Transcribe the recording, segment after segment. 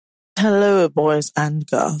Hello, boys and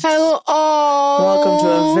girls. Hello, all. Welcome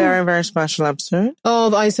to a very, very special episode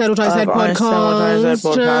of I Said What I Said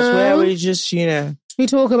podcast. Where we just, we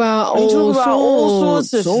talk about all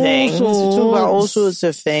sorts of things. We talk about all sorts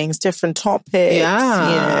of things, different topics,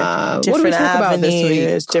 different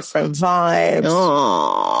avenues, different vibes.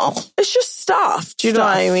 Oh. It's just stuff. Do you know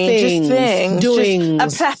what I mean? Things, just things. Doings.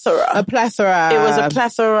 Just a plethora. A plethora. It was a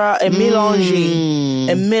plethora, a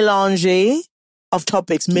melange of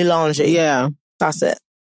topics. Melange. Yeah. That's it.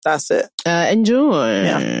 Enjoy.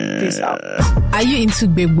 Yeah. Peace out. Are you into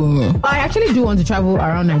Bebo? I actually do want to travel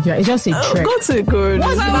around Nigeria. It's just a trek. Go to good.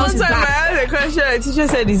 What's one time I asked a question, the teacher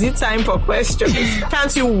said, "Is it time for questions?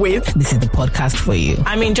 Can't you wait?" This is the podcast for you.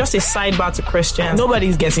 I mean, just a sidebar to Christians.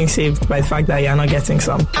 Nobody's getting saved by the fact that you're not getting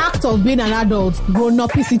some. Act of being an adult,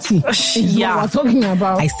 grown-upicity. Yeah. What we're talking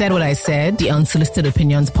about. I Said What I Said, the Unsolicited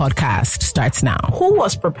Opinions podcast starts now. Who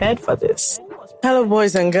was prepared for this? Hello,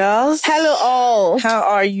 boys and girls. Hello, all. How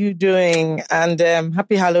are you doing? And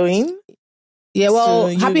happy Halloween. Yeah, well,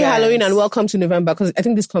 happy Halloween and welcome to November, because I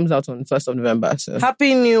think this comes out on 1st of November. So.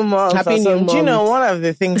 Happy New Month. Happy New Month. Do you know, one of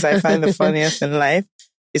the things I find the funniest in life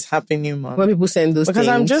is Happy New Month. When people send those because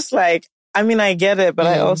things. I'm just like, I mean, I get it, but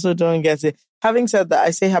I also don't get it. Having said that,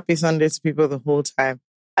 I say Happy Sunday to people the whole time.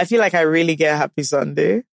 I feel like I really get Happy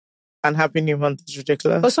Sunday, and Happy New Month is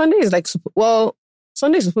ridiculous. But Sunday is like,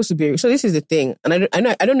 Sunday is supposed to be, so this is the thing, and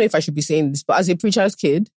I don't know if I should be saying this, but as a preacher's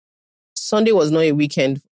kid, Sunday was not a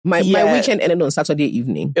weekend. My weekend ended on Saturday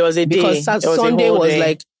evening. It was a day. Because Sunday was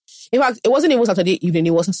like, in fact, it wasn't even Saturday evening.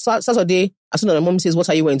 It was Saturday. As soon as my mom says, "What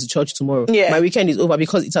are you going to church tomorrow?" Yeah. My weekend is over,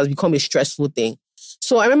 because it has become a stressful thing.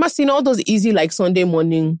 So I remember seeing all those easy, like Sunday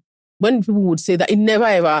morning, when people would say that, it never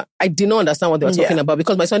ever, I did not understand what they were talking about,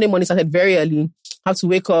 because my Sunday morning started very early. Have to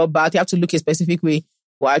wake up, bath, you have to look a specific way.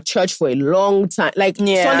 We're at church for a long time. Like,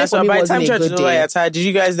 Sunday for me by the wasn't time a church good is over, day. you're tired. Did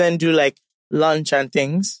you guys then do like lunch and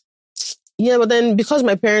things? Yeah, but then because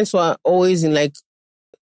my parents were always in like,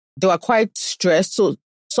 they were quite stressed. So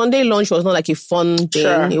Sunday lunch was not like a fun thing.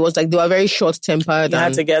 Sure. It was like they were very short-tempered. You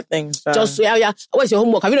had to get things done. Just, what's your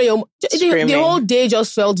homework? Have you done your homework? The whole day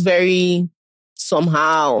just felt very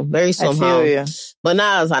somehow. I feel you. But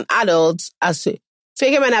now as an adult,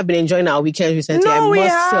 Fake and I have been enjoying our weekends recently. No, we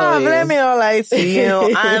have. Tell you. Let me all lie to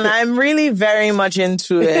you. And I'm really very much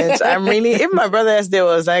into it. Even my brother yesterday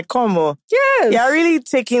was like, come on. Yes. You're really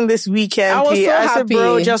taking this weekend. I was so I said, happy.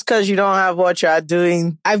 bro, just because you don't have what you're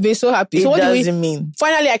doing, I've been so happy. it So what doesn't mean.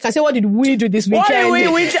 Finally, I can say, what did we do this weekend? Wow,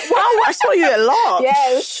 I saw you a lot.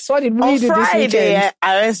 Yes. So what did we On do Friday, this weekend?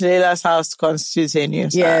 I went to Leila's house to constitute a new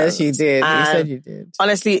Yes, you did. You said you did.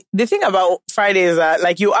 Honestly, the thing about Friday is that,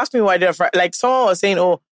 like, you asked me why I did a Friday. Like, someone was saying,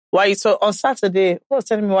 why? So on Saturday, who was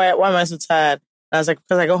telling me why am I so tired? And I was like,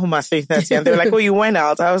 because I got home at 3:30. And they were like, you went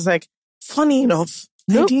out. I was like, funny enough,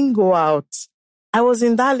 I didn't go out. I was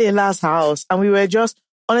in that Leila's house, and we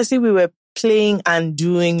were playing and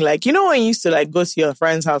doing, like, you know when you used to like go to your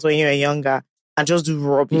friend's house when you were younger and just do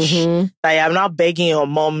rubbish. Mm-hmm. Like, I'm now begging your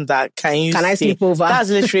mom that can I sleep over? That's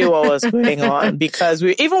literally what was going on, because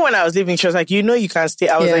even when I was leaving, she was like, you can stay.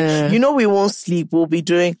 I was like, we won't sleep. We'll be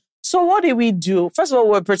doing. So what did we do? First of all,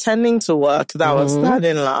 we're pretending to work. That was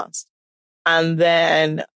starting last. And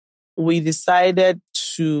then we decided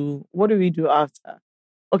to, what did we do after?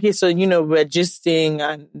 Okay, so, we're gisting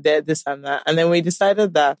and this and that. And then we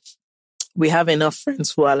decided that we have enough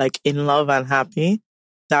friends who are like in love and happy,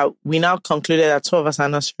 that we now concluded that 2 of us are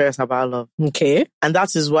not serious about love. Okay. And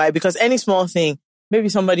that is why, because any small thing, maybe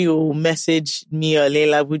somebody will message me or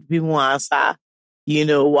Leila, we won't answer.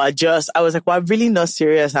 I was like, we're really not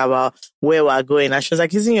serious about where we're going. And she was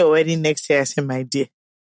like, isn't your wedding next year? I said, my dear.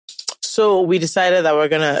 So we decided that we're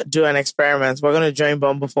going to do an experiment. We're going to join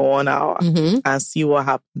Bumble for 1 hour and see what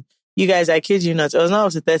happens. You guys, I kid you not, it was now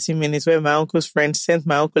up to 30 minutes where my uncle's friend sent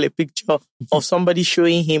my uncle a picture of somebody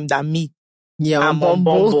showing him that I'm on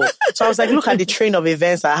Bumble. So I was like, look at the train of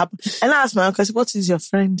events that happened. And I asked my uncle, I said, what is your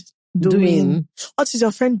friend doing? What is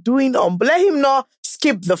your friend doing on? Let him not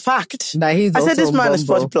skip the fact. I said, this man is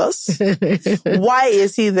 40 plus. Why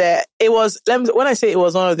is he there? It was, when I say it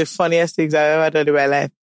was one of the funniest things I've ever done in my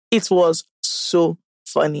life, it was so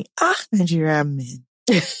funny. Nigerian men.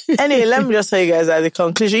 Anyway, let me just tell you guys at the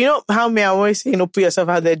conclusion. You know how I'm always saying, put yourself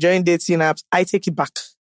out there, join dating apps. I take it back.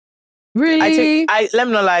 Really? Let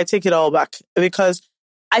me not lie, I take it all back. Because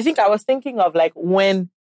I think I was thinking of like when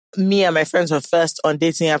me and my friends were first on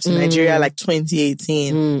dating apps in Nigeria, like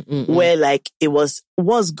 2018, where like it was,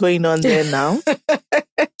 what's going on there now?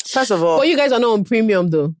 First of all. But you guys are not on premium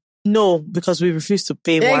though. No, because we refused to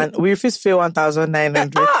pay we refused to pay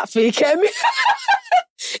 1,900. Fake me.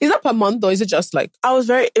 Is that per month or is it just like?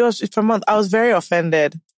 It was per month. I was very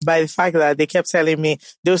offended by the fact that they kept telling me,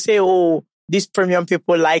 they'll say, oh, these premium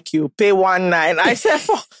people like you, pay 1.9. I said,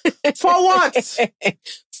 for what?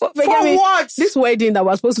 For what? This wedding that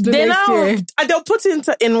we're supposed to do next year. They'll put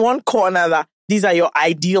in one corner that these are your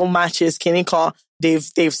ideal matches, Kiniko.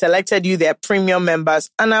 They've selected you, they're premium members.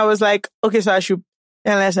 And I was like, okay, so I should.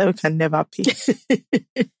 And I said, we can never pay.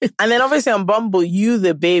 And then obviously on Bumble, you,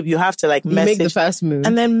 the babe, you have to like message. Make the first move.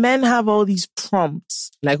 And then men have all these prompts.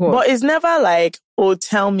 Like what? But it's never like, oh,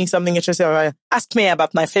 tell me something interesting. Ask me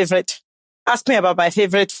about my favorite. Ask me about my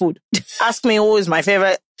favorite food. Ask me who is my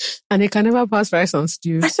favorite. And they can never pass rice on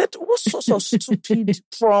stew. I said, what sorts of stupid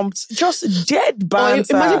prompts? Just dead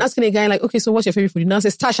banter. Imagine asking a guy like, okay, so what's your favorite food? He now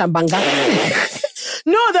says tash and banga.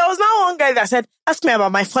 No, there was not one guy that said, ask me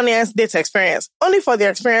about my funniest date experience. Only for the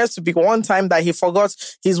experience to be one time that he forgot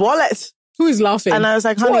his wallet. Who is laughing? And I was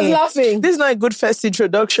like, honey, who is laughing? This is not a good first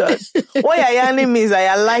introduction. What you're yarning me is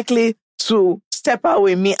that you're likely to step out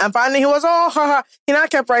with me. And finally he was, he now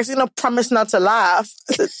kept writing, promise not to laugh.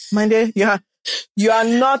 I said, my dear, you are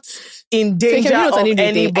not in danger of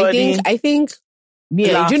anybody. I think me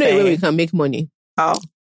and do you know a way we can make money? How?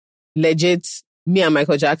 Legit, me and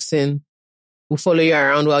Michael Jackson will follow you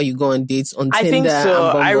around while you go on dates on Tinder. I think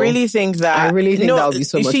so. I really think that would be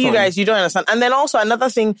so much fun. You guys, you don't understand. And then also another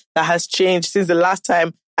thing that has changed since the last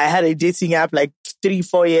time I had a dating app like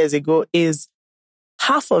 3-4 years ago is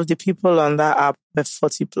half of the people on that app were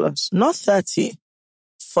 40 plus, not 30,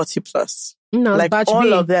 40 plus. No, like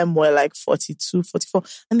all of them were like 42, 44.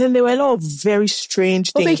 And then there were a lot of very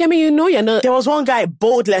strange things. Okay, you're not. There was one guy,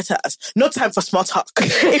 bold letters, no time for small talk.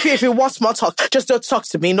 if you want small talk, just don't talk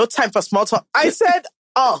to me. No time for small talk. I said,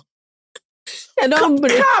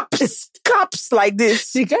 caps like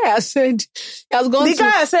this. The guy has said,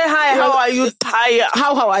 hi, how are you? Tired.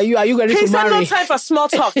 How are you? Are you ready to marry? He said, no time for small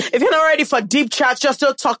talk. If you're not ready for deep chat, just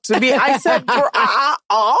don't talk to me. I said,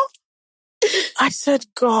 I said,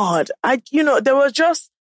 God, there was just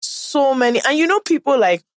so many. And people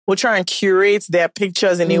like will try and curate their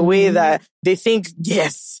pictures in a way that they think,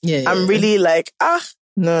 yes, I'm really like,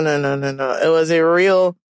 no. It was a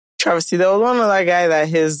real travesty. There was one other guy that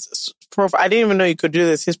his profile, I didn't even know you could do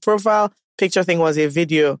this. His profile picture thing was a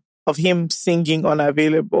video of him singing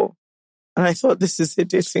Unavailable. And I thought, this is a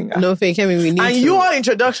dating app. No, fake. We need and your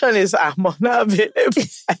introduction is, I'm unavailable.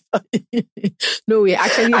 No, we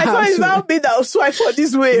actually have to. I thought it's now me that will swipe for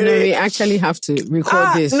this way. No, we actually have to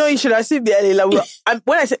record this. No, you should have seen the like,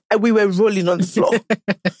 when I said we were rolling on the floor,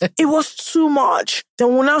 it was too much.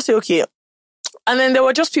 Then we'll now say, okay. And then there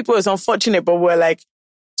were just people, it's unfortunate, but we're like,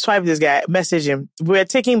 swipe this guy, message him. We're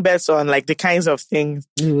taking bets on like the kinds of things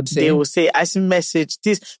they would say. I see message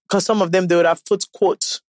this, because some of them, they would have put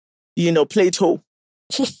quotes. Plato.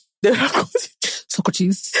 They would have quoted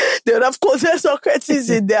Socrates. They would have quoted Socrates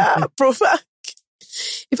in their profile.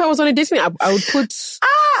 If I was on a dating app, I would put...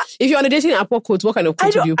 If you're on a dating app, what kind of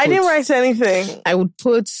quote would you put? I didn't write anything. I would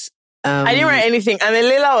put... I didn't write anything. And then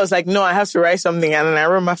Leila was like, no, I have to write something. And then I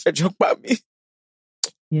wrote my joke about me.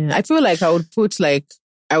 Yeah, I feel like I would put I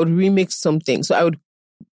would remix something. So I would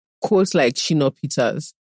quote like Shino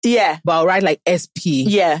Peters. Yeah. But I'll write like SP.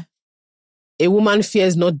 Yeah. A woman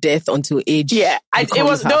fears not death until age. Yeah. There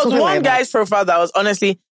was one guy's profile that was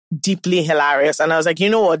honestly deeply hilarious. And I was like,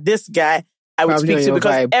 you know what? This guy I would speak to,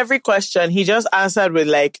 because every question he just answered with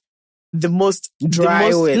like the most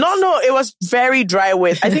dry wit. No, it was very dry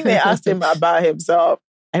wit. I think they asked him about himself.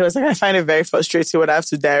 I was like, I find it very frustrating when I have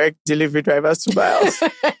to direct delivery drivers to my house.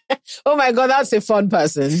 Oh my God, that's a fun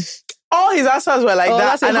person. All his answers were like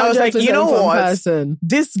that. And I was like, you know what? Person.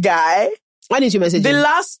 This guy... Why didn't you message him? The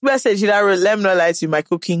last message that I wrote, let me not lie to you, my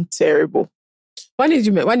cooking terrible. Why didn't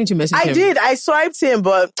you message him? I did. I swiped him,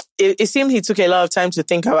 but it seemed he took a lot of time to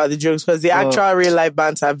think about the jokes, because the actual real life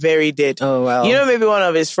bands are very dead. Oh, wow. Maybe one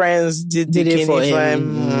of his friends did it for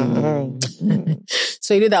him.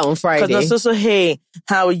 So you did that on Friday. Because it's also, hey,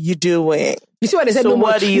 how are you doing? You see why they said so no more?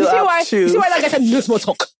 What are you up to? You see why that guy said no small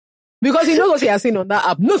talk? Because he knows what he has seen on that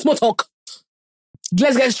app. No small talk.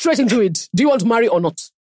 Let's get straight into it. Do you want to marry or not?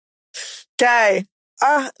 Guy,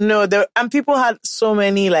 no, and people had so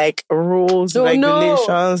many like rules,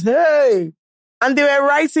 regulations. No. Hey, and they were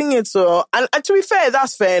writing it so. And to be fair,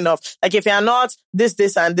 that's fair enough. Like if you're not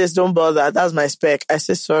this, and this, don't bother. That's my spec. I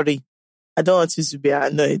say sorry. I don't want you to be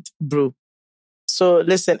annoyed, bro. So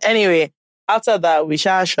listen. Anyway, after that, we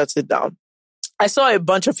shall shut it down. I saw a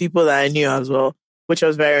bunch of people that I knew as well, which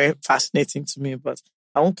was very fascinating to me. But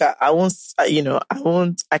I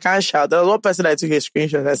can't shout. There was one person I took a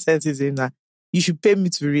screenshot and sent it in that you should pay me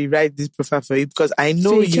to rewrite this profile for you because I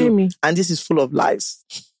know you and this is full of lies.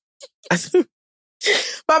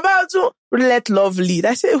 Baba to let love lead.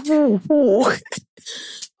 I say, who?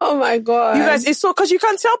 Oh my God. You guys, it's so, because you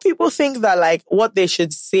can tell people think that like what they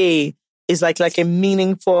should say is like a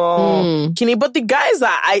meaningful kidney. But the guys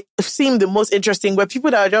that I seem the most interesting were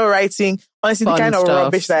people that are just writing, honestly, Fun the kind of stuff.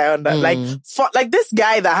 rubbish that I under. Like this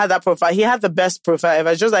guy that had that profile, he had the best profile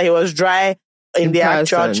ever. It's just that he was dry in the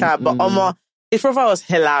actual chat. But his profile was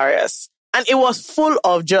hilarious. And it was full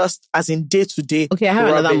of just, as in day-to-day Okay, I have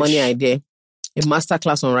rubbish. another money idea. A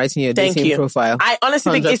masterclass on writing your dating profile. I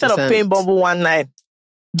honestly think instead of paying Bumble one night,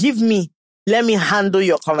 let me handle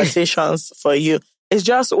your conversations for you. It's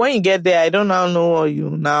just when you get there, I don't know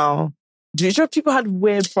you now. Do you sure people had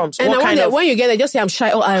weird prompts? And when you get there, just say I'm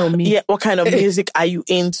shy, eye on me. Yeah, what kind of music are you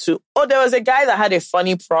into? Oh, there was a guy that had a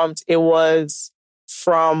funny prompt. It was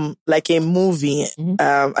from like a movie.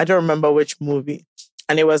 I don't remember which movie.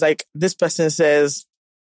 And it was like, this person says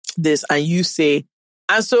this and you say,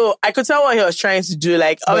 and so I could tell what he was trying to do.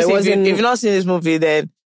 Like, obviously, if you've not seen this movie, then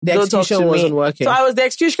the don't talk to execution wasn't me. working. So the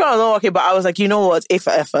execution was not working, but I was like, you know what? A for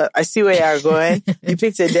effort. I see where you're going. You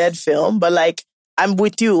picked a dead film, but like, I'm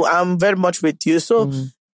with you. I'm very much with you. So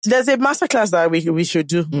there's a masterclass that we should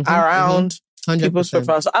do around people's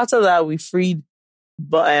profiles. So after that, we freed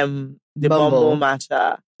the Bumble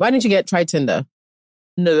matter. Why didn't you try Tinder?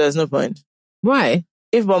 No, there's no point. Why?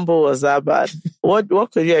 If Bumble was that bad,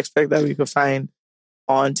 what could you expect that we could find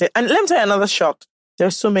on Tinder? And let me tell you another shock.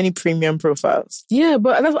 There's so many premium profiles. Yeah,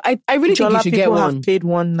 but I really think you should get one. Have paid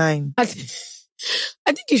 1.9. I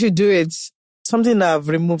think you should do it. Something that I've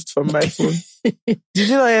removed from my phone. Did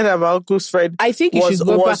you not hear about Uncle's friend? I think you should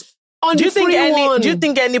go back. Do you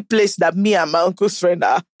think any place that me and my uncle's friend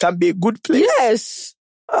are can be a good place? Yes.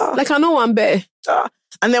 Like I know one better.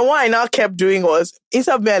 And then what I now kept doing was,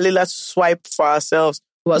 instead of me and Leila to swipe for ourselves,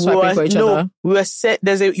 we were swiping for each other. We were set.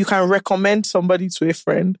 You can recommend somebody to a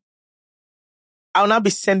friend. I'll now be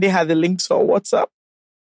sending her the links on WhatsApp.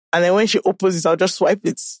 And then when she opens it, I'll just swipe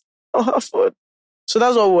it on her phone. So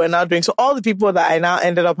that's what we're now doing. So all the people that I now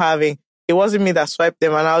ended up having, it wasn't me that swiped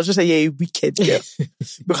them. And I was just like, yeah, you wicked girl.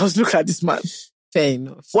 Because look at this man. Fair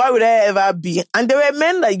enough. Why would I ever be? And there were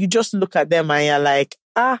men that you just look at them and you're like,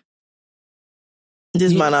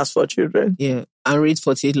 this man has 4 children. Yeah. And read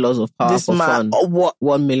 48 Laws of Power this for man, fun.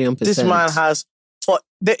 1,000,000%. This man has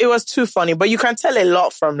it was too funny, but you can tell a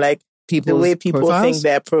lot from like the way people think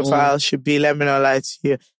their profile should be. Let me not lie to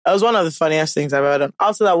you. That was one of the funniest things I've ever done.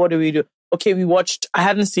 After that, what do we do? Okay, I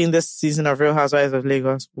hadn't seen this season of Real Housewives of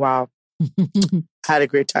Lagos. Wow. I had a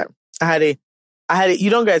great time. I had it. You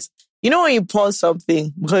don't guys, you know when you pause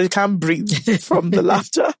something because you can't breathe from the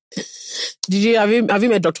laughter? Have you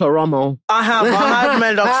met Dr. Romo? I have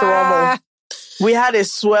met Dr. Romo. We had a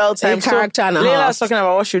swell time. A character and a Leila half. was talking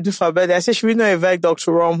about what she would do for her birthday. I said, should we not invite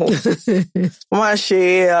Dr. Romo? Want to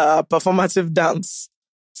share performative dance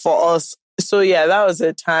for us. So yeah, that was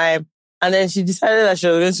the time. And then she decided that she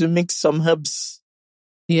was going to mix some herbs.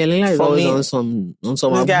 Yeah, Leila is always on some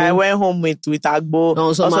this guy I went home with Agbo.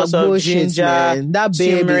 On some also ginger, man. That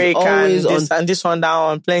babe is always and this one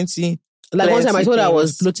down on plenty. Like one time I told her I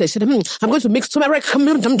was bloated. She said, I'm going to mix turmeric.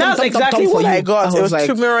 That's exactly what I got. It was like,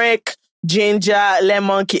 turmeric, ginger,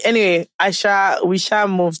 lemon. Anyway, we shall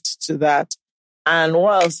moved to that. And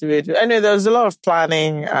what else did we do? Anyway, there was a lot of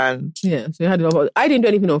planning and yeah. So I didn't do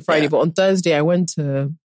anything on Friday, but on Thursday I went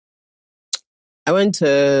to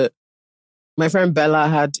my friend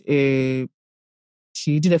Bella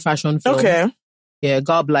she did a fashion film. Okay. Yeah,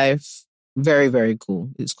 Garb Life. Very, very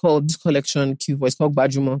cool. It's called, this collection, it's called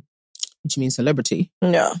Bajuma, which means celebrity.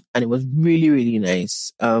 Yeah. And it was really, really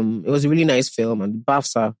nice. It was a really nice film and the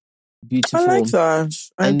baths are beautiful. I like that.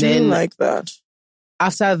 I do like that.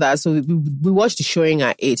 After that, so we watched the showing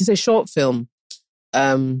at 8. It's a short film.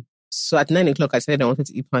 So at 9 o'clock, I said I wanted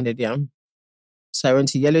to eat pounded yam. So I went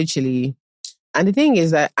to Yellow Chili. And the thing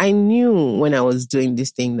is that I knew when I was doing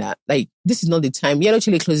this thing that, like, this is not the time. Yellow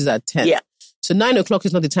Chili closes at 10. Yeah. So 9 o'clock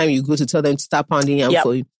is not the time you go to tell them to start pounding yam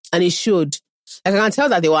for you. And it should. Like, I can tell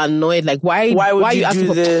that they were annoyed. Like, why would you asking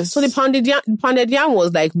do this? So the pounded yam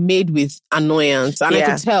was, like, made with annoyance. And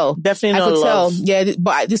I could tell. Definitely not love. Yeah,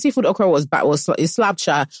 but the seafood okra it slapped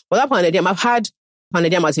char. But that pounded yam, I've had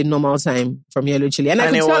pounded yam at a normal time from Yellow Chili. And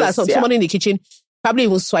I could tell that somebody in the kitchen probably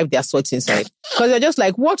even swiped their sweats inside. Because they're just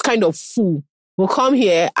like, what kind of fool will come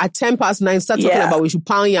here at 9:10, start talking about we should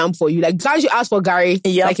pound yam for you. Like, guys, you ask for Gary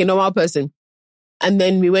like a normal person. And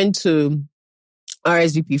then we went to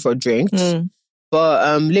RSVP for drinks.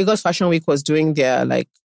 But Lagos Fashion Week was doing their, like,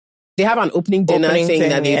 they have an opening dinner thing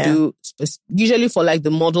that they do, usually for, like,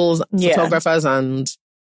 the models, photographers, and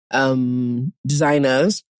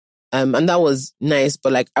designers. And that was nice,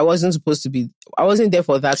 but like I wasn't there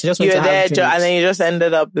for that. So just went You were to there, have drinks. and then you just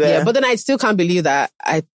ended up there. Yeah, but then I still can't believe that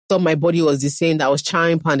I thought my body was the same, that I was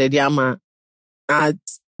chowing pounded yama at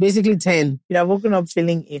basically 10. You have woken up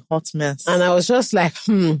feeling a hot mess. And I was just like,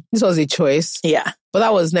 this was a choice. Yeah. But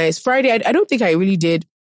that was nice. Friday, I don't think I really did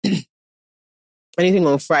anything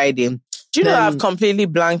on Friday. Do you know I've completely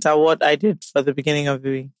blanked out what I did for the beginning of the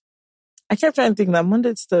week? I kept trying to think that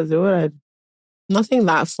Monday to Thursday, what I did. Nothing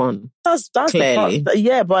that fun. That's clearly.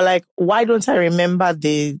 Yeah, but like, why don't I remember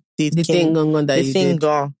the thing gone that you did?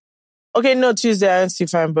 Gone. Okay, no, Tuesday I went to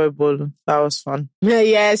Fine Boy Bolo. That was fun. Yeah,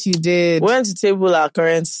 yes, you did. We went to table our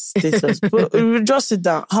current status. But we just sit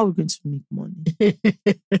down. How are we going to make money?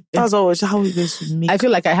 That's always how are we going to make. I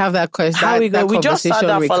feel like I have that question. How we going? We just sat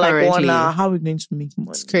down for like 1 hour. How are we going to make money?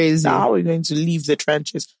 It's crazy. How are we going to leave the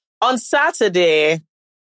trenches? On Saturday,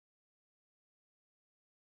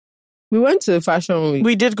 we went to Fashion Week.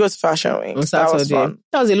 We did go to Fashion Week. On Saturday. That was fun.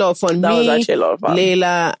 That was a lot of fun. That was actually a lot of fun.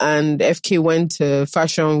 Layla and FK went to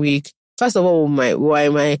Fashion Week. First of all,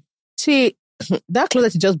 see, that closet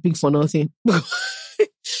is just big for nothing. Because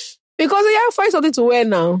you have to find something to wear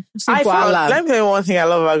now. Let me tell you one thing I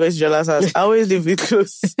love about going to Jola's house. I always leave with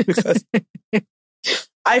clothes because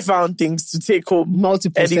I found things to take home.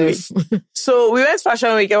 Multiple anyway. So we went to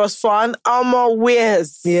Fashion Week. It was fun. Alma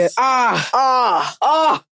wears. Yeah. She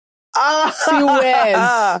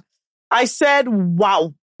wears. I said,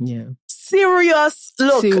 wow. Yeah. Serious.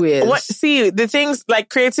 Look. See, the things like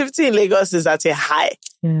creativity in Lagos is at a high.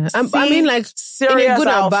 Yeah. I mean, like, serious in a good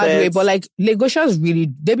outfits. or bad way, but like, Lagosians really,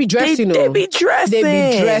 they be dressing. They be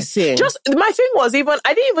dressing. Just, my thing was I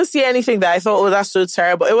didn't even see anything that I thought, oh, that's so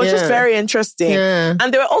terrible. It was just very interesting. Yeah.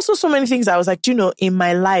 And there were also so many things I was like, in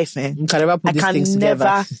my life, you can never put these things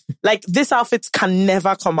together. Like, this outfit can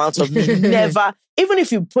never come out of me. Never. Even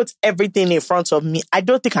if you put everything in front of me, I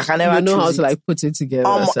don't think I can ever know how to like put it together.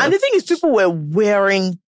 And the thing is, people were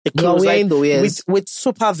wearing the clothes with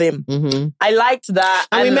super vim. Mm-hmm. I liked that.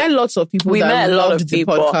 And we met lots of people. We met a lot of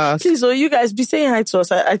people. Podcast. Please, you guys be saying hi to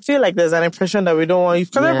us. I feel like there's an impression that we don't want you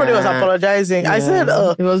because everybody was apologizing. Yeah. I said,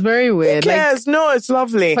 it was very weird. Yes, no, it's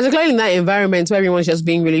lovely. Particularly in that environment where everyone's just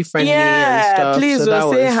being really friendly and stuff. Please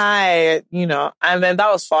say hi, and then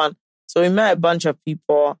that was fun. So we met a bunch of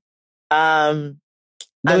people.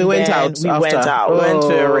 Then we went out. We went out. We went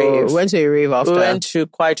to a rave. We went to a rave after. We went to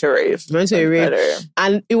quite a rave.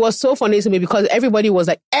 And it was so funny to me because everybody was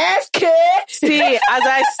like, FK! See, as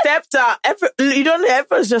I stepped out,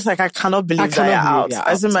 everyone's just like, I cannot believe that you're out.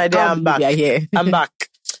 I said, my dear, I'm back. I'm back.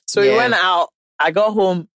 So we went out. I got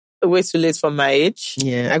home way too late for my age.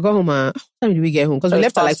 Yeah, I got home what time did we get home? Because we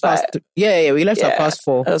left at like past 5. We left at past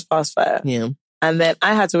 4. It was past 5. Yeah. And then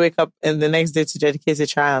I had to wake up in the next day to dedicate a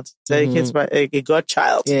child. A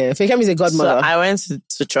godchild. Yeah, Fekemi is a godmother. So I went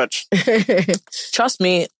to church. Trust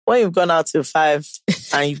me, when you've gone out till 5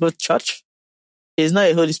 and you go to church, it's not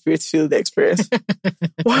a Holy Spirit filled experience.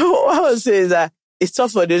 What I would say is that it's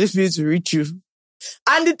tough for the Holy Spirit to reach you.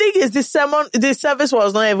 And the thing is, the service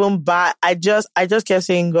was not even bad. I just kept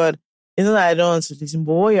saying, God, it's not that I don't want to listen,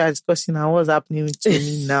 but what you are discussing now, what's happening to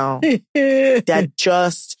me now? They're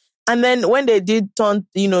just... And then when they did turn,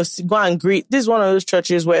 go and greet, this is one of those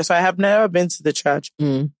churches where, so I have never been to the church.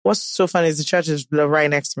 What's so funny is the church is right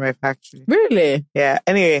next to my factory. Really? Yeah.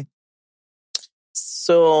 Anyway,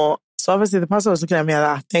 so obviously the pastor was looking at me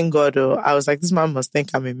like, thank God. I was like, this man must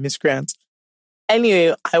think I'm a miscreant.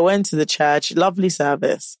 Anyway, I went to the church, lovely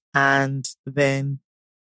service. And then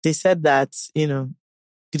they said that,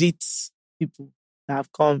 greet people that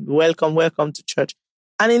have come, welcome to church.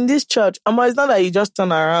 And in this church, it's not that you just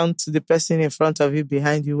turn around to the person in front of you,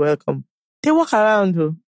 behind you, welcome. They walk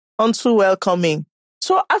around unto welcoming.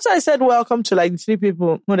 So after I said welcome to like the 3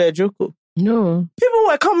 people, Joko. No. People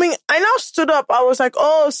were coming. I now stood up. I was like,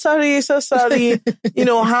 oh, sorry, so sorry. Hi.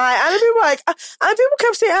 And people were like, and people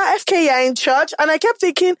kept saying, FK, you're in church. And I kept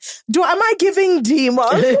thinking, am I giving demons?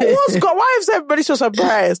 Why is everybody so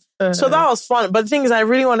surprised? So that was fun. But the thing is, I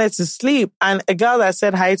really wanted to sleep. And a girl that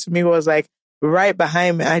said hi to me was like, right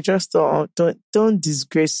behind me. I just thought, don't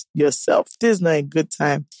disgrace yourself. This is not a good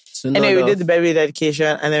time. Anyway, we did the baby dedication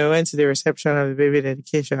and then we went to the reception of the baby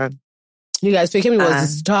dedication. You guys, Fekemi was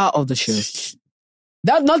the star of the show.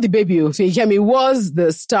 Not the baby, Fekemi was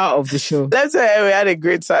the star of the show. Let's say we had a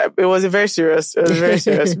great time. It was very serious bit.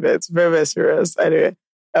 Very, very serious. Anyway,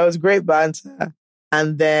 it was great banter.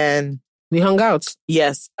 And then we hung out.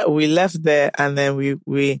 Yes, we left there and then we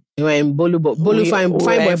were in Bolu Fine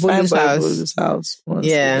Boy Bolu's house.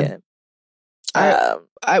 Again.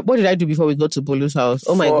 What did I do before we got to Bolu's house?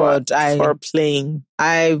 Oh my God. For playing.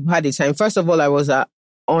 I had a time. First of all, I was at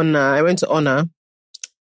Honor. I went to Honor.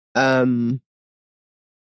 And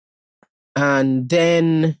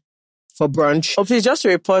then for brunch. Oh, please, just to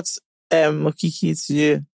report Okiki to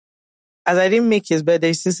you. As I didn't make his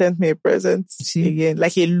birthday, she sent me a present again,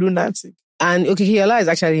 like a lunatic. And Okikiola is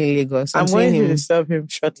actually in Lagos. I'm going to disturb him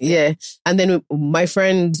shortly. Yeah. And then my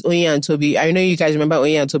friends, Oyin and Toby, I know you guys remember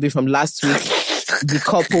Oyin and Toby from last week, the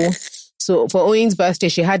couple. So for Oyin's birthday,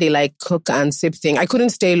 she had a cook and sip thing. I couldn't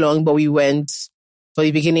stay long, but we went for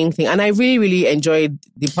the beginning thing. And I really, really enjoyed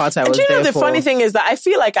the part I was there for. And the funny thing is that I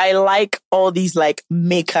feel like I like all these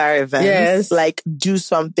maker events. Yes. Like do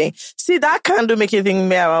something. See, that candle making thing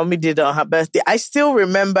me and mommy did on her birthday. I still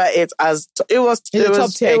remember it as, it was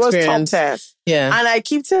top 10. Yeah. And I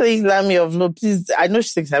keep telling Lami of, no, please, I know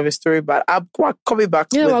she thinks I have a story, but I'm coming back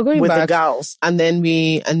with the gals. And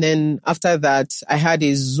then after that, I had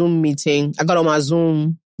a Zoom meeting. I got on my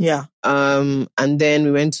Zoom. Yeah. And then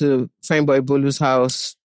we went to friend boy Bolu's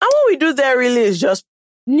house. And what we do there really is just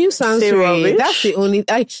nuisance. That's the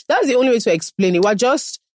only way to explain it. We're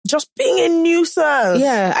just being a nuisance.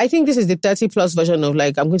 Yeah, I think this is the 30+ version of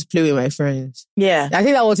I'm going to play with my friends. Yeah. I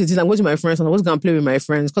think that's what it is. I'm going to my friends and I'm just going to play with my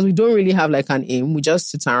friends because we don't really have an aim. We just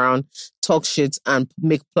sit around, talk shit and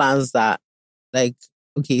make plans that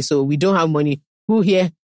okay, so we don't have money. Who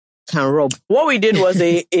here can rob? What we did was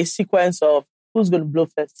a sequence of who's going to blow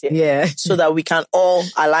first here. Yeah. So that we can all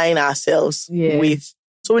align ourselves with.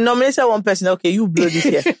 So we nominated one person. Okay, you blow this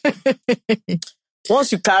here.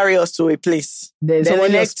 Once you carry us to a place, then the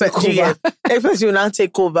next person will now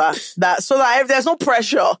take over. So that if there's no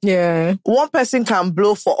pressure, one person can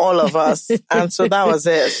blow for all of us. And so that was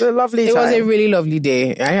it. So lovely time. It was a really lovely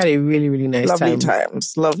day. I had a really, really nice time.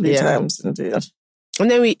 Lovely times indeed. And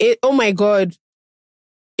then we ate. Oh my God.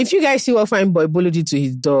 If you guys see what fine boy Bolo did to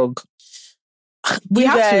his dog, we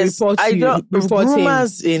have to report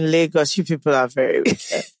rumors in Lagos, you people are very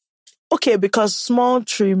wicked. Okay, because Small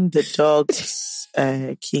trimmed the dog's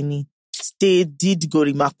kidney. They did go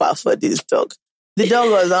remarkable for this dog. The dog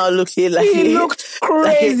was now looking he looked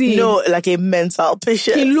crazy. Like a mental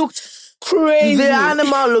patient. He looked crazy. The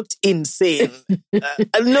animal looked insane.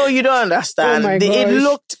 No, you don't understand. Oh my gosh. It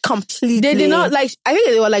looked completely. They did not I think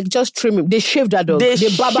they were just trimming. They shaved that dog. They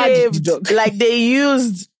barbed the dog. They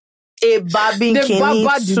used a barbing kidney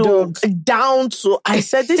down to. I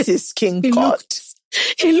said, this is skin cut.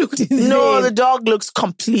 He looked insane. No, the dog looks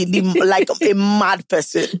completely like a mad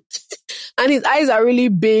person. And his eyes are really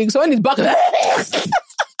big. So when he's back...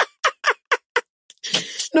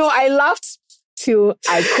 No, I laughed till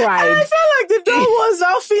I cried. And I felt like the dog was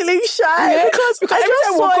now feeling shy. Because I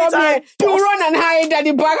just saw it. You run and hide at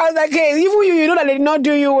the back. I was like, hey, even you know that they did not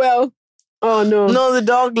do you well. Oh, no. No, the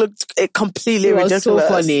dog looked completely ridiculous. So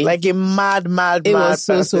funny. Like a mad person. It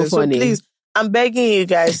was so funny. So please, I'm begging you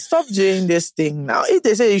guys, stop doing this thing now. If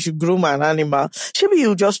they say you should groom an animal, maybe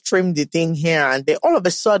you just trim the thing here and there. All of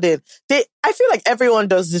a sudden, I feel like everyone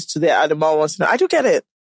does this to their animal once in a while. I don't get it.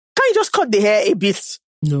 Can't you just cut the hair a bit?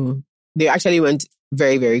 No. They actually went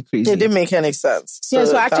very, very crazy. It didn't make any sense. So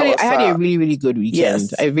actually, I had a really, really good weekend.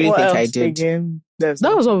 Yes. I really think I did. Again?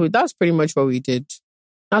 That was pretty much what we did.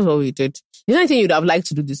 That's what we did. Is there anything you'd have liked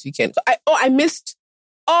to do this weekend? I missed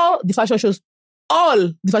all the fashion shows. All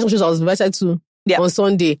the fashion shows I was invited to on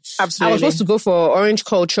Sunday. Absolutely. I was supposed to go for Orange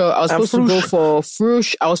Culture. I was supposed to go for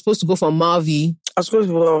Frush. I was supposed to go for Marvi. I was supposed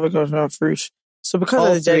to go for Frush. So because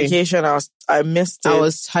of the dedication, I missed it. I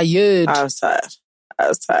was tired. I was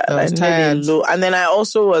tired. Low. And then I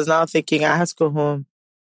also was now thinking I had to go home,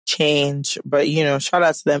 change. But, shout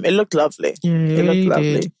out to them. It looked lovely. It looked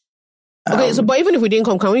lovely. Okay, so but even if we didn't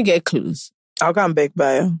come, can we get clues? I'll come back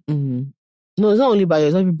by you. Mm-hmm. No, it's not only by you,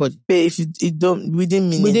 it's everybody. But if you don't, within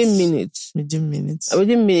minutes.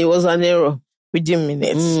 It was an error. Within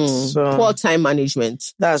minutes. So, poor time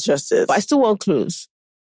management. That's just it. But I still want clues.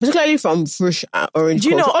 Particularly from Fresh Orange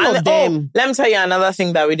Culture. All of them. Let me tell you another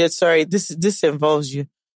thing that we did. Sorry, this involves you.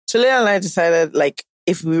 So Leah and I decided,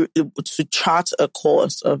 if we to chart a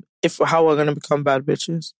course of how we're going to become bad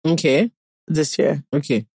bitches. Okay. This year.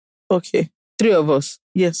 Okay. 3 of us.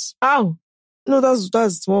 Yes. How? No,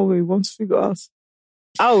 that's what we want to figure out.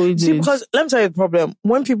 How we do? See, because let me tell you the problem.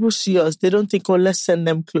 When people see us, they don't think, let's send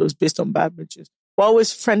them clothes based on bad bitches. We're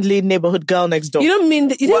always friendly neighborhood girl next door. You don't mean...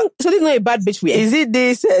 so this is not a bad bitch wear? Is it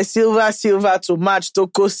this silver to match to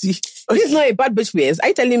Kosi? This is not a bad bitch wear. Are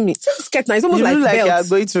you telling me? This skirt now, it's almost like you are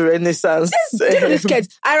going to Renaissance. This skirt.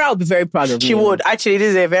 Ira will be very proud of me. She would. Actually,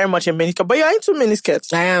 this is very much a miniskirt. But you're into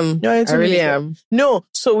miniskirts. I am. I really am. No.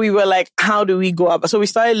 So we were like, how do we go up? So we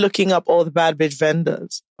started looking up all the bad bitch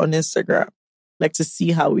vendors on Instagram. To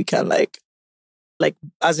see how we can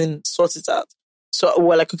as in sort it out. So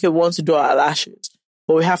we're like, okay, we want to do our lashes.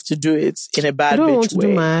 but we have to do it in a bad I don't bitch want to way.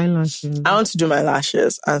 do my eyelashes. I want to do my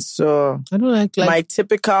lashes, and so I don't like my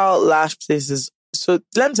typical lash places. So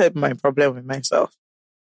let me tell you my problem with myself.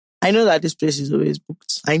 I know that this place is always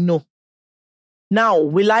booked. I know. Now,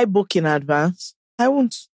 will I book in advance? I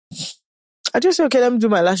won't. I just say, okay, let me do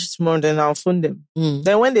my lashes tomorrow, then I'll phone them.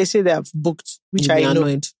 Then when they say they have booked, which I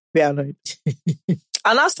know, be annoyed.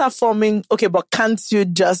 And I'll start forming, okay, but can't you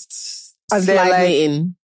just slide like, me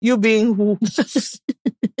in? You being who? The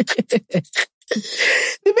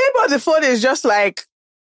babe on the phone is just like,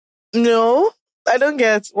 no, I don't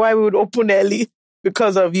get why we would open early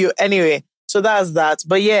because of you. Anyway, so that's that.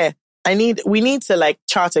 But yeah, we need to like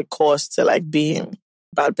chart a course to like being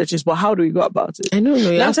bad bitches. But how do we go about it? I don't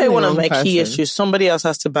know. Let me tell you one of my key issues. Somebody else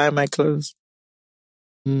has to buy my clothes.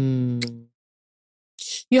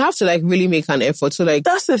 You have to like really make an effort. So like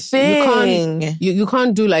that's the thing. You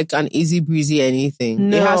can't do like an easy breezy anything.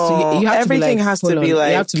 No, everything has to be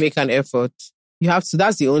like you have to make an effort. You have to.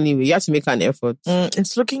 That's the only way. You have to make an effort.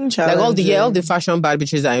 It's looking challenging. Like all the fashion bad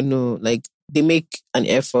bitches I know, like they make an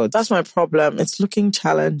effort. That's my problem. It's looking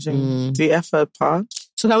challenging. The effort part.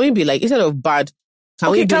 So can we be like, instead of bad,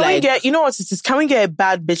 we get? You know what it is? Can we get a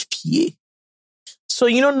bad bitch PA? So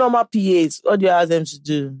you know normal PAs, all you ask them to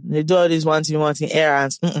do, they do all these one thing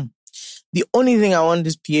errands. The only thing I want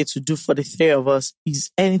this PA to do for the three of us is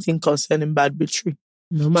anything concerning bad bitchery.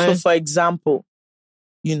 So for example,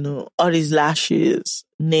 you know, all these lashes,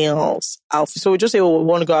 nails, outfits. So we just say, we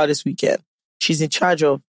want to go out this weekend. She's in charge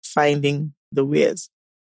of finding the wares.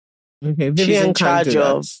 Okay, Vivian she's in charge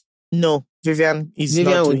of. No, Vivian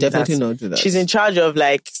will definitely not do that. She's in charge of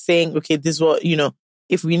like saying, okay, this is what, you know,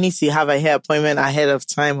 if we need to have a hair appointment ahead of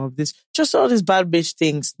time of this, just all these bad bitch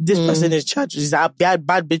things. This person is in charge. Is a bad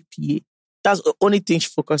bitch PA. That's the only thing she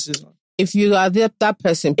focuses on. If you are that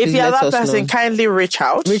person, please if you are that person, know. Kindly reach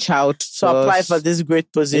out. Reach out to apply for this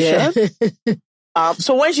great position. Yeah.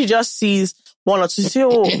 So when she just sees one or two, she say,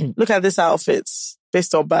 oh, look at this outfits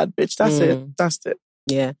based on bad bitch. That's it. That's it.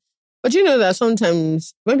 Yeah. But you know that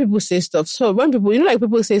sometimes when people say stuff,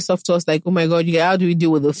 people say stuff to us like, oh my God, how do we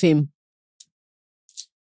deal with the fame?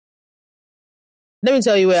 Let me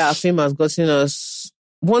tell you where our fame has gotten us.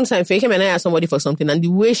 One time, Faye came and I asked somebody for something, and the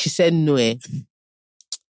way she said no, I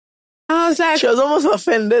was like... She was almost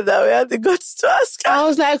offended that we had the guts to ask her. I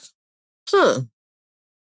was like,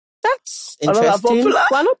 that's interesting.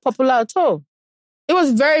 We're not popular at all. It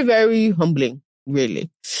was very, very humbling,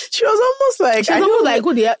 really. She was almost like...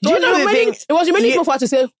 who the... It was remaining for her to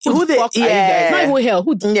say, who the fuck are you guys? Not even hell.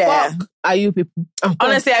 Who the fuck are you people?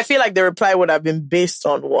 Honestly, I feel like the reply would have been based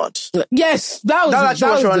on what? Yes, that was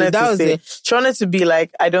what she wanted to say. She wanted to be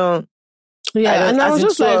like, I don't... Yeah, and I was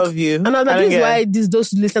just like... You. And I was like, this is why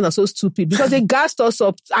those listeners are so stupid. Because they gassed us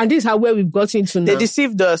up. And this is where we've gotten to now. They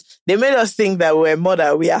deceived us. They made us think that we're more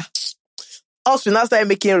than we are. Us, we now started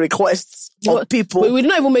making requests of people. We're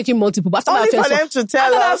not even making multiple. But only for them to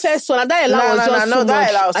tell us. That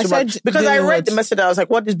allows too much. Because I read the message, I was like,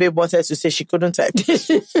 what this babe wanted to say, she couldn't type.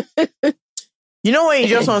 You know when you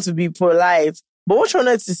just want to be polite. But what she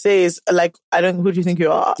wanted to say is, like, who do you think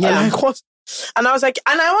you are? Yeah. Like, what? And I was like,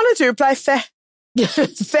 and I wanted to reply, fair.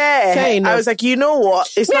 Fair enough. I was like, you know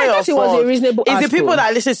what? It's not your fault. It was a reasonable It's the people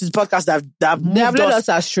that listen to this podcast that have moved us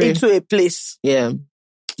astray into a place. Yeah.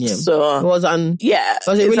 Yeah. So it was a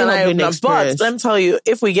really humbling experience. But let me tell you,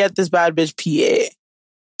 if we get this bad bitch PA,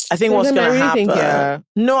 I think what's going to happen...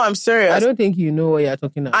 No, I'm serious. I don't think you know what you're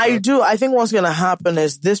talking about. I do. I think what's going to happen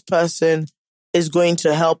is this person is going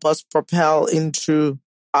to help us propel into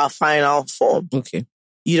our final form. Okay.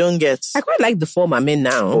 You don't get... I quite like the form I'm in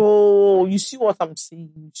now. Oh, you see what I'm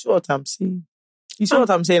saying? You see what I'm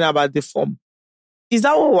saying about the form? Is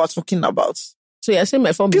that what we're talking about? So you're saying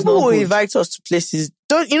my form People is not will good. invite us to places.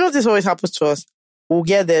 This always happens to us. We'll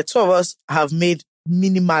get there. Two of us have made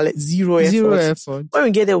minimal, zero effort. When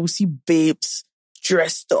we get there, we'll see babes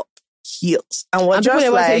dressed up, heels. And we're just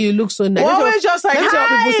people like... say you look so nice. We're just like,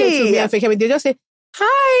 hi! People say to me and fake, they just say,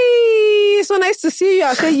 hi, so nice to see you.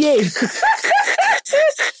 I say, yay.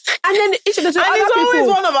 And then each of the other people... it's always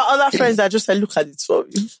one of our other friends that just like, look at it for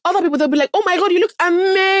you. Other people, they'll be like, oh my God, you look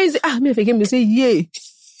amazing. Me and fake, say, yay.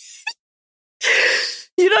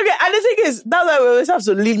 You don't get, and the thing is, that's why we always have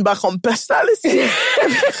to lean back on personality.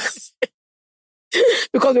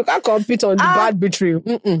 Because we can't compete on the bad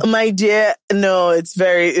bitchery. My dear, no, it's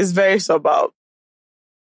very suburb.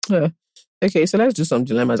 Yeah. Okay, so let's do some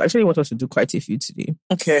dilemmas. Actually, I want us to do quite a few today.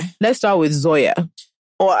 Okay. Let's start with Zoya.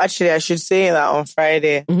 Or actually, I should say that on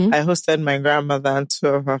Friday, I hosted my grandmother and two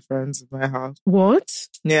of her friends in my house. What?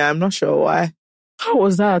 Yeah, I'm not sure why. How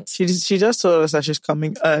was that? She just told us that she's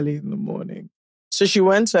coming early in the morning. So she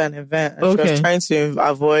went to an event and she was trying to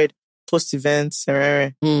avoid post-event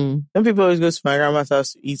ceremony. Some people always go to my grandma's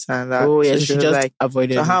house to eat and that. Oh, yeah, so she was just like,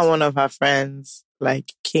 avoided so it. how one of her friends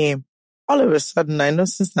came. All of a sudden, I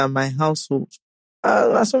noticed that my household,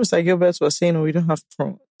 as Mr. Gilbert was saying, we don't have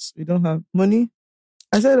prawns. We don't have money.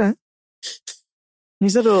 I said that. He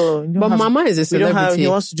said, oh, but Mama is a celebrity. He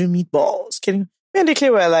wants to do meatballs. Kidding. Me and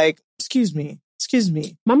Declare were like, excuse me.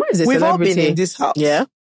 Mama is a We've celebrity. all been in this house. Yeah.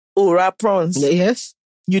 Oh, wrap prawns. Yes.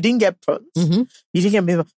 You didn't get prawns. Mm-hmm. You didn't get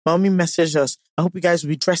me. Mommy messaged us. I hope you guys will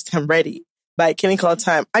be dressed and ready by clinical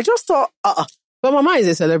time. I just thought, But Mama is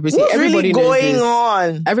a celebrity. What's Everybody really knows going this.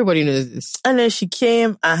 on? Everybody knows this. And then she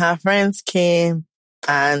came and her friends came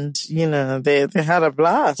and, they had a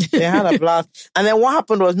blast. They had a blast. And then what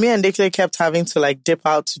happened was me and Dixie kept having to dip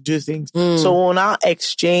out to do things. So we'll now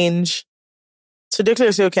exchange. So Dixie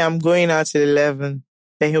will say, okay, I'm going out till 11.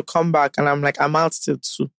 Then he'll come back and I'm like, I'm out till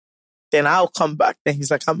 2. Then I'll come back. Then he's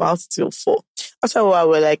like, I'm out till 4. After a while,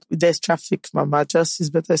 we're like, there's traffic, Mama. It's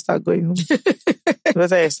better start going home.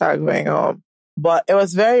 Better start going home. But it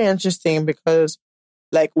was very interesting because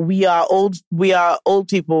we are old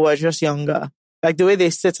people who are just younger. The way they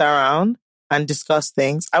sit around and discuss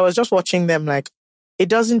things. I was just watching them it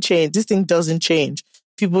doesn't change. This thing doesn't change.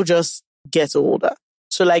 People just get older.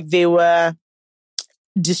 So they were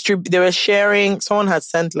sharing, someone had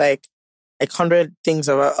sent 100 things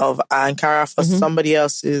of Ankara for somebody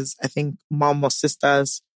else's, I think, mom or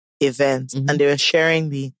sister's event. And they were sharing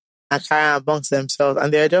the Ankara amongst themselves.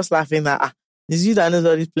 And they were just laughing that, it's you that knows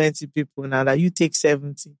all these plenty people now that you take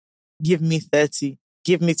 70, give me 30,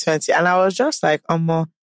 give me 20. And I was just like,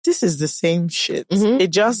 this is the same shit.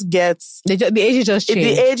 It just gets... The ages just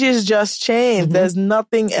change. The ages just change. There's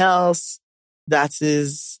nothing else that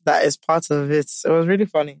is part of it. So it was really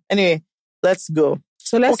funny. Anyway, let's go.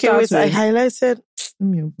 So let's start with... I highlighted... Let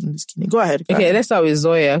me open this. Go ahead. Let's start with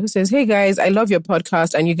Zoya, who says, hey guys, I love your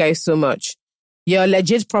podcast and you guys so much. You're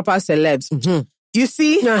legit proper celebs. Mm-hmm. You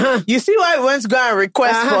see? You see why we went to go and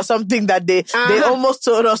request for something that they almost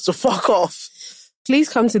told us to fuck off. Please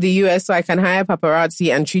come to the US so I can hire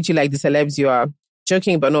paparazzi and treat you like the celebs you are.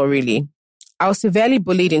 Joking, but not really. I was severely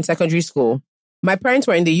bullied in secondary school. My parents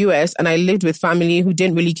were in the US and I lived with family who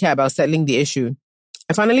didn't really care about settling the issue.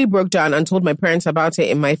 I finally broke down and told my parents about it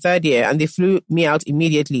in my 3rd year and they flew me out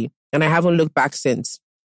immediately and I haven't looked back since.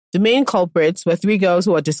 The main culprits were 3 girls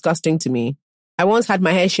who were disgusting to me. I once had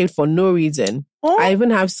my hair shaved for no reason. I even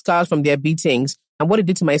have scars from their beatings and what it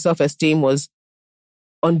did to my self-esteem was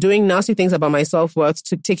undoing nasty things about my self-worth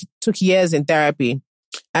took years in therapy.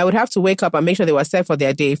 I would have to wake up and make sure they were set for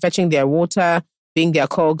their day, fetching their water, being their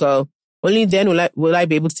call girl. Only then will I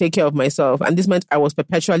be able to take care of myself. And this meant I was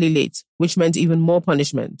perpetually late, which meant even more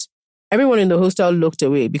punishment. Everyone in the hostel looked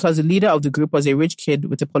away because the leader of the group was a rich kid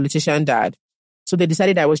with a politician dad. So they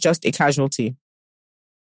decided I was just a casualty.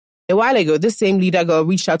 A while ago, this same leader girl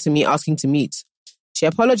reached out to me asking to meet. She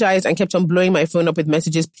apologized and kept on blowing my phone up with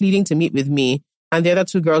messages pleading to meet with me. And the other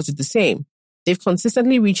 2 girls did the same. They've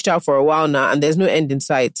consistently reached out for a while now and there's no end in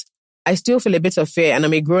sight. I still feel a bit of fear and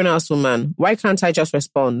I'm a grown-ass woman. Why can't I just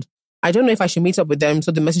respond? I don't know if I should meet up with them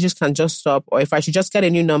so the messages can just stop or if I should just get a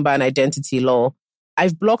new number and identity, lol.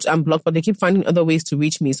 I've blocked and blocked, but they keep finding other ways to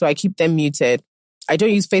reach me, so I keep them muted. I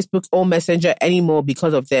don't use Facebook or Messenger anymore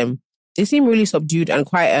because of them. They seem really subdued and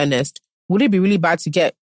quite earnest. Would it be really bad to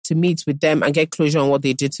get to meet with them and get closure on what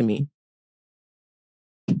they did to me?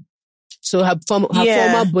 So her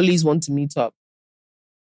former bullies want to meet up.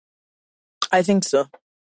 I think so.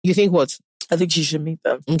 You think what? I think she should meet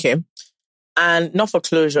them. Okay. And not for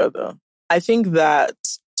closure, though. I think that...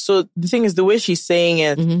 So the thing is, the way she's saying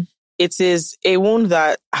it, it is a wound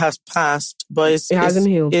that has passed, but it hasn't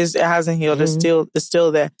healed. It hasn't healed. It's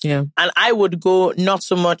still there. Yeah. And I would go not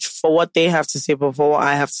so much for what they have to say, but for what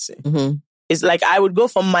I have to say. It's I would go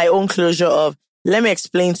for my own closure of, let me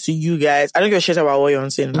explain to you guys. I don't give a shit about what you're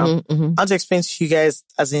saying now. I want to explain to you guys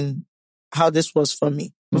as in how this was for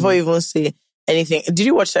me. Before you even say anything. Did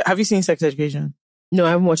you watch that? Have you seen Sex Education? No, I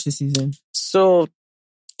haven't watched the season. So,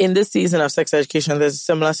 in this season of Sex Education, there's a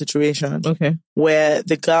similar situation. Okay. Where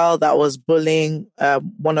the girl that was bullying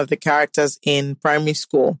one of the characters in primary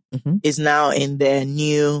school is now in their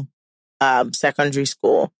new secondary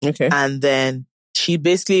school. Okay. And then she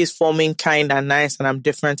basically is forming kind and nice and I'm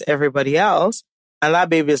different to everybody else. And that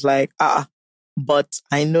baby is like, but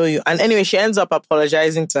I know you. And anyway, she ends up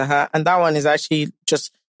apologizing to her. And that one is actually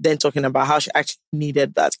just then talking about how she actually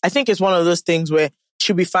needed that. I think it's one of those things where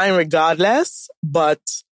she'll be fine regardless, but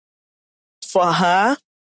for her,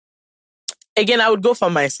 again, I would go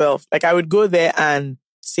for myself. I would go there and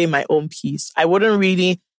say my own piece. I wouldn't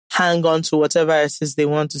really hang on to whatever it is they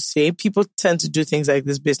want to say. People tend to do things like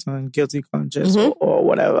this based on guilty conscience or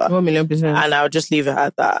whatever. 1,000,000%. And I'll just leave it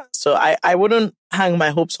at that. So I wouldn't hang my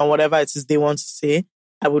hopes on whatever it is they want to say.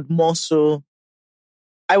 I would more so,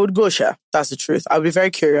 I would go share. That's the truth. I'll be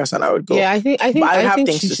very curious and I would go. Yeah, I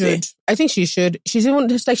think she should. I think she should. She's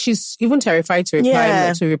even terrified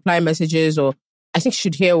to reply messages, or I think she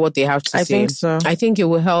should hear what they have to say. I think so. I think it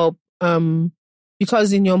will help.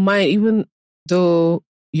 Because in your mind, even though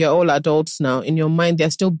you're all adults now, in your mind,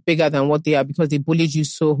 they're still bigger than what they are because they bullied you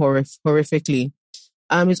so horrifically.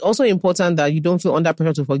 It's also important that you don't feel under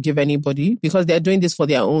pressure to forgive anybody because they're doing this for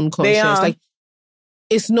their own conscience. Like,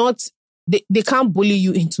 it's not, they can't bully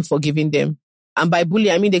you into forgiving them. And by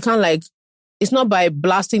bully, I mean, they can't it's not by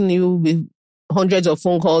blasting you with hundreds of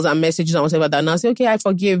phone calls and messages and whatever that now say, okay, I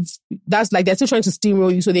forgive. That's like, they're still trying to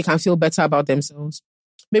steamroll you so they can feel better about themselves.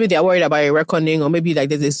 Maybe they're worried about a reckoning, or maybe like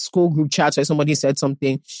there's a school group chat where somebody said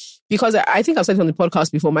something. Because I think I've said it on the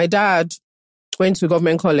podcast before, my dad went to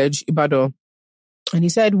government college, Ibadan, and he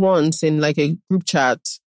said once in like a group chat,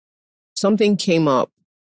 something came up.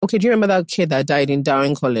 Okay, do you remember that kid that died in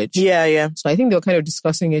Darwin College? Yeah. So I think they were kind of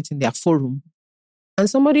discussing it in their forum. And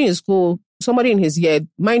somebody in school, somebody in his year,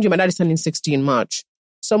 mind you, my dad is turning 60 in March.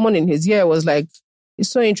 Someone in his year was like, it's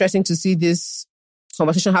so interesting to see this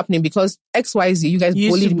conversation happening because XYZ, you guys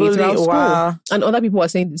bullied me throughout school. Wow. And other people were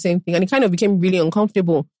saying the same thing. And it kind of became really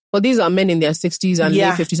uncomfortable. But these are men in their 60s and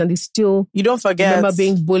late 50s, and they still you don't forget remember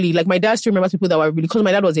being bullied. Like my dad still remembers people that were really, because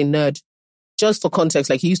my dad was a nerd. Just for context,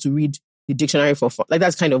 like he used to read the dictionary for fun. Like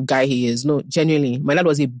that's the kind of guy he is. No, genuinely. My dad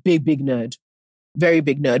was a big nerd. Very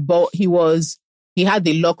big nerd. But he had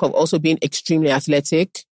the luck of also being extremely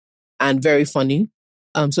athletic and very funny.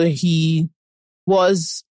 So they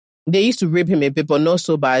used to rib him a bit, but not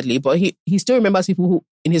so badly. But he still remembers people who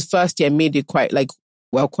in his first year made it quite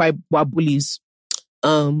bullies.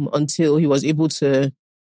 Until he was able to,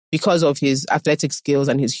 because of his athletic skills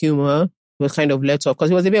and his humor, he was kind of let off because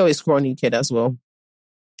he was a bit of a scrawny kid as well.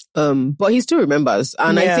 But he still remembers.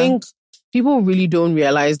 And I think people really don't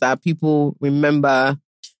realize that people remember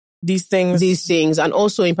these things. And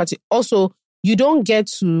also in particular, you don't get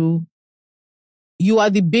to, you are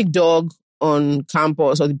the big dog on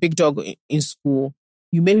campus or the big dog in school.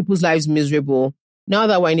 You make people's lives miserable. Now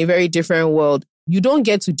that we're in a very different world, you don't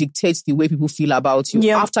get to dictate the way people feel about you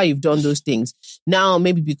after you've done those things. Now,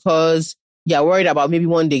 maybe because you're worried about maybe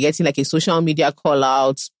one day getting like a social media call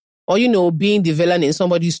out or, being the villain in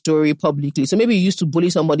somebody's story publicly. So maybe you used to bully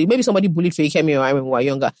somebody. Maybe somebody bullied Fekemi or I when we were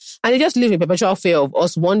younger. And they just live in perpetual fear of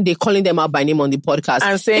us one day calling them out by name on the podcast.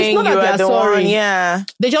 And saying you are the one,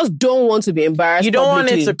 They just don't want to be embarrassed You don't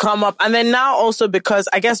publicly. want it to come up. And then now also because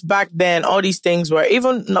I guess back then, all these things were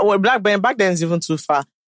back then is even too far.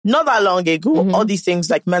 Not that long ago, all these things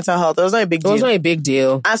like mental health, it was not a big deal. It was not a big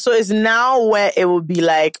deal. And so it's now where it would be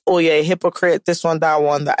like, oh, you're a hypocrite, this one, that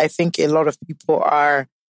one, that I think a lot of people are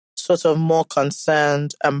sort of more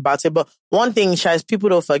concerned about it. But one thing, Shaz, people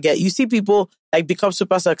don't forget, you see people like become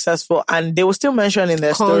super successful and they will still mention in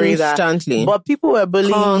their story that, but people were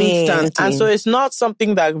bullying me. And so it's not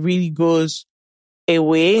something that really goes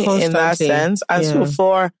away in that sense. And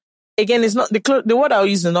so again, it's not, the word I'll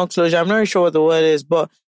use is not closure. I'm not really sure what the word is, but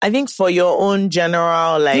I think for your own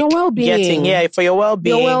general, your well-being. For your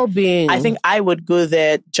well-being. I think I would go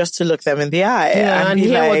there just to look them in the eye. And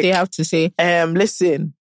hear what they have to say.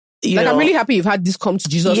 Listen. I'm really happy you've had this come to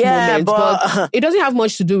Jesus moment, but it doesn't have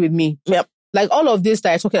much to do with me. Yep. Like all of this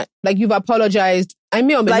that I'm talking, like you've apologized. I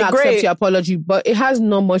may or may not accept your apology, but it has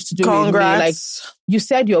not much to do with me. Like you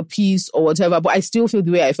said your piece or whatever, but I still feel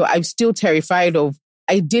the way I feel. I'm still terrified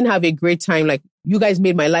I didn't have a great time. Like you guys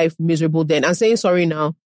made my life miserable then. And saying sorry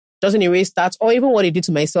now doesn't erase that, or even what it did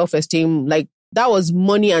to my self-esteem. Like that was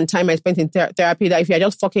money and time I spent in therapy that if you had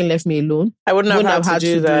just fucking left me alone, I wouldn't have had to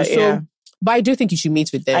do that. So, but I do think you should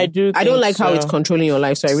meet with them. I don't like how it's controlling your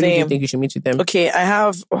life, so I really do think you should meet with them. Okay,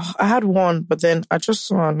 I had one, but then I just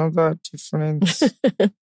saw another different.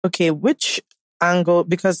 Okay, which angle?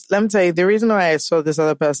 Because let me tell you, the reason why I saw this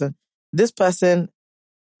person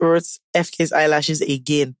wrote FK's eyelashes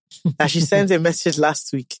again. And she sent a message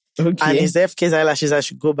last week. Okay. And it's FK's eyelashes I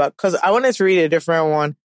should go back. Because I wanted to read a different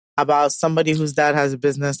one about somebody whose dad has a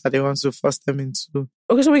business that they want to force them into.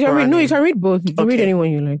 Okay, so we can read. No, you can read both. You can read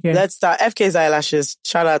anyone you like. Yeah. Let's start. FK's eyelashes.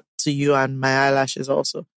 Shout out to you and my eyelashes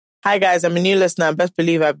also. Hi guys, I'm a new listener. And best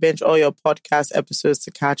believe I binge all your podcast episodes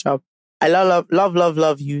to catch up. I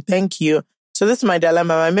love you. Thank you. So this is my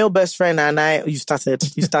dilemma. My male best friend and I... You started.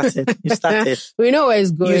 We know where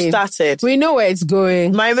it's going. You started. We know where it's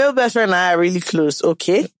going. My male best friend and I are really close,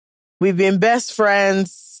 okay? We've been best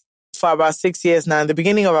friends for about 6 years now. In the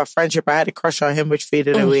beginning of our friendship, I had a crush on him, which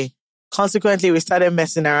faded away. Consequently, we started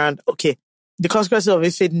messing around. Okay, the consequences of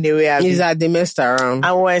it fading away is that they messed around.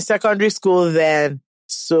 And we're in secondary school then,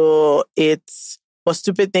 so it was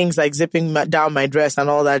stupid things like zipping down my dress and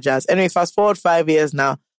all that jazz. Anyway, fast forward 5 years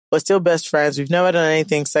now, we're still best friends. We've never done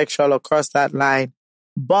anything sexual or crossed that line,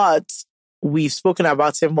 but we've spoken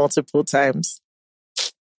about him multiple times.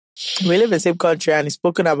 We live in the same country, and he's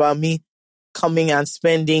spoken about me coming and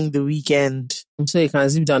spending the weekend. So you can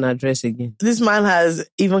zip down her dress again. This man has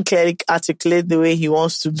even clearly articulated the way he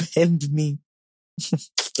wants to bend me.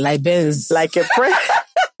 Like Benz. Like a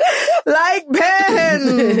like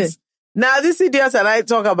Benz. Now, this idiot and I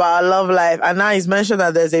talk about our love life, and now he's mentioned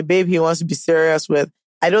that there's a babe he wants to be serious with.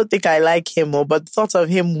 I don't think I like him, but the thought of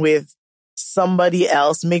him with somebody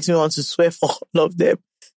else makes me want to swear for all of them.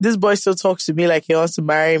 This boy still talks to me like he wants to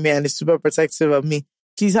marry me and is super protective of me.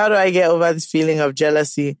 Please, how do I get over this feeling of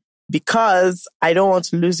jealousy? Because I don't want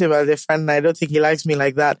to lose him as a friend, and I don't think he likes me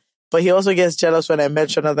like that. But he also gets jealous when I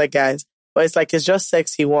mention other guys. But it's like, it's just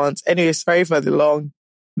sex he wants. Anyway, sorry for the long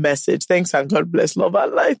message. Thanks and God bless. Love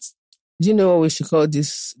and light. Do you know what we should call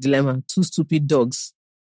this dilemma? Two stupid dogs.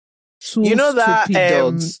 You know that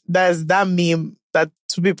there's that meme that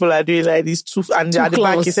two people are doing like these two, and at the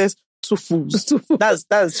back it says two fools.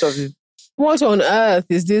 That's something. What on earth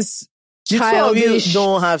is this? The two of you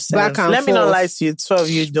don't have sense. Let me not lie to you. Two of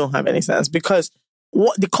you don't have any sense, because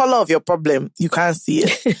the color of your problem, you can't see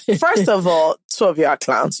it. First of all, two of you are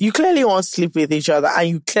clowns. You clearly want to sleep with each other, and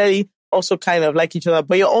you clearly also kind of like each other,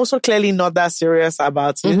 but you're also clearly not that serious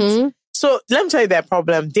about it. Mm-hmm. So let me tell you their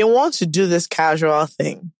problem. They want to do this casual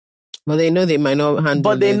thing. But they know they might not handle it.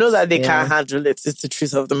 But they know that they can't handle it. It's the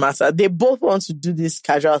truth of the matter. They both want to do this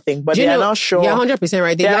casual thing, but they are not sure. You're 100%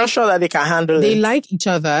 right. They're not sure that they can handle it. They like each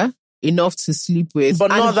other enough to sleep with. But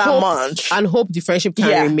not that much. And hope the friendship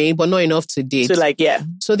can remain, but not enough to date. So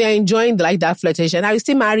So they're enjoying that flirtation. I will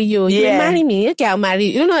still marry you. You will marry me. Okay, I'll marry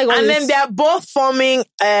you. And then they're both forming,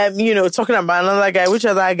 talking about another guy. Which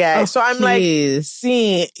other guy? So I'm like,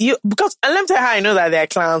 see, because, and let me tell you how I know that they're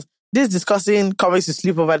clowns. This discussing coming to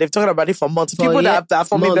sleep over, they've talked about it for months. People that are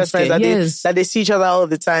forming best friends, that they see each other all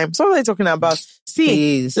the time. So what are they talking about?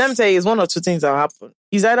 See, let me tell you, it's one or two things that will happen.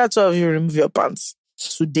 It's either two of you remove your pants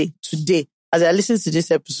today, as I listen to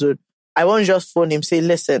this episode, I won't just phone him, say,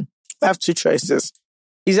 listen, we have two choices.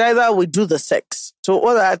 It's either we do the sex. So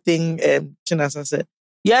what that thing, Chinasa said,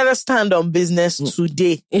 you either stand on business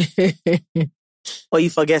today or you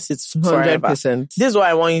forget it forever. 100%. This is what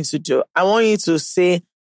I want you to do. I want you to say,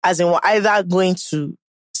 as in, we're either going to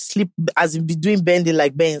sleep, as in be doing bending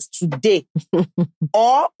like Benz today,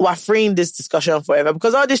 or we're freeing this discussion forever.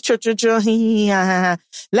 Because all this let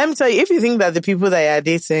me tell you, if you think that the people that you're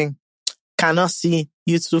dating cannot see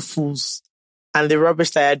you two fools and the rubbish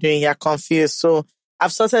that you're doing, you're confused. So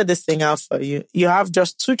I've sorted this thing out for you. You have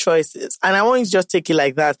just two choices, and I want you to just take it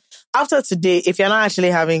like that. After today, if you're not actually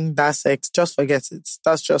having that sex, just forget it.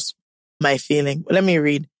 That's just my feeling. Let me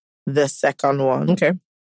read the second one. Okay.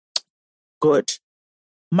 Good.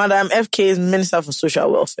 Madam FK is Minister for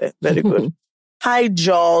Social Welfare. Very good. Hi,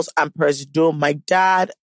 Jules and Presido. My dad,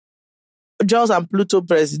 Jules and Pluto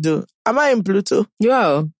Presido. Am I in Pluto?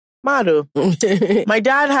 Yeah. Mado. My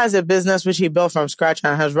dad has a business which he built from scratch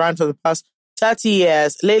and has run for the past 30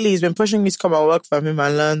 years. Lately, he's been pushing me to come and work for him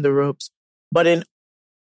and learn the ropes. But in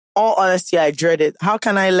all honesty, I dread it. How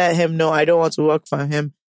can I let him know I don't want to work for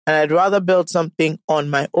him? And I'd rather build something on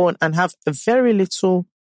my own and have a very little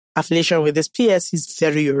affiliation with this. PS, he's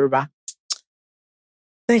very Yoruba.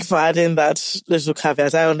 Thanks for adding that little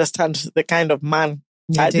caveat. I understand the kind of man.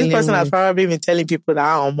 This person has probably been telling people that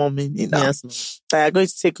I'm mommy, yes, that are going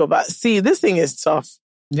to take over. See, this thing is tough.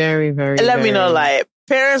 Very, very. Let me know,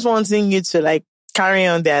 parents wanting you to carry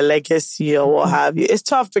on their legacy or what have you. It's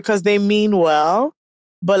tough because they mean well,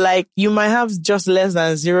 but you might have just less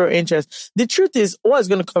than zero interest. The truth is, what's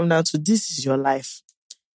going to come down to, this is your life.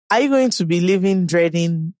 Are you going to be living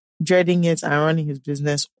dreading it and running his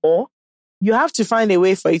business, or you have to find a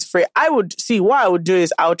way for it free? What I would do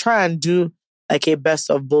is I'll try and do a best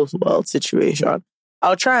of both worlds situation.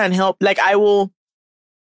 I'll try and help, I will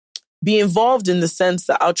be involved in the sense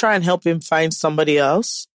that I'll try and help him find somebody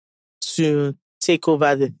else to take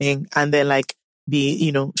over the thing, and then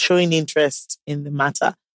be, showing interest in the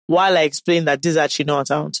matter while I explain that this is actually not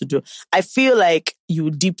what I want to do. I feel like you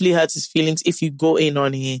would deeply hurt his feelings if you go in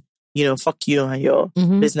on a, fuck you and your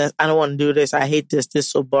business. I don't want to do this. I hate this. This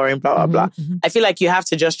is so boring, blah, blah, blah. Mm-hmm. I feel like you have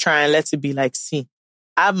to just try and let it be see,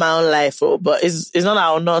 I have my own life, but it's not that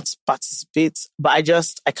I will not participate, but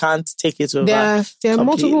I can't take it over. There are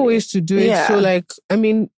multiple ways to do it. So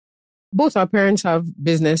both our parents have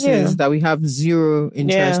businesses that we have zero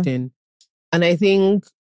interest in. And I think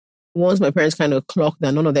once my parents kind of clocked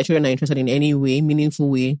that none of their children are interested in any way, meaningful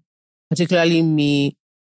way, particularly me,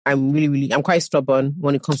 I'm quite stubborn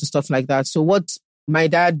when it comes to stuff like that. So what my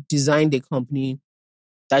dad designed a company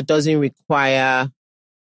that doesn't require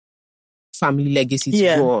family legacy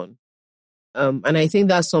to go on. And I think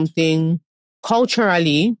that's something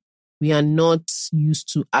culturally we are not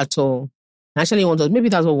used to at all. Actually, maybe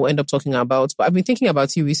that's what we'll end up talking about. But I've been thinking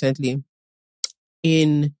about it recently.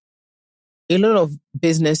 In a lot of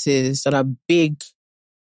businesses that are big,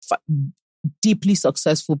 deeply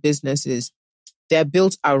successful businesses, they're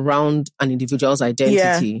built around an individual's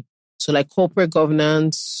identity. Yeah. So like corporate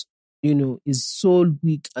governance, is so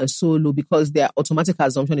weak and so low because their automatic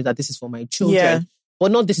assumption is that this is for my children. Yeah.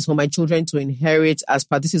 But not this is for my children to inherit as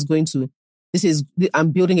part.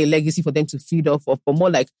 I'm building a legacy for them to feed off of, but more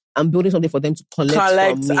like I'm building something for them to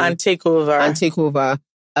collect from me and take over.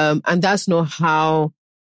 And that's not how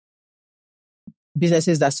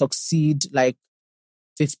businesses that succeed like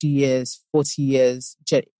 50 years, 40 years,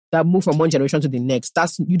 that move from one generation to the next.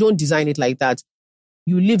 You don't design it like that.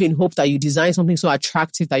 You live in hope that you design something so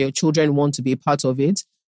attractive that your children want to be a part of it,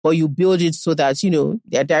 but you build it so that,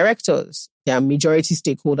 they're directors, they're majority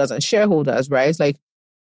stakeholders and shareholders, right? It's like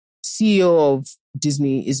CEO of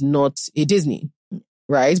Disney is not a Disney,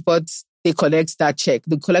 right? But they collect that check.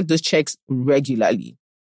 They collect those checks regularly.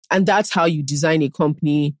 And that's how you design a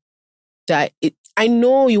company that I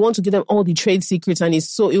know you want to give them all the trade secrets, and it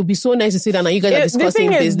would be so nice to sit down and you guys are discussing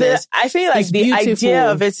business. I feel like the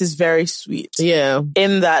idea of it is very sweet. Yeah.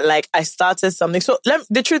 In that, like, I started something. So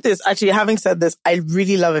the truth is, actually, having said this, I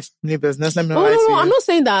really love a family business. Let me know. No, I'm not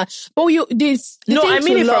saying that. But I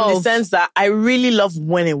mean it from the sense that I really love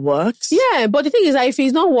when it works. Yeah, but the thing is that if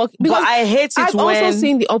it's not working, because but I hate it I've also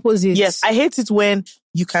seen the opposite. Yes, I hate it when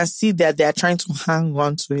you can see that they're trying to hang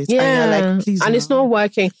on to it. Yeah. And you're like, please. And it's not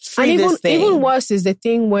working. And even worse is the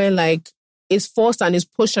thing where like it's forced and it's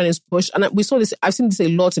pushed and it's pushed. And we saw this, I've seen this a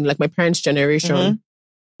lot in like my parents' generation,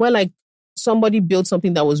 where like somebody built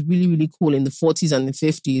something that was really, really cool in the 40s and the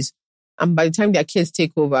 50s. And by the time their kids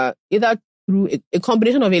take over, either through a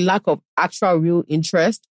combination of a lack of actual real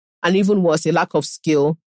interest and even worse, a lack of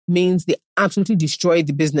skill, means they absolutely destroy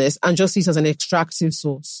the business and just see it as an extractive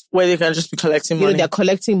source. Where they can just be collecting money. They're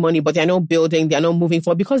collecting money, but they're not building, they're not moving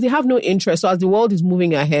forward because they have no interest. So as the world is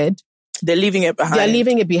moving ahead, they're leaving it behind. They're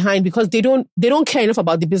leaving it behind because they don't care enough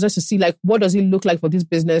about the business to see like, what does it look like for this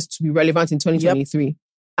business to be relevant in 2023? Yep.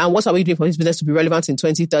 And what are we doing for this business to be relevant in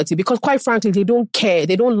 2030? Because quite frankly, they don't care.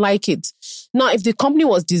 They don't like it. Now, if the company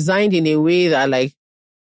was designed in a way that like,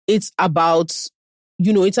 it's about,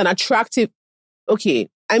 it's an attractive, okay,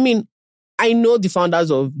 I mean, I know the founders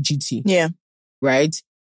of GT. Yeah. Right?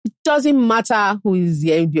 It doesn't matter who is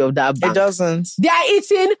the MD of that bank. It doesn't. They are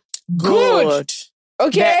eating good.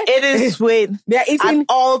 Okay? It is sweet. They're eating at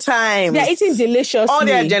all times. They're eating deliciously. All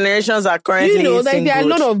their generations are currently eating like there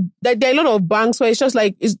are a lot of banks where it's just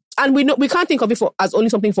like, and we can't think of it as only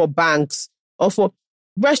something for banks or for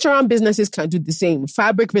restaurant businesses can do the same.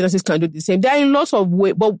 Fabric businesses can do the same. There are a lot of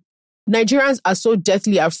ways, but Nigerians are so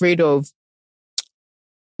deathly afraid of,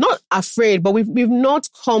 not afraid, but we've not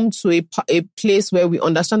come to a place where we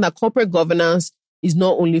understand that corporate governance is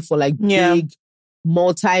not only for like big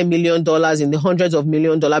multi-million dollars in the hundreds of $1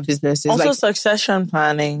 million businesses. Also like succession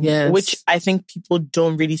planning, which I think people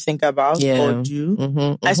don't really think about or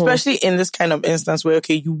do. Especially in this kind of instance where,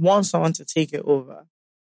 okay, you want someone to take it over,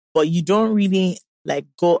 but you don't really like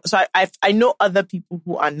go. So I know other people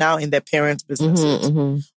who are now in their parents'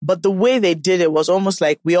 businesses, but the way they did it was almost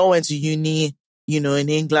like we all went to uni, in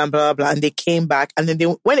England, blah, blah, blah, and they came back. And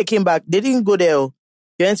then when they came back, they didn't go there.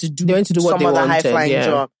 They went to do what some other high-flying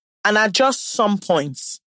job. And at just some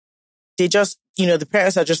points, they just, the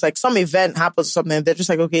parents are just like, some event happens or something, and they're just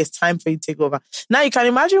like, okay, it's time for you to take over. Now, you can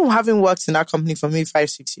imagine having worked in that company for maybe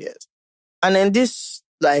 5-6 years. And then this,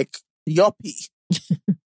 like, yuppie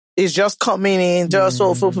is just coming in, just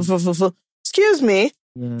excuse me,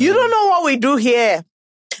 you don't know what we do here.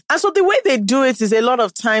 And so the way they do it is a lot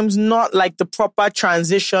of times not like the proper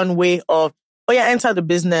transition way of, enter the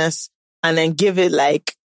business and then give it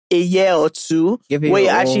like a year or two where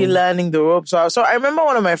you're actually learning the ropes. So I remember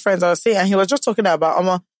one of my friends, I was saying, and he was just talking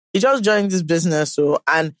about, he just joined this business.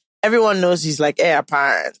 And everyone knows he's like heir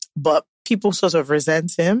apparent, but people sort of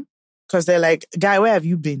resent him because they're like, guy, where have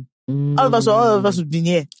you been? All of us have been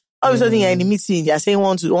here. All of a sudden, you're in the meeting, you're saying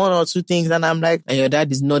one or two things, and I'm like... And your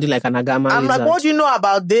dad is nodding like an agama I'm lizard. like, what do you know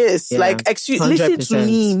about this? Yeah, like, listen to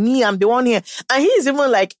me, I'm the one here. And he's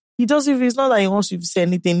even like, it's not that he wants you to say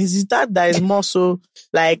anything. It's his dad that is more so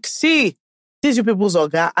like, see, these are people's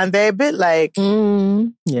orga, and they're a bit like,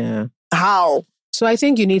 yeah. How? So I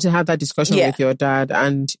think you need to have that discussion with your dad,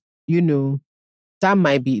 and that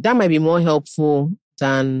might be more helpful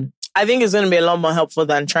than. I think it's going to be a lot more helpful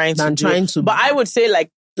than trying to. But I would say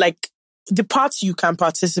like the parts you can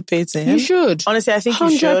participate in. You should. Honestly, I think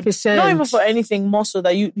 100%. You should. Not even for anything, more so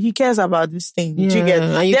that he cares about this thing. Yeah, do you get?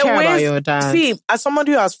 And you care about your dad. See, as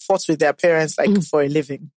somebody who has fought with their parents for a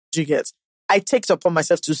living, do you get? I take it upon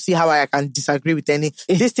myself to see how I can disagree with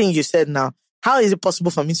this thing you said now. How is it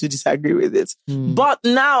possible for me to disagree with it? But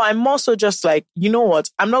now I'm also just like, you know what?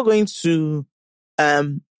 I'm not going to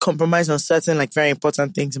compromise on certain like very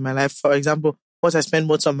important things in my life. For example, what I spend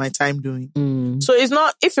most of my time doing. So it's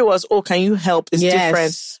not, if it was, can you help? It's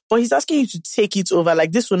different. But he's asking you to take it over.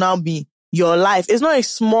 Like this will now be your life. It's not a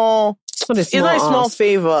small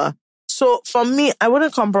favor. So for me, I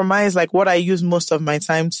wouldn't compromise like what I use most of my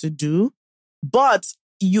time to do. But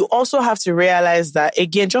you also have to realize that,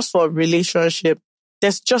 again, just for a relationship,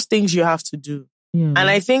 there's just things you have to do. And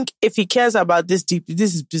I think if he cares about this deeply,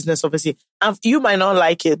 this is business, obviously. And you might not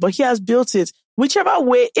like it, but he has built it. Whichever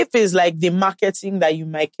way, if it's like the marketing that you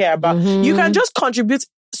might care about, you can just contribute.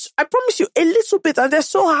 I promise you a little bit, and they're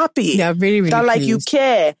so happy. Yeah, really, really. That like you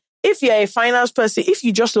care. If you're a finance person, if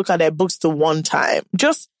you just look at their books the one time,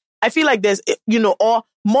 I feel like there's, or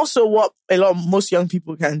more so what most young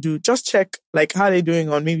people can do, just check like how they're doing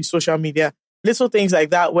on maybe social media, little things like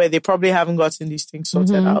that where they probably haven't gotten these things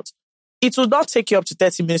sorted out. It will not take you up to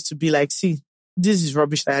 30 minutes to be like, see, this is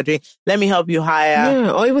rubbish that you're doing. Let me help you hire.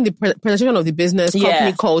 Yeah, or even the presentation of the business,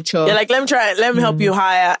 company culture. Yeah, like let me help you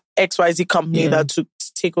hire XYZ company that to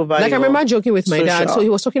take over. Like I remember joking with my dad. So he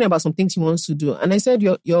was talking about some things he wants to do. And I said,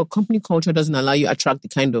 your company culture doesn't allow you to attract the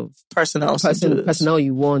kind of personnel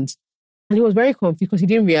you want. And he was very confused because he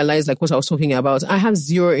didn't realize like what I was talking about. I have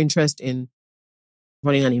zero interest in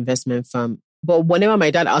running an investment firm. But whenever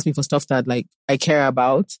my dad asks me for stuff that like I care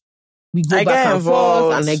about, we go back and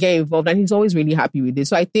forth and I get involved, and he's always really happy with it.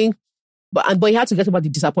 So I think, but he had to get over the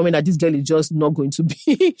disappointment that this girl is just not going to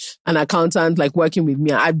be an accountant, like working with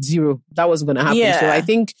me. I had zero. That wasn't going to happen. Yeah. So I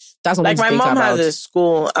think that's something to think about. Like my mom has a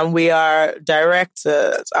school and we are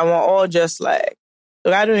directors and we're all just like,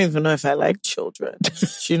 look, I don't even know if I like children.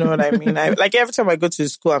 You know what I mean? Like every time I go to the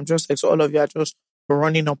school, I'm just like, so all of you are just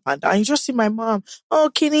running up and down. You just see my mom. Oh,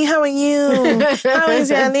 Kenny, how are you? How is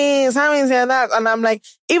your this? How is your that? And I'm like,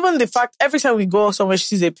 even the fact, every time we go somewhere, she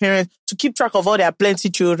sees a parent to keep track of all their plenty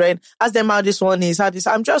children, ask them how this one is, how this.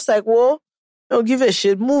 I'm just like, whoa, don't give a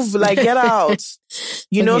shit. Move, like, get out.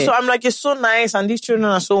 You know? So I'm like, it's so nice and these children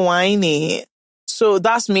are so whiny. So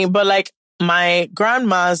that's me. But like my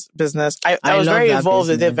grandma's business, I was very involved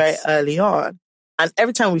with it very early on. And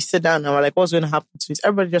every time we sit down and we're like, what's going to happen to it?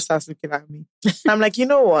 Everybody just starts looking at me. And I'm like, you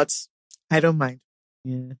know what? I don't mind.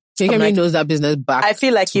 Yeah. Kemi knows that business back. I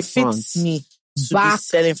feel like it fits me to be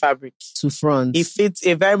selling fabric. To front.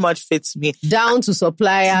 It very much fits me. Down to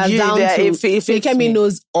suppliers, Kemi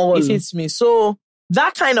knows all. It fits me. So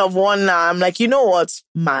that kind of one now, I'm like, you know what?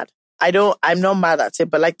 Mad. I'm not mad at it,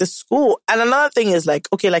 but like the school. And another thing is like,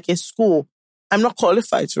 okay, like a school, I'm not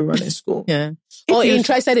qualified to run a school. Yeah. Or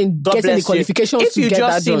interested in getting the qualifications if to you get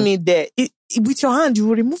just that see me there, with your hand, you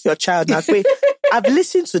will remove your child. Like, wait, I've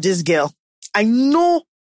listened to this girl. I know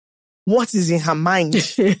what is in her mind,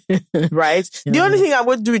 right? Yeah. The only thing I'm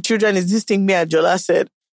going to do with children is this thing me and Jola said,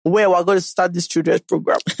 where we're going to start this children's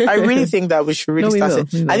program. I really think that we should really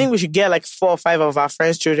start it. I think we should get like 4 or 5 of our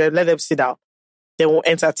friends' children, let them sit down. Then we'll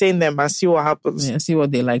entertain them and see what happens. Yeah, see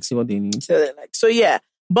what they like, see what they need. So yeah,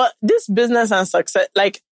 but this business and success,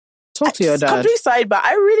 like, talk to your dad. Complete side, but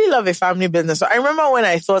I really love a family business. So I remember when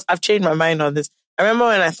I thought, I've changed my mind on this. I remember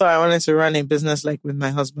when I thought I wanted to run a business like with my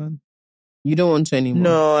husband. You don't want to anymore.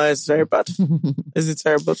 No, it's very bad. It's a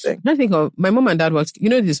terrible thing. I think of my mom and dad worked. You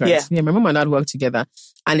know this, right? Yeah. My mom and dad work together,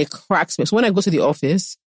 and it cracks me. So when I go to the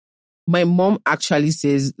office, my mom actually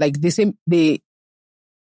says, like,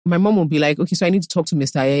 my mom will be like, okay, so I need to talk to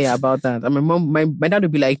Mr. Ayaya about that. And my dad will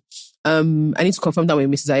be like, I need to confirm that with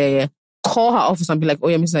Mrs. Ayaya. Call her office and be like, oh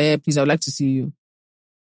yeah, Mrs. Ayaya, please, I would like to see you.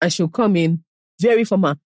 And she'll come in, very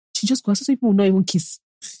formal. She just goes, some people will not even kiss.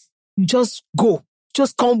 You just go.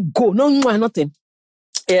 Just come, go. No, nothing.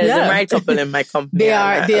 Yeah, the married couple in my company. They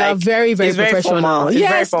are very, very professional. Very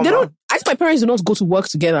yes, formal. They don't. I think my parents do not go to work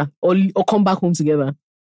together or come back home together.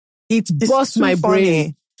 It busts my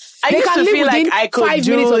brain. I used to feel like I could 5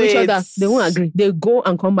 do minutes of each it. other. They won't agree. They go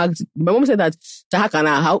and come back. My mom said that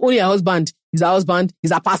only her husband is her husband,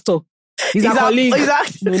 is a pastor, is a colleague.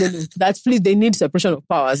 Exactly. No. That's please. They need separation of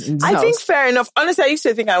powers in this house. I think fair enough. Honestly, I used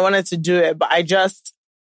to think I wanted to do it, but I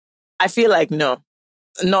feel like no.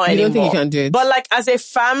 not You anymore. don't think you can do it? But like as a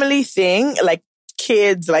family thing, like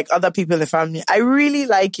kids, like other people in the family, I really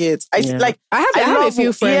like it. I have a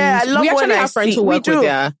few friends. Yeah, I love we when actually I have friends see, who work with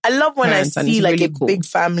their I love when I parents, and see it's like really a cool. big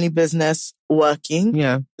family business working.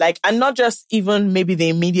 Yeah. Like, and not just even maybe the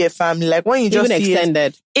immediate family. Like when you just Even see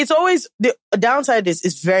extended. it's always, the downside is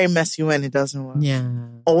it's very messy when it doesn't work. Yeah.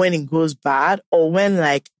 Or when it goes bad, or when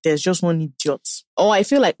like there's just one idiot. Oh, I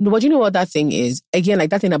feel like, but you know what that thing is? Again,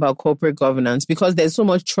 like that thing about corporate governance, because there's so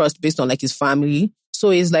much trust based on like his family. So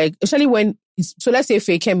it's like, especially when, so let's say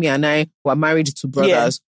Kemi and I were married to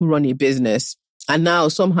brothers who run a business. And now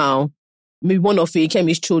somehow, maybe one of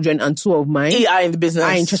Kemi's children and two of mine are in the business.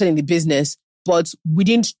 Are interested in the business, but we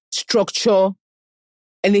didn't structure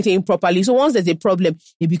anything properly. So once there's a problem,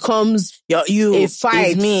 it becomes a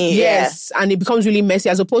fight. Me, yes. And it becomes really messy,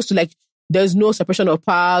 as opposed to like, there's no separation of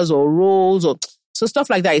powers or roles or so stuff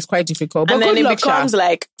like that is quite difficult. But and then it becomes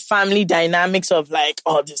like family dynamics of like,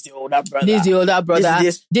 oh, this is the older brother. This is the older brother.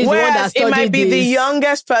 This. Whereas the one that it might be this. the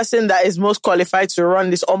youngest person that is most qualified to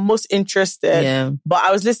run this or most interested. Yeah. But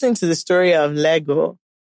I was listening to the story of Lego,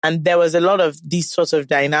 and there was a lot of these sorts of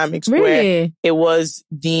dynamics where it was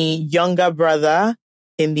the younger brother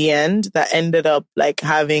in the end that ended up like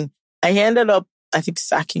I think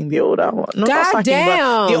sacking the older one. No, not sacking,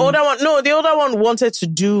 damn. but the older one wanted to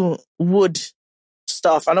do wood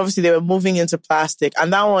stuff, and obviously they were moving into plastic,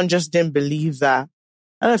 and that one just didn't believe that.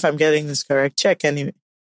 I don't know if I'm getting this correct. Check anyway.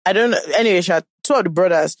 I don't know. Anyway, two of the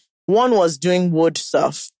brothers, one was doing wood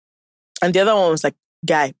stuff, and the other one was like,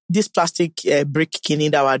 guy, this plastic brick kidney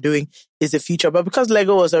that we're doing is the future. But because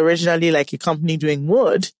Lego was originally like a company doing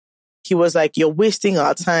wood, he was like, you're wasting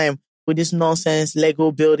our time with this nonsense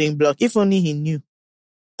Lego building block. If only he knew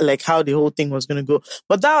like how the whole thing was going to go.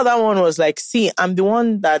 But that other one was like, see, I'm the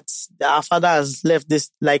one that our father has left this,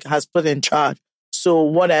 like has put in charge. So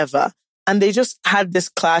whatever. And they just had this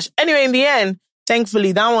clash. Anyway, in the end,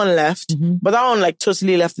 thankfully that one left, but that one like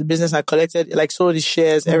totally left the business. I collected, like sold his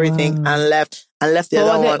shares, everything, and left the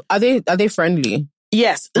other one. Are they friendly?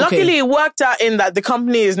 Yes. Okay. Luckily it worked out in that the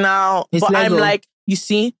company is now, It's but Lego. I'm like, you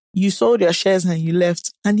see, you sold your shares and you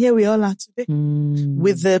left. And here we all are today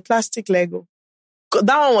with the plastic Lego.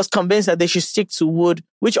 That one was convinced that they should stick to wood,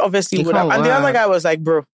 which obviously would have. And the other guy was like,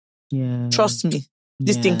 bro, trust me,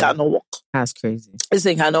 this thing cannot work. That's crazy. This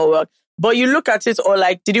thing cannot work. But you look at it, or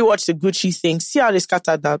like, did you watch the Gucci thing? See how they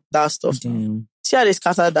scattered that stuff. Damn. See how they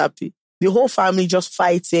scattered that. The whole family just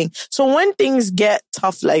fighting. So when things get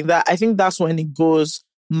tough like that, I think that's when it goes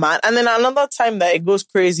mad. And then another time that it goes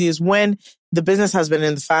crazy is when the business has been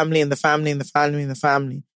in the family,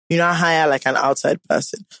 You know, hire like an outside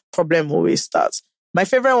person. Problem always starts. My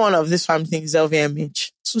favorite one of this family thing is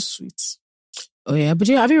LVMH. Too sweet. Oh yeah, but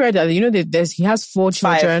have you read that? You know that he has 4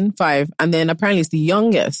 children, 5, and then apparently it's the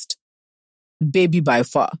youngest baby by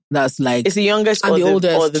far. That's like it's the youngest and or the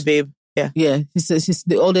oldest or the babe. Yeah, he's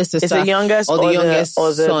the oldest sister. It's the youngest or the youngest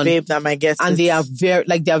or the son. babe that might get. And they are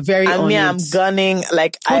very And me, I'm gunning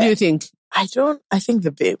like. Who do you think? I think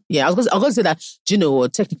the babe. Yeah, I was going to say that. Do you know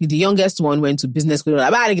what? Technically, the youngest one went to business school. I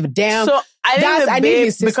don't give a damn. So I think the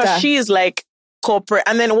babe because she is like corporate.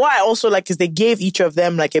 And then what I also like is they gave each of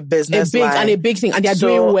them like a business line. a big thing, and they're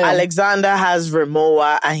doing well. Alexander has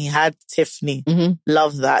Rimowa and he had Tiffany. Mm-hmm.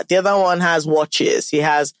 Love that. The other one has watches. He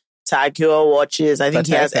has Tag Heuer watches. I think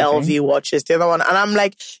he has LV watches. The other one. And I'm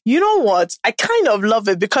like, you know what? I kind of love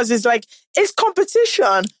it because it's like, it's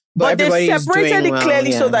competition. But they separated it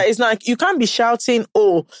clearly so that it's not, you can't be shouting,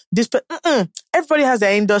 oh, this, everybody has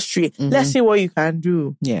their industry. Mm-hmm. Let's see what you can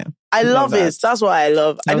do. Yeah. I love it. That's what I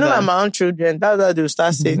love. I know that my own children, that's what they'll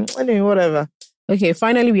start saying. Anyway, whatever. Okay,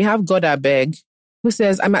 finally, we have God Abeg, who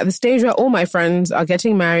says, I'm at the stage where all my friends are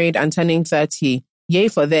getting married and turning 30. Yay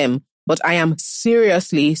for them. But I am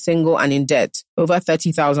seriously single and in debt, over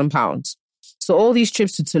 £30,000. So all these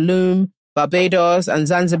trips to Tulum, Barbados and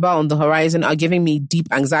Zanzibar on the horizon are giving me deep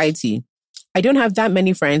anxiety. I don't have that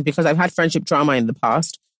many friends because I've had friendship trauma in the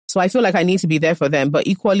past, so I feel like I need to be there for them, but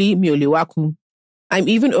equally, mioliwaku. I'm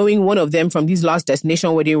even owing one of them from these last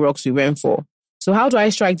destination wedding rocks we went for. So how do I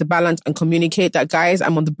strike the balance and communicate that, guys,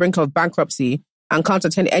 I'm on the brink of bankruptcy and can't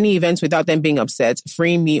attend any events without them being upset,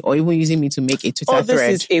 freeing me, or even using me to make a Twitter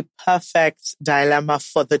thread? This is a perfect dilemma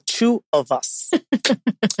for the two of us.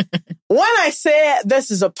 When I say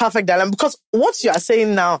this is a perfect dilemma, because what you are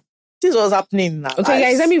saying now, this was happening now. Okay,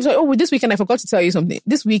 guys, let me say, this weekend, I forgot to tell you something.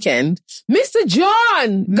 This weekend, Mr.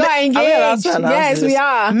 John got engaged. Yes, we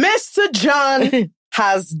are. Mr. John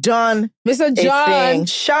has done Mr. John.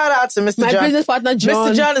 Shout out to Mr. John. My business partner,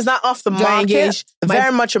 John. Mr. John is not off the market. Engaged.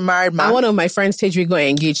 Very much a married man. And one of my friends, Tejri, got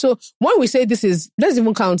engaged. So when we say this is, let's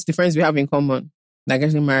even count the friends we have in common. They're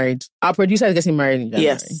getting married. Our producer is getting married in January.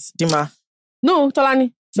 Yes, Dima. No,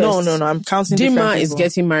 Tolani. No. I'm counting. Dima is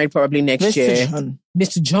getting married probably next year.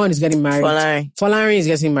 Mr. John is getting married. Folari is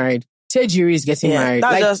getting married. Tejiri is getting married.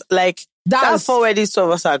 That's that's 4 weddings 2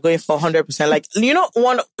 of us are going for 100%. Like, you know,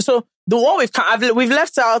 so the one we've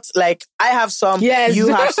left out, like, I have some, you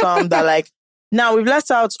have some that, like, now we've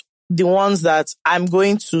left out the ones that I'm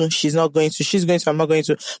going to, she's not going to, she's going to, I'm not going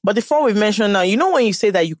to. But the 4 we've mentioned now, you know, when you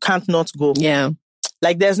say that you can't not go. Yeah.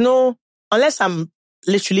 Like, there's no, unless I'm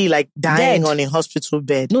literally like dying on a hospital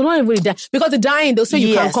bed. No, not even die. Because the dying, they'll say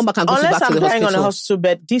you can come back and go back to the hospital. Unless I'm dying on a hospital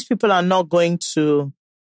bed, these people are not going to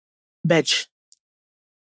Bedge.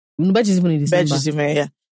 Bedge is even in December. Bedge is even, yeah.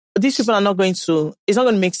 But these people are not going to, it's not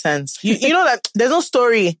going to make sense. You know that there's no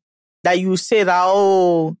story that you say that,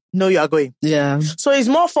 oh, no, you are going. Yeah. So it's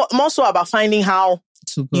more so about finding how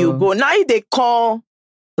you go. Now, if they call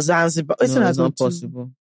Zanzibar, it's not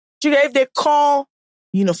possible. If they call,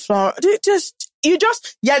 you know, Florida, you're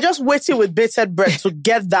just waiting with bated breath to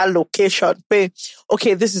get that location.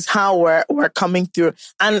 Okay, this is how we're coming through.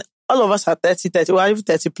 And all of us are 30, well, even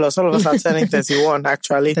 30 plus. All of us are turning 31,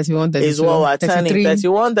 actually. 31, 32. Is what we're turning.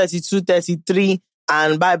 31, 32, 33.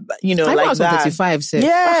 And by, you know, like that. 35, say.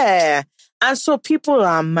 Yeah. And so people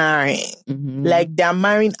are marrying. Mm-hmm. Like, they're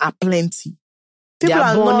marrying aplenty. People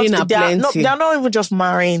are borning aplenty. They're not even just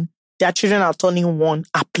marrying. Their children are turning 1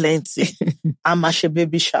 aplenty. Amashe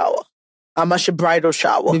baby shower. Amashe bridal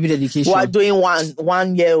shower. Baby dedication. We're doing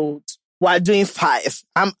 1 year old. We're doing 5.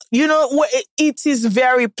 You know, it is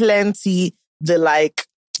very plenty, the like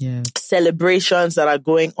celebrations that are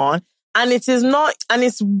going on. And it is not, and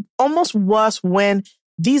it's almost worse when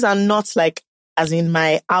these are not like, as in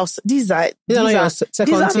my house, these are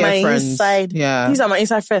my friends. Inside, these are my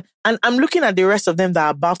inside friends. And I'm looking at the rest of them that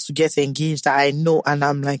are about to get engaged that I know, and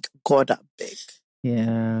I'm like, God, I beg.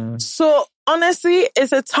 Yeah. So honestly,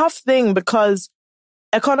 it's a tough thing because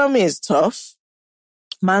economy is tough.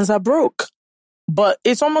 Mans are broke. But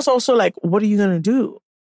it's almost also like, what are you going to do?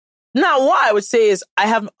 Now, what I would say is I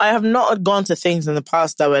have not gone to things in the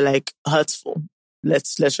past that were like hurtful.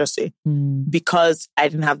 Let's just say, because I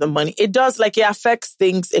didn't have the money. It does, like, it affects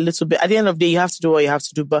things a little bit. At the end of the day, you have to do what you have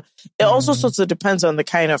to do, but it also sort of depends on the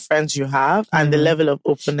kind of friends you have and the level of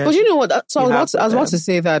openness. But you know what? So I was about to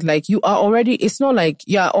say that, like, you are already, it's not like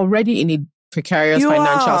you're already in a precarious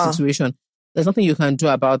financial situation. There's nothing you can do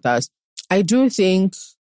about that. I do think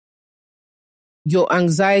your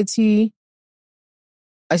anxiety,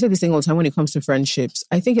 I say this thing all the time when it comes to friendships.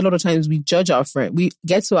 I think a lot of times we judge our friend. We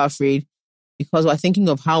get so afraid because we're thinking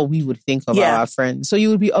of how we would think of our friends. So you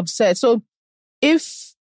would be upset. So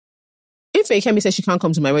if Akemi says she can't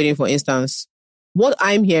come to my wedding, for instance, what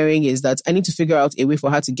I'm hearing is that I need to figure out a way for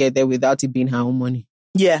her to get there without it being her own money.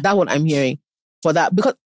 Yeah. That's what I'm hearing for that.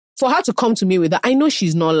 Because for her to come to me with that, I know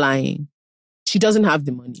she's not lying. She doesn't have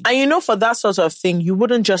the money. And you know, for that sort of thing, you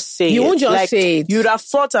wouldn't just say You won't just say it. You'd have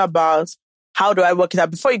thought about, how do I work it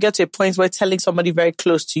out? Before you get to a point where telling somebody very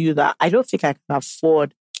close to you that I don't think I can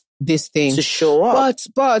afford this thing to show up.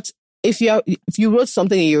 But if you wrote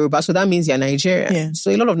something in Yoruba, so that means you're Nigerian. Yeah.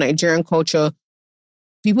 So a lot of Nigerian culture,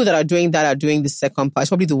 people that are doing the second part,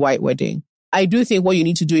 probably the white wedding. I do think what you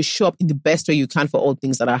need to do is show up in the best way you can for all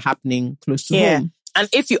things that are happening close to home. And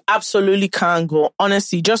if you absolutely can't go,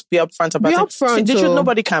 honestly, just be upfront about it.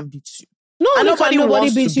 Nobody can beat you. No, and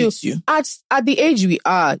nobody beats you. At the age we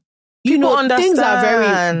are, you know, things are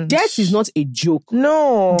very... Death is not a joke.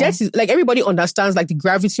 No. Death is... Like, everybody understands, like, the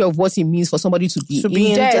gravity of what it means for somebody to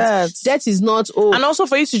be in debt. Death is not... And also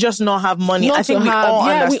for you to just not have money. I think we all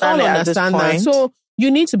understand that. So,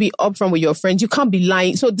 you need to be upfront with your friends. You can't be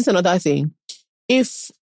lying. So, this is another thing.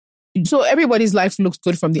 So, everybody's life looks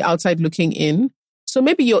good from the outside looking in. So,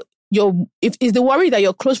 maybe if it's the worry that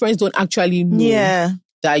your close friends don't actually know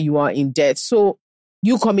that you are in debt. So,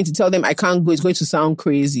 you coming to tell them, I can't go, it's going to sound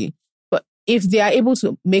crazy. But if they are able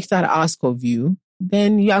to make that ask of you,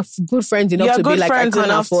 then you have good friends enough to be like, I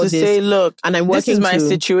can't afford this. Say, look, and I'm working this is my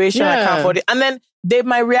situation, I can't afford it. And then they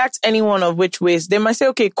might react any one of which ways. They might say,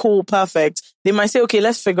 okay, cool, perfect. They might say, okay,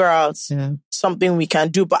 let's figure out something we can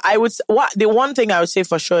do. But the one thing I would say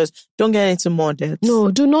for sure is don't get into more debt.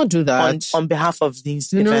 No, do not do that. On behalf of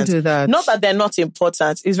these events. Not do that. Not that they're not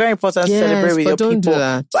important. It's very important to celebrate with your people. Do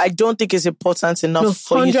that. But I don't think it's important enough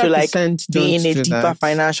for you to like be in a deeper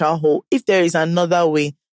financial hole. If there is another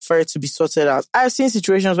way for it to be sorted out. I've seen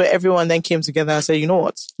situations where everyone then came together and said, you know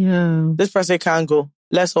what? Yeah. This person can't go.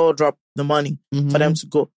 Let's all drop the money for them to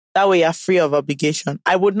go. That way you're free of obligation.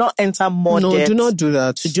 I would not enter more debt. No, do not do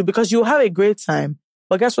that. Because you'll have a great time.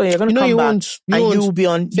 But guess what? You're going to come back and you'll be the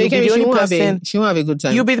only person. She won't have a good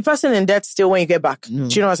time. You'll be the person in debt still when you get back. No.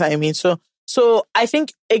 Do you know what I mean? So So I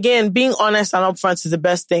think, again, being honest and upfront is the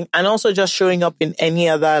best thing. And also just showing up in any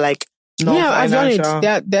other, like, I've done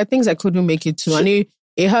it. There are things I couldn't make it to. And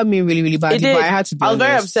it hurt me really, really badly, but I had to be honest. I was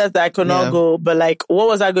very upset that I could not go, but like, what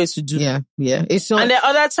was I going to do? Yeah. It's not, and there are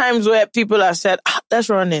other times where people have said, let's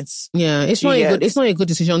run it. Yeah, it's not a good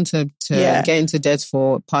decision to get into debt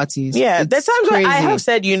for parties. Yeah, there's times where I have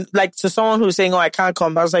said, like, to someone who's saying, I can't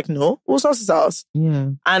come, I was like, no, we'll sort it out. Yeah.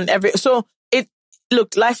 And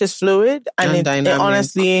look, life is fluid and it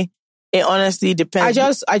honestly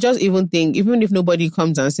depends. I just even think, even if nobody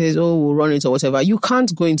comes and says, we'll run it or whatever, you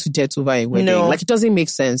can't go into debt over a wedding. No. Like, it doesn't make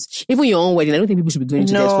sense. Even your own wedding, I don't think people should be going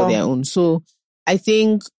into debt for their own. So I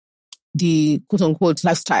think the quote unquote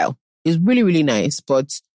lifestyle is really, really nice,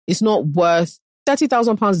 but it's not worth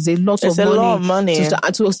 £30,000 is a lot of money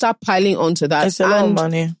to start piling onto that. It's a lot of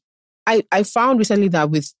money. I found recently that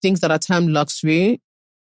with things that are termed luxury,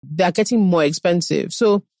 they're getting more expensive.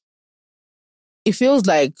 So it feels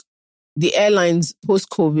like the airlines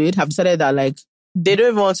post-COVID have decided that, like, they don't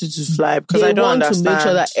even want you to fly because I don't understand. They want to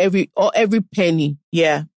make sure that every penny,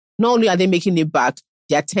 not only are they making it back,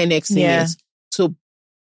 they're 10xing it. So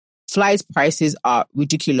flight prices are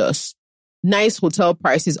ridiculous. Nice hotel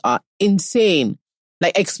prices are insane.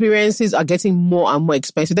 Like, experiences are getting more and more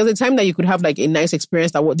expensive. There's a time that you could have, like, a nice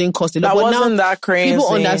experience that didn't cost a lot. That wasn't that crazy. People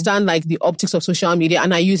understand, like, the optics of social media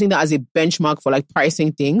and are using that as a benchmark for, like,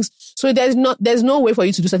 pricing things. So there's no way for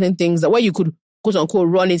you to do certain things that where you could, quote unquote,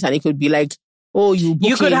 run it and it could be like,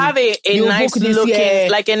 you could have a nice looking,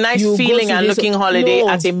 like a nice feeling and looking holiday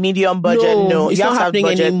at a medium budget. No, it's not happening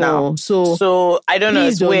anymore. So I don't know.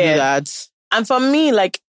 Please don't do that. And for me,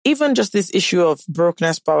 like, even just this issue of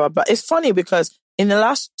brokenness, but it's funny because in the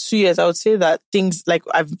last 2 years, I would say that things like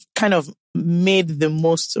I've kind of made the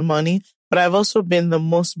most money, but I've also been the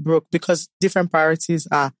most broke because different priorities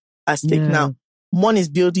are at stake now. One is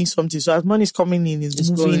building something. So as money is coming in,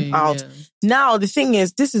 it's moving out. Yeah. Now, the thing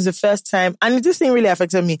is, this is the first time, and this thing really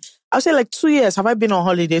affected me. I would say like 2 years, have I been on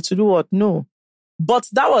holiday to do what? No. But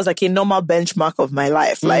that was like a normal benchmark of my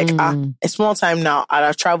life. Like a small time now, I'd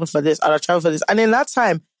have traveled for this, And in that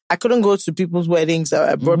time, I couldn't go to people's weddings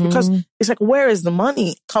abroad because it's like, where is the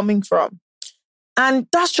money coming from? And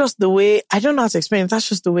that's just the way, I don't know how to explain it. That's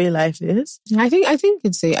just the way life is. I think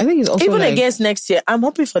it's also even like, against next year, I'm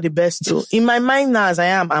hoping for the best too. In my mind now, as I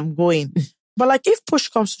am, I'm going. But like, if push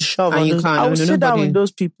comes to shove, I will sit down with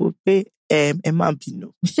those people, pay a man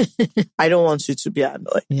Pino. I don't want you to be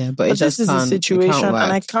annoyed. Yeah, but this is a situation and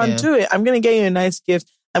I can't do it. I'm going to get you a nice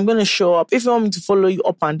gift. I'm going to show up. If you want me to follow you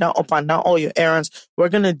up and down, all your errands, we're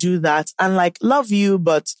going to do that. And like, love you,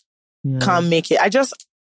 but can't make it.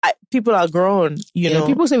 People are grown, you know.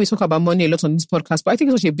 People say we talk about money a lot on this podcast, but I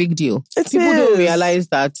think it's such a big deal. People don't realize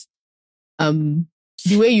that the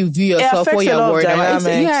way you view yourself, what you're worried about.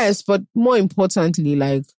 Yes, but more importantly,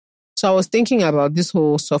 like, so I was thinking about this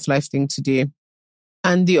whole soft life thing today,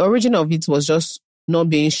 and the origin of it was just not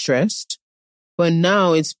being stressed. But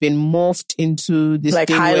now it's been morphed into this like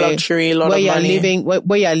thing high luxury, where you're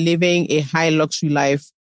living a high luxury life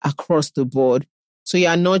across the board. So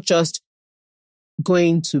you're not just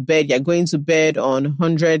going to bed. You're going to bed on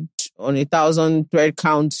 1,000 thread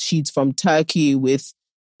count sheets from Turkey with,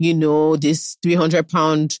 this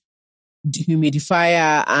 300-pound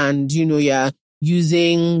humidifier, and you're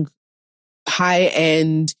using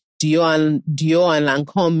high-end Dior and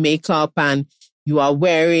Lancome makeup, and you are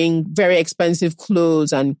wearing very expensive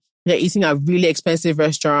clothes, and you're eating at really expensive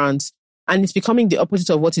restaurants. And it's becoming the opposite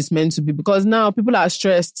of what it's meant to be, because now people are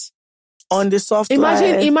stressed on the soft life.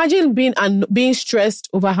 Imagine being stressed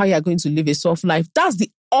over how you're going to live a soft life. That's the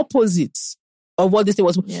opposite of what this thing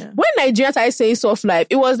was. Yeah. When Nigerians started saying soft life,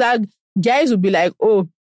 it was that guys would be like, I'm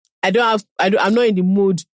not in the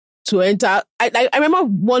mood to enter. I remember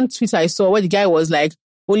one tweet I saw where the guy was like,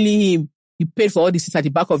 only him. He paid for all the seats at the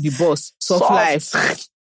back of the bus. Soft life.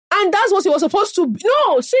 And that's what it was supposed to be.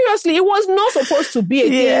 No, seriously, it was not supposed to be a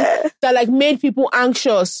thing that like made people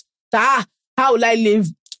anxious. That, how will I live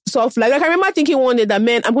soft life? Like, I remember thinking one day that,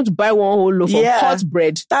 man, I'm going to buy one whole loaf of hot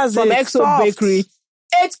bread from Exo Bakery.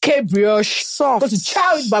 8K brioche. Soft. Go to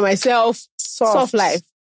chow it by myself. Soft life.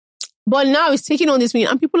 But now it's taking on this meaning,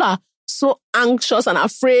 and people are so anxious and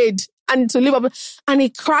afraid and to live up, and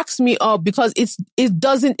it cracks me up because it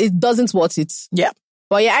doesn't worth it. Yeah.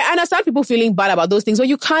 But yeah, I understand people feeling bad about those things. So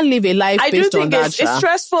you can't live a life based on that. I do think it's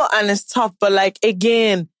stressful and it's tough, but like,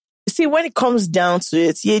 again, see, when it comes down to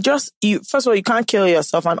it, first of all, you can't kill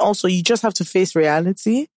yourself, and also you just have to face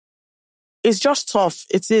reality. It's just tough.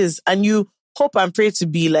 It is. And you hope and pray to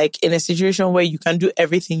be like in a situation where you can do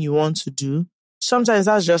everything you want to do. Sometimes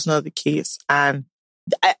that's just not the case. And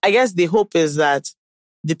I guess the hope is that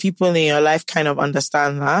the people in your life kind of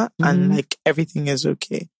understand that and like everything is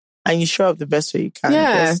okay. And you show up the best way you can.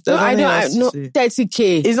 Yeah. No, I know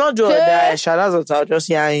 30K. It's not do or die, Sha. That's what I'll just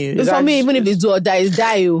hear you. For me, even if it's do or die, it's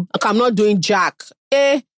die you. Like, I'm not doing jack.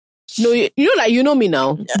 No, you know me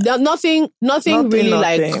now. Yeah. Nothing really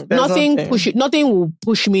like, nothing will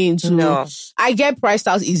push me into. No. I get priced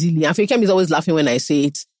out easily. And Fakem is always laughing when I say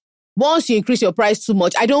it. Once you increase your price too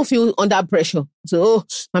much, I don't feel under pressure. So,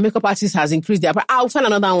 my makeup artist has increased their price. I'll find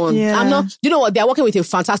another one. Yeah. I'm not, you know what? They're working with a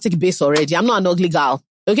fantastic base already. I'm not an ugly girl.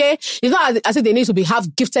 Okay? It's not as if they need to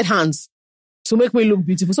have gifted hands to make me look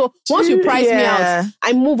beautiful. So, once you price me out,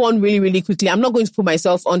 I move on really, really quickly. I'm not going to put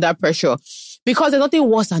myself under pressure. Because there's nothing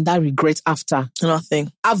worse than that regret after.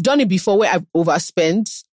 Nothing. I've done it before where I've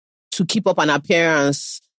overspent to keep up an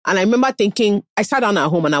appearance. And I remember thinking, I sat down at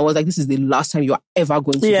home and I was like, this is the last time you are ever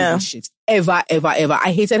going to do this shit. Ever, ever, ever.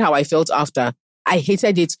 I hated how I felt after. I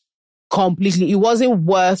hated it completely. It wasn't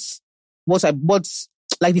worth what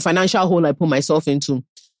like the financial hole I put myself into.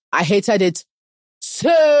 I hated it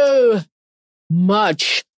so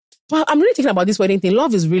much. But I'm really thinking about this wedding thing.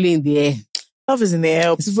 Love is really in the air. Love is in the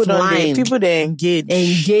air. People they engage.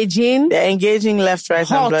 They're engaging left, right,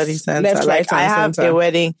 and bloody center. Left, right, like I have a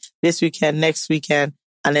wedding this weekend, next weekend,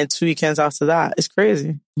 and then 2 weekends after that. It's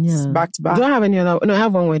crazy. Yeah. It's back to back. Do I have any other? No, I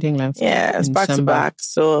have one wedding left. Yeah, it's back to back.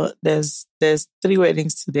 So there's 3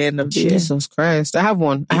 weddings to the end of the year. Jesus Christ. I have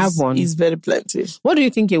one. It's very plenty. What do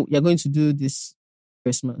you think you're going to do this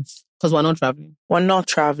Christmas? Because we're not traveling. We're not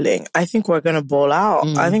traveling. I think we're going to ball out.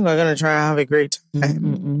 I think we're going to try and have a great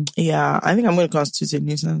time. Yeah, I think I'm going to constitute a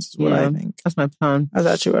nuisance is what I think. That's my plan. That's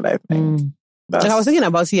actually what I think. Like I was thinking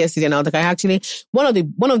about it yesterday and I was like,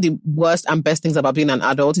 one of the worst and best things about being an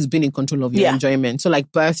adult is being in control of your enjoyment. So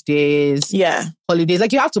like birthdays, holidays,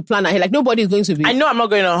 like you have to plan ahead. Like nobody's going to be. I know I'm not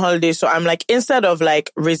going on holiday. So I'm like, instead of like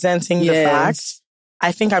resenting the fact,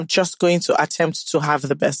 I think I'm just going to attempt to have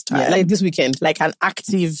the best time. Yeah, like this weekend. Like an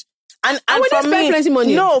active. And for me, plenty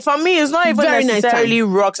money. No, for me, it's not even very necessarily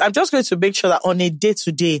rocks. I'm just going to make sure that on a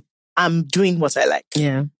day-to-day, I'm doing what I like.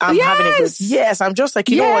 Yeah. I'm having a good... Yes, I'm just like,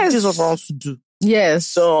 you know what, this is what I want to do. Yes.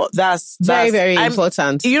 So that's very, very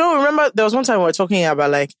important. You know, remember, there was one time we were talking about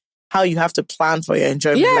like how you have to plan for your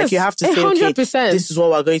enjoyment. Yes, like you have to say, 100%. Okay, this is what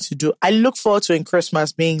we're going to do. I look forward to in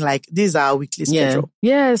Christmas being like, this is our weekly schedule.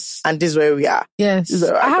 Yes. And this is where we are. Yes.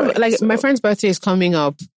 I have, like, my friend's birthday is coming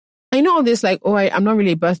up. I know all this, like, I'm not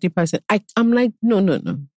really a birthday person. I'm like, no.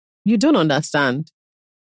 You don't understand.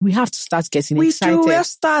 We have to start getting excited. We do.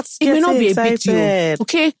 Start getting excited. It may not be a big deal.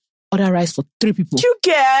 Okay? Order rice for 3 people. You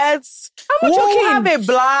get? I'm not joking. We'll have a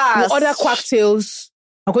blast. We'll order cocktails.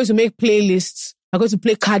 I'm going to make playlists. I'm going to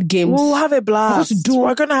play card games. We'll have a blast.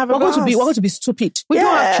 We're going to have a blast. We're going to be stupid. We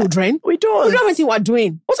don't have children. We don't. We don't have anything we're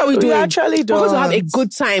doing. What are we doing? We actually don't. We're going to have a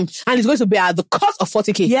good time. And it's going to be at the cost of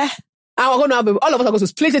 40K. Yeah. And we're going to have all of us are going to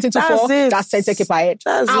split it into 4. That's 10K per head.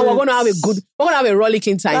 We're going to have we're going to have a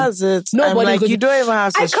rollicking time. That's it. Nobody like, you don't even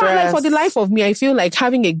have to stress. I can't, like, for the life of me, I feel like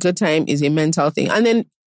having a good time is a mental thing. And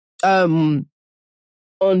then,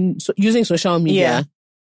 using social media,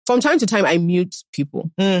 from time to time, I mute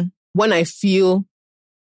people when I feel,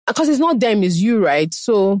 because it's not them, it's you, right?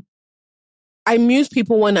 So I mute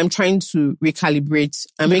people when I'm trying to recalibrate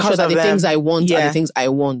and make sure that the things I want are the things I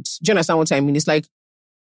want. Do you understand what I mean? It's like,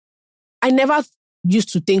 I never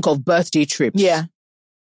used to think of birthday trips. Yeah.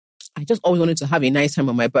 I just always wanted to have a nice time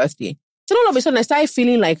on my birthday. So all of a sudden I started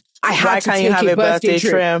feeling like I have to take a birthday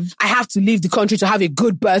trip. I have to leave the country to have a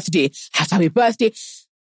good birthday. I have to have a birthday.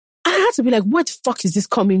 And I had to be like, where the fuck is this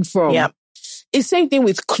coming from? Yeah. It's same thing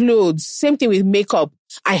with clothes, same thing with makeup.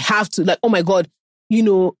 I have to, like, oh my God,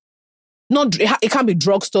 it can't be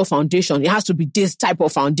drugstore foundation. It has to be this type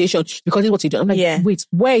of foundation because it's what you do. I'm like, wait,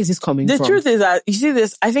 where is this coming from? The truth is that, you see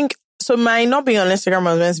this, I think, so my not being on Instagram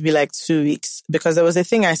was meant to be like 2 weeks because there was a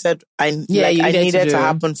thing I said I needed to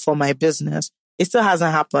happen for my business. It still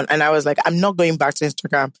hasn't happened. And I was like, I'm not going back to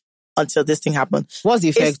Instagram until this thing happened. What's the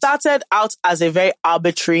effect? It started out as a very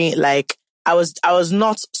arbitrary, like, I was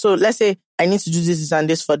not, so let's say I need to do this and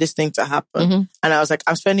this for this thing to happen. And I was like,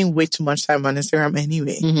 I'm spending way too much time on Instagram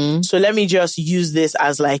anyway. So let me just use this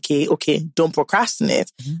as like don't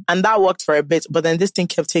procrastinate. And that worked for a bit, but then this thing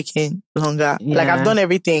kept taking longer. Yeah. Like I've done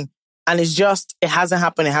everything and it hasn't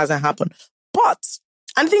happened. But,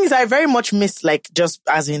 and the thing is I very much miss like just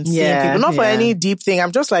as in seeing people, not for any deep thing.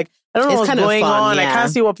 I'm just like, I don't know what's going on. I can't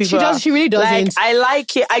see what people are. She really doesn't. Like, I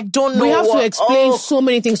like it. I don't know. We have to explain so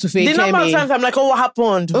many things to Faye. The number of times I'm like, what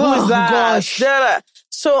happened? Who is that? Gosh.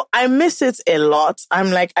 So I miss it a lot.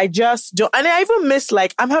 I'm like, I just don't. And I even miss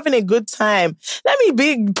like, I'm having a good time. Let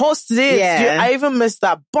me post this. Yeah. I even miss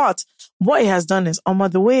that. But what it has done is,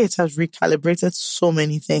 the way it has recalibrated so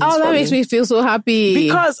many things. Oh, that makes me feel so happy.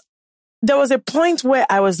 Because there was a point where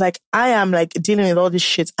I was like, I am like dealing with all this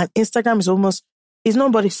shit, and Instagram is almost, it's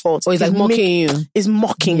nobody's fault. Or it's like mocking you. It's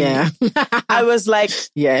mocking me. I was like,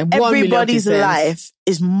 everybody's life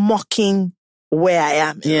is mocking where I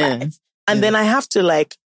am in life. And then I have to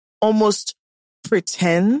like almost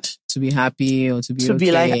pretend to be happy or to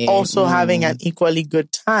be like also having an equally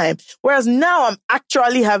good time. Whereas now I'm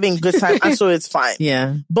actually having a good time, and so it's fine.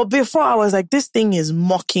 Yeah. But before I was like, this thing is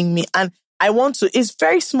mocking me, and I want to, it's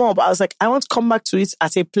very small, but I was like, I want to come back to it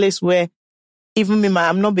at a place where even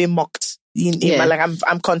I'm not being mocked.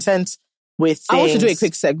 I'm content with things. I want to do a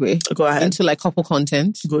quick segue. Go ahead. Into like couple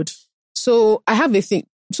content. Good. So I have a thing.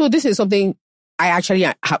 So this is something I actually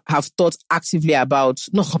have thought actively about.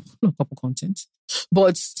 Not couple content,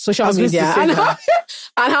 but social media and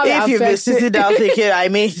how if you've been sitting down thinking, I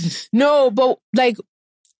mean, no, but like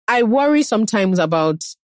I worry sometimes about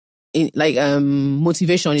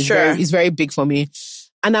motivation is very big for me,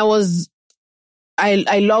 and I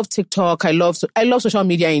love TikTok. I love social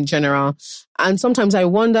media in general, and sometimes I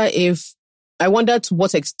wonder to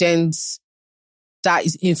what extent that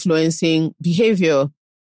is influencing behavior.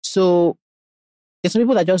 So there's some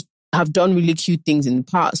people that just have done really cute things in the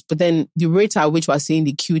past, but then the rate at which we're seeing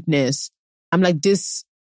the cuteness, I'm like,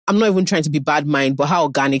 I'm not even trying to be bad mind, but how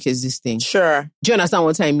organic is this thing? Sure. Do you understand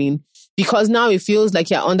what I mean? Because now it feels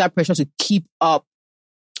like you're under pressure to keep up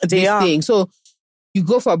this thing. So you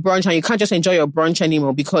go for a brunch and you can't just enjoy your brunch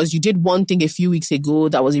anymore because you did one thing a few weeks ago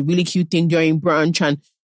that was a really cute thing during brunch, and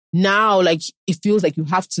now like it feels like you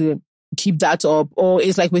have to keep that up. Or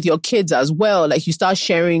it's like with your kids as well, like you start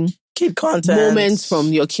sharing kid content moments from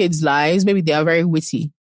your kids' lives. Maybe they are very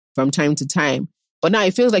witty from time to time, but now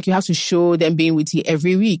it feels like you have to show them being witty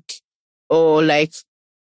every week. Or like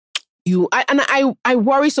I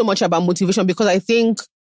worry so much about motivation, because I think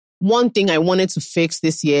one thing I wanted to fix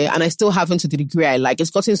this year, and I still haven't to the degree I like,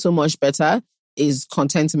 it's gotten so much better, is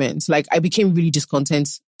contentment. Like I became really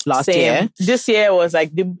discontent last year. This year was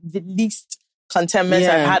like the least contentment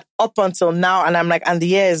I've had up until now, and I'm like, and the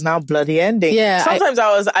year is now bloody ending. Yeah. Sometimes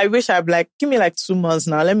I wish I'd be like, give me like 2 months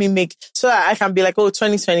now. Let me make, so that I can be like,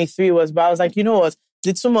 2023 was, but I was like, you know what?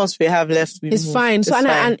 The 2 months we have left, it's fine. So,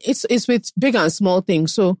 and it's with big and small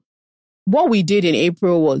things. So what we did in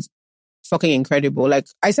April was fucking incredible. Like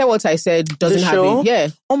I said, what I said doesn't have it. Yeah.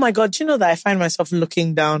 Oh my God. Do you know that I find myself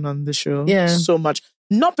looking down on the show so much?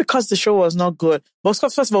 Not because the show was not good, but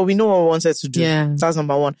because first of all, we know what we wanted to do. Yeah. That's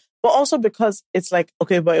number one. But also because it's like,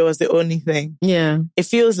 okay, but it was the only thing. Yeah. It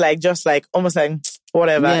feels like just like, almost like,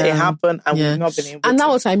 whatever. Yeah. It happened and we've not been able to. And that's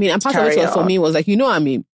what I mean. And part of it for me was like, I'm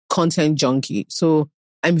a content junkie. So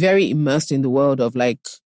I'm very immersed in the world of like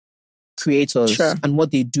creators and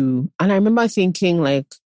what they do. And I remember thinking like,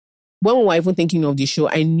 when we were even thinking of the show,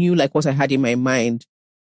 I knew like what I had in my mind.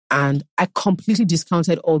 And I completely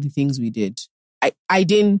discounted all the things we did. I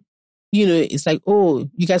didn't, it's like, oh,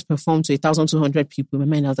 you guys performed to 1,200 people. In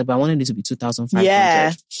my mind, I was like, but I wanted it to be 2,500.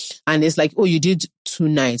 Yeah. And it's like, oh, you did 2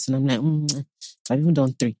 nights. And I'm like, I've even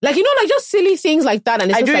done 3. Like, like just silly things like that. And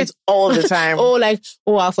it's I do it all the time.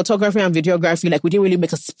 Our photography and videography, like we didn't really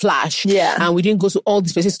make a splash. Yeah. And we didn't go to all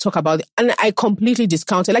these places to talk about it. And I completely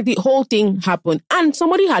discounted. Like the whole thing happened. And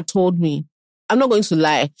somebody had told me, I'm not going to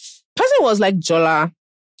lie. Person was like, Jola,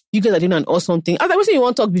 you guys are doing an awesome thing. I was like, what's you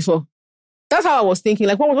want to talk before? That's how I was thinking.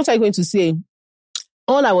 Like, what was I going to say?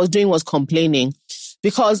 All I was doing was complaining,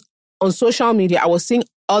 because on social media, I was seeing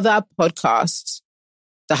other podcasts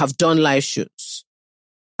that have done live shoots.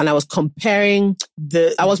 And I was comparing,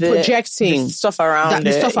 projecting the stuff around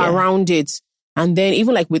around it. And then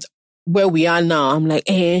even like with where we are now, I'm like,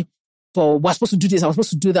 but we're supposed to do this, I was supposed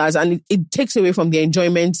to do that. And it takes away from the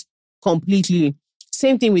enjoyment completely.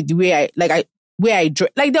 Same thing with the way I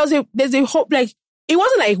dress. Like there's a hope, like, it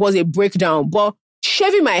wasn't like it was a breakdown, but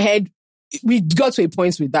shaving my head, we got to a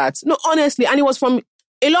point with that. No, honestly. And it was from,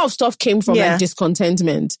 a lot of stuff came from like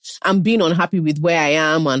discontentment and being unhappy with where I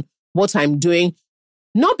am and what I'm doing.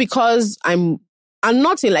 Not because I'm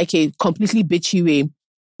not in like a completely bitchy way,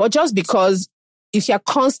 but just because if you're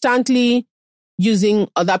constantly using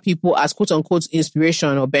other people as quote unquote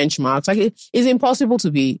inspiration or benchmarks, like it's impossible to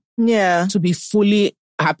be fully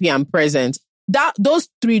happy and present. Those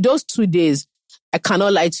 2 days, I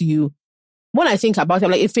cannot lie to you. When I think about it,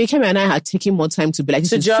 I'm like, if Fakemi and I had taken more time to be like,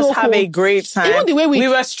 to just have a great time. Even the way we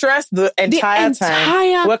were stressed the entire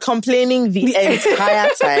time. We're complaining the entire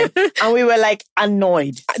time. And we were like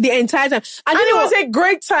annoyed. The entire time. And it was a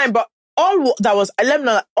great time, but all that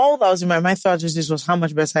was in my mind thought this was how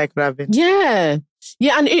much better I could have been. Yeah.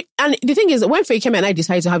 Yeah, and the thing is, when Faye came and I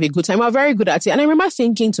decided to have a good time, we were very good at it. And I remember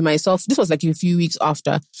thinking to myself, this was like a few weeks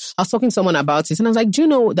after, I was talking to someone about it, and I was like, do you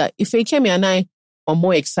know that if Faye came and I are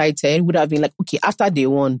more excited, would have been like, okay, after day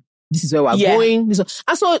one, this is where we're going.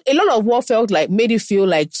 And so a lot of what felt like, made it feel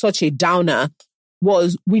like such a downer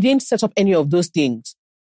was we didn't set up any of those things.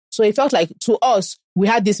 So it felt like to us, we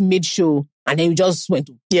had this mid-show and then we just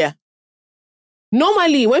went. Yeah.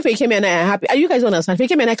 Normally, when Faye came and I are happy, you guys don't understand. Faye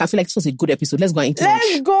came and I can feel like this was a good episode. Let's go and eat lunch.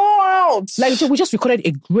 Let's go out. Like, we just recorded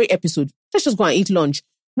a great episode. Let's just go and eat lunch.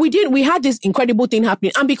 We had this incredible thing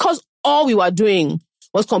happening. And because all we were doing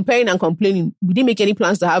was comparing and complaining, we didn't make any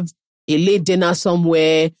plans to have a late dinner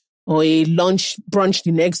somewhere or a brunch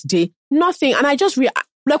the next day. Nothing. And I just, like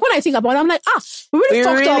when I think about it, I'm like, we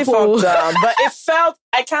really fucked up. But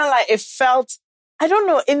it felt, I don't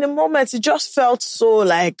know, in the moment, it just felt so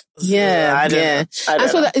like... Yeah. And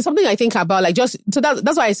so it's something I think about, like that's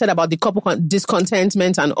why I said about the couple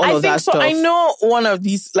discontentment and all of that stuff. I know one of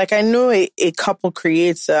these, like I know a couple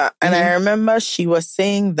creator, and I remember she was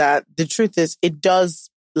saying that the truth is it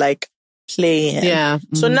does like play in. Yeah.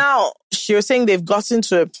 So now she was saying they've gotten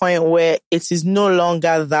to a point where it is no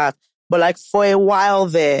longer that, but like for a while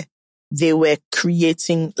there, they were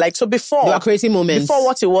creating, like, so before... They were creating moments. Before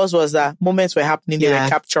what it was that moments were happening, they were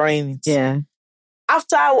capturing it. Yeah.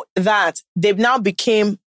 After that, they've now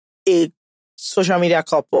became a social media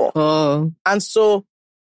couple. Oh. And so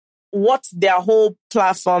what their whole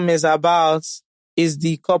platform is about is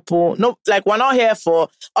the couple. No, like, we're not here for...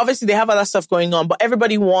 Obviously, they have other stuff going on, but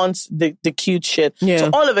everybody wants the cute shit. Yeah. So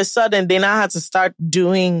all of a sudden, they now had to start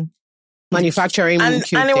doing... Manufacturing and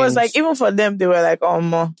cute it was things. like, even for them, they were like, oh,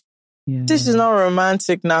 more. Yeah. This is not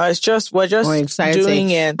romantic now. It's just, we're just doing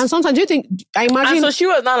it. And sometimes do you think, I imagine... And so she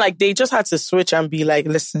was not like, they just had to switch and be like,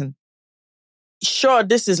 listen, sure,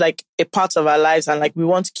 this is like a part of our lives and like we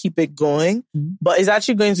want to keep it going, but it's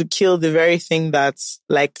actually going to kill the very thing that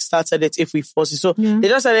like started it if we force it. So they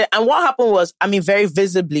just said it. And what happened was, I mean, very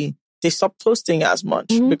visibly, they stopped posting as much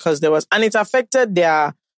because there was, and it affected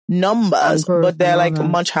their numbers, but they're like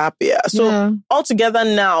much happier. So altogether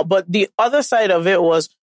now, but the other side of it was,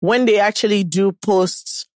 when they actually do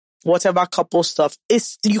post whatever couple stuff,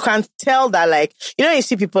 you can tell that, like, you know, you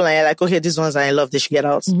see people and you're like, okay, these ones I love, they should get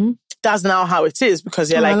out. That's now how it is,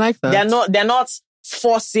 because you're like they're not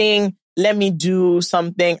forcing, let me do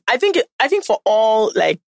something. I think for all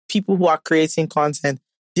like people who are creating content,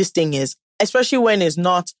 this thing is, especially when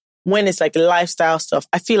it's like lifestyle stuff,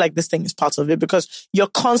 I feel like this thing is part of it because you're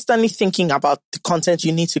constantly thinking about the content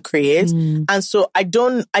you need to create. And so I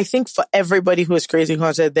think for everybody who is creating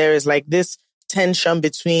content, there is like this tension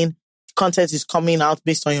between content is coming out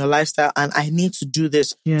based on your lifestyle and I need to do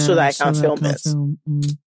this so that I can film it.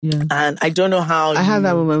 Yeah. And I don't know how I had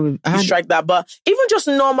that moment. You strike that, but even just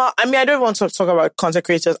normal, I mean, I don't want to talk about content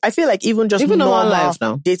creators. I feel like even normal life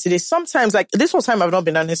now, day to day, sometimes like this whole time I've not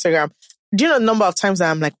been on Instagram. Do you know the number of times that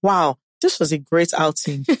I'm like, wow, this was a great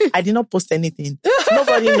outing. I did not post anything.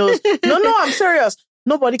 Nobody knows. No, I'm serious.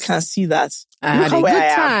 Nobody can see that. Look at where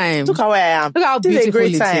I am. Look at where I am. Look how this beautiful is a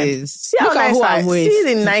great it time. is. See how nice who I'm with.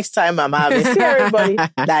 See the nice time I'm having. See everybody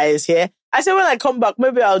that is here. I said when I come back,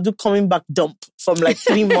 maybe I'll do coming back dump from like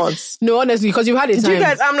 3 months. No, honestly, because you had a time. You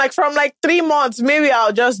guys, I'm like, from like 3 months, maybe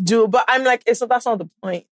I'll just do. But I'm like, that's not the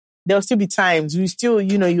point. There'll still be times. You'll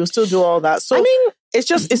still do all that. So I mean,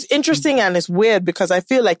 it's interesting and it's weird because I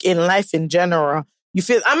feel like in life in general, you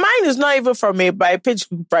feel, and mine is not even from by page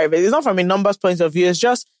private. It's not from a numbers point of view. It's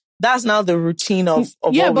just, that's now the routine of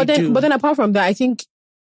what we do. But then apart from that, I think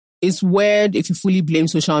it's weird if you fully blame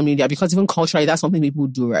social media because even culturally, that's something people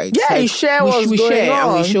do, right? Yeah, like, you share what's going on.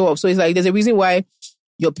 And we show up. So it's like, there's a reason why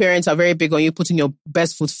your parents are very big on you putting your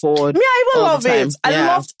best foot forward. Me, I even love it.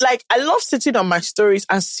 I love sitting on my stories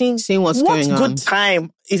and seeing what's going on. What good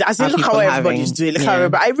time is. I see, look how everybody's doing. Look how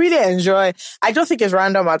everybody. I really enjoy. I don't think it's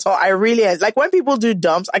random at all. I really like when people do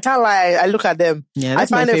dumps. I can't lie. I look at them. Yeah,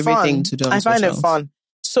 that's my favorite thing to do. I find it fun.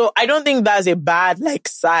 So I don't think that's a bad like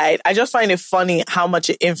side. I just find it funny how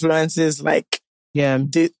much it influences like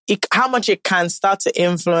how much it can start to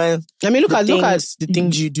influence. I mean, look at the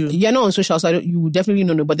things you do. Yeah, not on social side. You definitely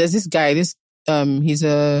don't know. But there's this guy. He's I think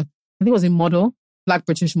it was a model, Black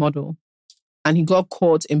British model, and he got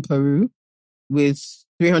caught in Peru with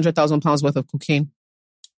 300,000 pounds worth of cocaine.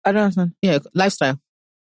 I don't understand. Yeah, lifestyle.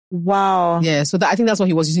 Wow. Yeah, so I think that's what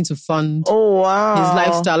he was using to fund his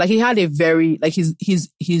lifestyle. Like he had a very like his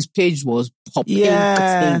page was popping,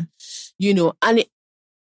 you know, and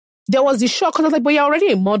there was the shock because I was like, but you're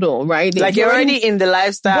already a model, right? Like you're already in the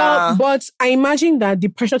lifestyle. But I imagine that the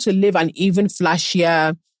pressure to live an even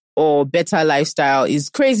flashier or better lifestyle is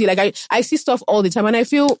crazy. Like I see stuff all the time and I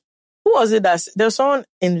feel... Who was it that... There was someone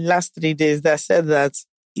in the last 3 days that said that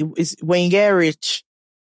when you get rich,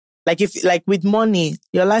 like with money,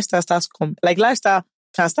 your lifestyle starts coming. Like lifestyle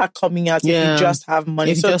can start coming out if you just have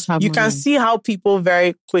money. Can see how people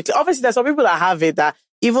very quickly... Obviously, there's some people that have it that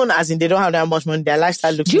even as in they don't have that much money, their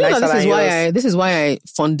lifestyle looks nicer than yours. This is why I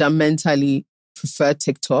fundamentally prefer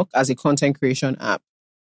TikTok as a content creation app.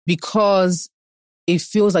 Because it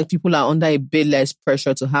feels like people are under a bit less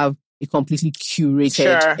pressure to have a completely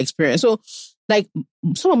curated experience. So, like,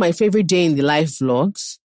 some of my favorite day in the life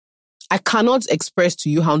vlogs, I cannot express to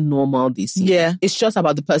you how normal this is. Yeah. It's just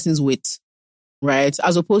about the person's weight, right?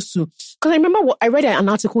 As opposed to... Because I remember I read an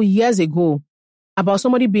article years ago about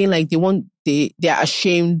somebody being like, they are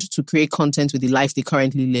ashamed to create content with the life they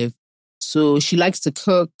currently live. So she likes to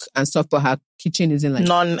cook and stuff, but her kitchen isn't like...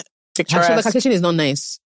 Non-picturesque. Her kitchen is not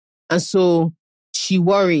nice. And so she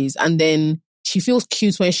worries, and then she feels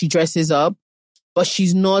cute when she dresses up, but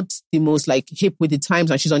she's not the most like hip with the times,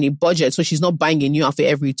 and she's on a budget, so she's not buying a new outfit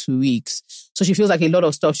every 2 weeks. So she feels like a lot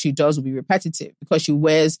of stuff she does will be repetitive because she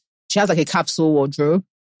has like a capsule wardrobe.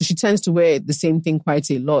 So she tends to wear the same thing quite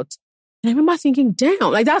a lot. And I remember thinking,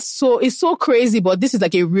 damn, like it's so crazy, but this is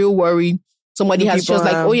like a real worry. Somebody has just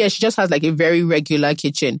like, oh yeah, she just has like a very regular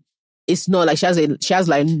kitchen. It's not like she has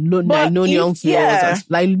like linoleum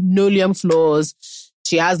floors.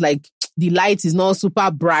 She has like, the light is not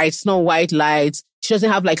super bright. It's not white light. She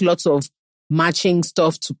doesn't have like lots of matching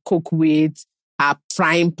stuff to cook with. Her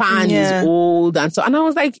frying pan is old. And I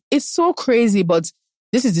was like, it's so crazy, but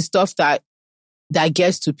this is the stuff that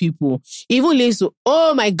gets to people. Even leads to,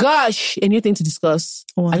 oh my gosh, a new thing to discuss.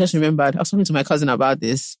 What? I just remembered. I was talking to my cousin about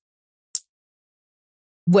this.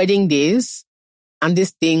 Wedding days and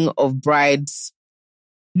this thing of brides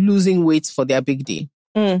losing weight for their big day.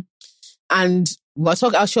 And we were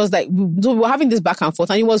talking, she was like, we were having this back and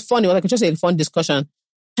forth, and it was fun. It was like just a fun discussion.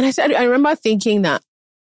 And I remember thinking that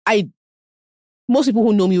most people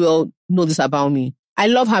who know me well know this about me. I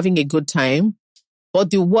love having a good time,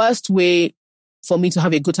 but the worst way for me to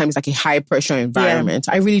have a good time is like a high pressure environment.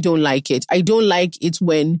 I really don't like it. I don't like it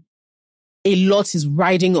when a lot is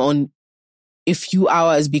riding on a few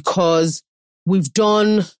hours because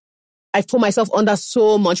I've put myself under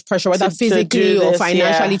so much pressure, whether physically or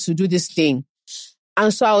financially to do this thing.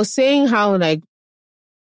 And so I was saying how like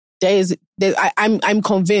I'm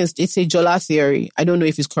convinced it's a Jola theory. I don't know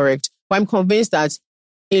if it's correct, but I'm convinced that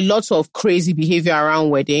a lot of crazy behavior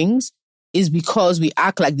around weddings is because we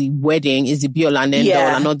act like the wedding is the be all and end all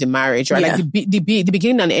and not the marriage, right? Like the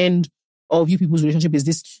beginning and end of you people's relationship is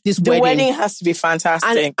this the wedding. The wedding has to be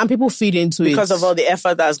fantastic. And people feed into it. Because of all the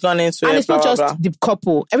effort that's gone into it. And it's not just the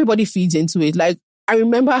couple. Everybody feeds into it. Like, I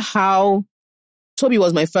remember how Toby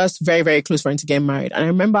was my first very, very close friend to get married. And I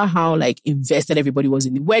remember how, like, invested everybody was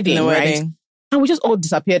in the wedding, right? And we just all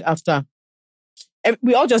disappeared after.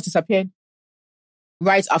 We all just disappeared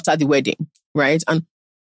right after the wedding, right? And,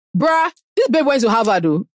 bruh, this babe went to Harvard,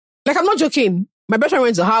 though. Like, I'm not joking. My best friend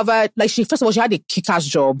went to Harvard. Like, first of all, she had a kick-ass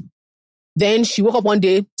job. Then she woke up one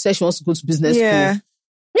day, said she wants to go to business school. Yeah,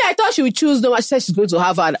 I thought she would choose no. She said she's going to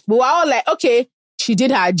Harvard. But we're all like, okay, she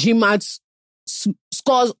did her GMAT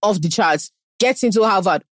scores off the charts, gets into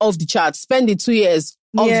Harvard off the charts, spend the 2 years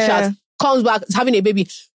off the charts, comes back, having a baby.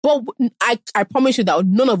 But I promise you that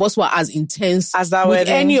none of us were as intense as that with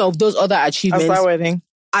wedding. Any of those other achievements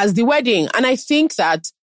as the wedding. And I think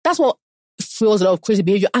that's what fuels a lot of crazy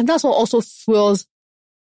behavior. And that's what also fuels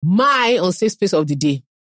my unsafe space of the day.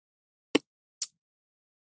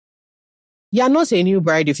 You're not a new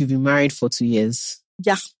bride if you've been married for 2 years.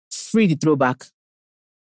 Yeah. Free the throwback.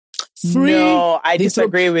 No, I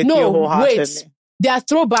disagree with you wholeheartedly. Wait. There are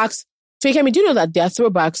throwbacks. Fakemi, do you know that there are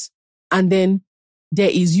throwbacks and then there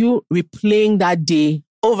is you replaying that day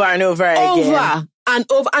over and over again. And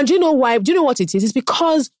do you know why? Do you know what it is? It's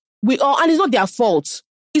because and it's not their fault.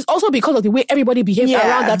 It's also because of the way everybody behaved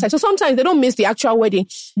around that time. So sometimes they don't miss the actual wedding.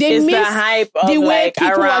 They miss the hype of the way like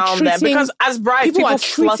people around them. Because as brides, people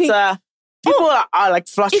flutter. People are like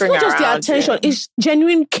fluttering around. It's not just their attention. It's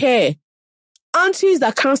genuine care. Aunties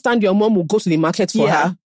that can't stand your mom will go to the market for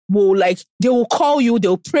her. They will call you.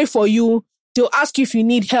 They'll pray for you. They'll ask you if you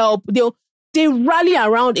need help. They rally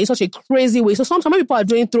around in such a crazy way. So sometimes when people are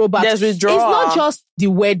doing throwbacks, there's withdrawal. It's not just the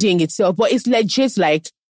wedding itself, but it's legit like,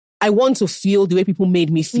 I want to feel the way people made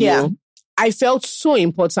me feel. Yeah. I felt so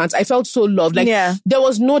important. I felt so loved. Like, there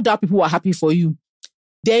was no doubt people were happy for you.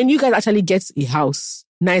 Then you guys actually get a house,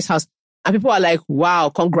 nice house. And people are like, wow,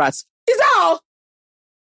 congrats. Is that all?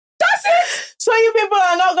 That's it? So you people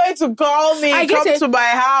are not going to call me, come to my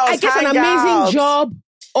house, I get an amazing job.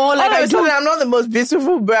 Or like I'm not the most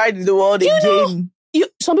beautiful bride in the world again.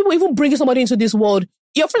 Some people even bring somebody into this world.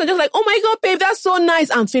 Your friends are just like, oh my God, babe, that's so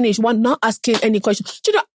nice. I'm finished. We're not asking any questions.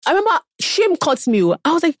 Do you know, I remember shame cuts me.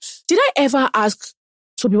 I was like, did I ever ask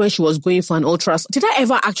Toby when she was going for an ultrasound? Did I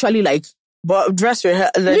ever actually like... But dress fitting.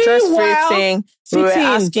 We were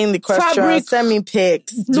asking the question, fabric, send me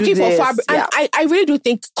pics. Looking for fabric. Yeah. And I really do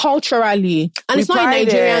think culturally, and it's not a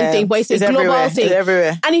Nigerian thing, but it's a global thing. It's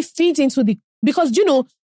everywhere. And it feeds into because, you know,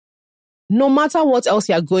 no matter what else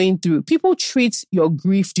you're going through, people treat your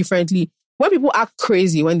grief differently. When people act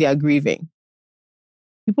crazy when they are grieving,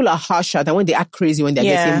 people are harsher than when they act crazy when they're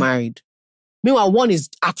getting married. Meanwhile, one is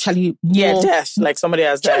actually more... death, like somebody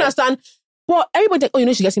else. Do you understand? But everybody,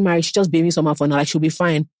 she's getting married, she's just babying someone for now, like she'll be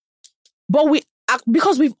fine. But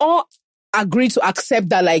because we've all agreed to accept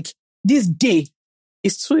that, like, this day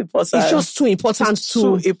is too important. It's just too important.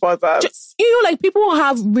 Too important. Like, people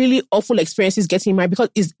have really awful experiences getting married because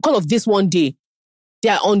of this one day. They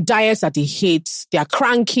are on diets that they hate. They are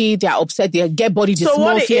cranky. They are upset. They get body dysmorphia. So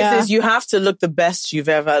what it is you have to look the best you've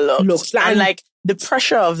ever looked. And like the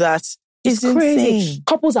pressure of that is crazy. Insane.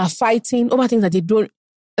 Couples are fighting over things that they don't.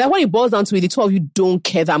 Like when it boils down to it, the two of you don't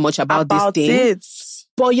care that much about this thing.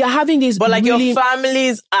 But you're having this. But like your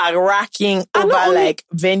families are racking over like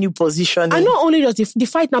venue positioning. And not only does the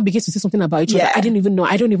fight now begins to say something about each other. I don't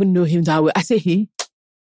even know him that way. I say he.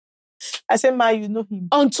 I said, Ma, you know him.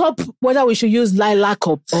 On top, whether we should use lilac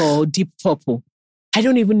or deep purple. I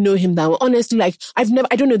don't even know him that way. Honestly, like, I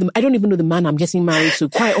don't even know the man I'm getting married to,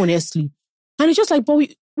 quite honestly. And it's just like, but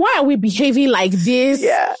why are we behaving like this?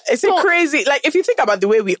 Yeah, it's crazy. Like, if you think about the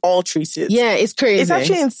way we all treat it. Yeah, it's crazy. It's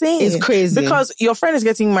actually insane. It's crazy. Because your friend is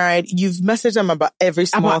getting married, you've messaged them about every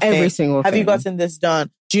single thing. Have you gotten this done?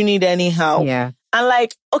 Do you need any help? Yeah. And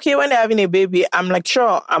like, okay, when they're having a baby, I'm like,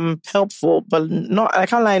 sure, I'm helpful, but I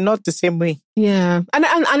can't lie, not the same way. Yeah. And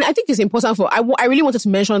I think it's important I really wanted to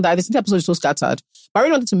mention that this episode is so scattered, but I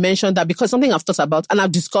really wanted to mention that because something I've thought about and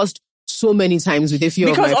I've discussed so many times with a few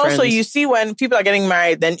of my friends. Because also you see when people are getting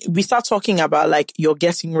married, then we start talking about like, you're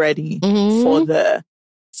getting ready for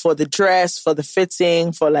the dress, for the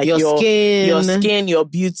fitting, for like your skin, your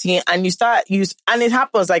beauty. And and it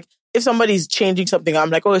happens like, if somebody's changing something, I'm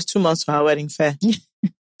like, it's 2 months for her wedding fair.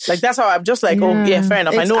 Like, that's how I'm just like, fair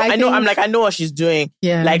enough. I know what she's doing.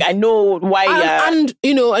 Yeah. Like, I know why. And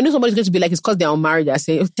I know somebody's going to be like, it's because they're unmarried. I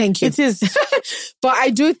say, thank you. It is. But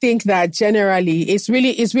I do think that generally, it's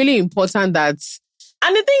really important that.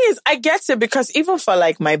 And the thing is, I get it because even for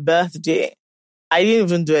like my birthday, I didn't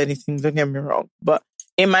even do anything. Don't get me wrong. But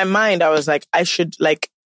in my mind, I was like, I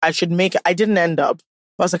didn't end up.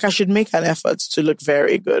 I was like, I should make an effort to look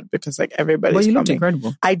very good because like everybody's coming. But you looked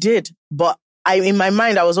incredible. I did. But in my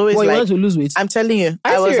mind, I was always you like... wanted to lose weight? I'm telling you.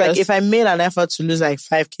 I was like, if I made an effort to lose like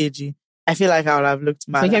 5 kg, I feel like I would have looked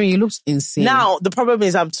mad. I mean, you looked insane. Now, the problem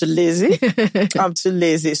is I'm too lazy.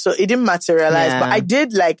 So it didn't materialize. But I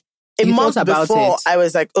did like a month before, I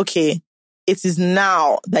was like, okay, it is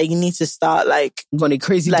now that you need to start like... Going a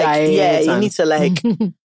crazy diet. Yeah, you need to like...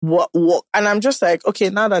 walk. And I'm just like,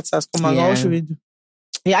 okay, now that's us. Come on, what should we do?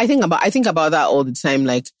 Yeah, I think about that all the time.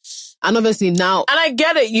 Like, and obviously now, and I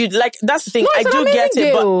get it. You like that's the thing. I do get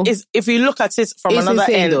it, but if you look at it from another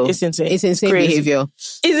end, it's insane. It's insane behavior.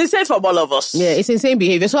 It's insane for all of us. Yeah, it's insane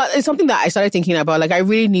behavior. So it's something that I started thinking about. Like, I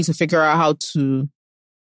really need to figure out how to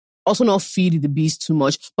also not feed the beast too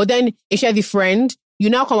much. But then if you're the friend,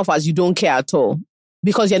 you now come off as you don't care at all.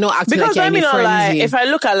 Because you're not acting like you're any frenzy. If I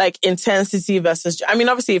look at like intensity versus, I mean,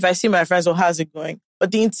 obviously if I see my friends, how's it going? But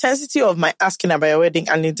the intensity of my asking about your wedding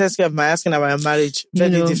and the intensity of my asking about your marriage,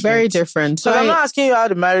 very different. So I'm not asking you how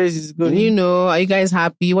the marriage is going. Are you guys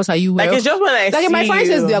happy? What are you wearing? Like, it's just when I see my friend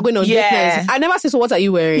says they are going on dates. I never say, so what are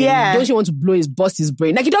you wearing? Yeah. Don't you want to bust his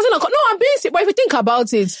brain? Like, it doesn't, no, I'm being sick. But if you think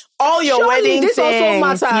about it, all your wedding this things, also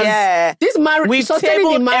matters. Yeah. This marriage, we've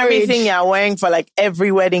tabled everything you're wearing for like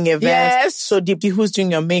every wedding event. Yes. So deeply, who's doing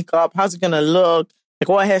your makeup? How's it going to look? Like,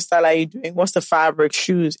 what hairstyle are you doing? What's the fabric,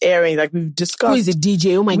 shoes, earrings? Like, we've discussed. Who is the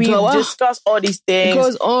DJ? Oh my God. We've discussed all these things. It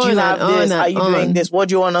goes on. Do you have this? Are you doing this? What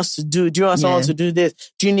do you want us to do? Do you want someone to do this?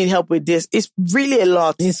 Do you need help with this? It's really a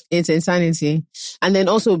lot. It's insanity. And then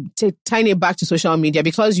also tying it back to social media,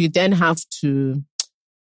 because you then have to,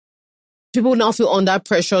 people now feel under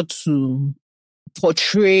pressure to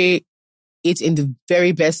portray it in the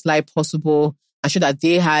very best light possible. I'm sure that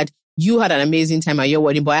you had an amazing time at your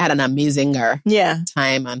wedding, but I had an amazing time.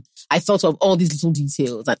 And I thought of all these little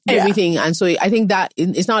details and everything. And so I think that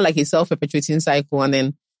it's not like a self-perpetuating cycle. And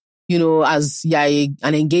then, as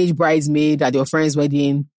an engaged bridesmaid at your friend's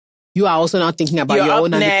wedding, you are also now thinking about You're your up own,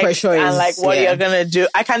 and the next pressure is and like what you're gonna do.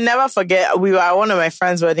 I can never forget. We were at one of my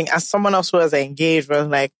friends' wedding, and someone else who was engaged was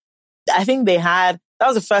like, I think that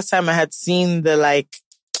was the first time I had seen there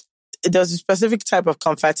was a specific type of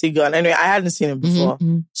confetti gun. Anyway, I hadn't seen it before.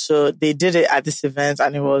 Mm-hmm. So they did it at this event,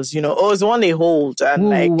 and it was, it was the one they hold and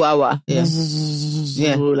like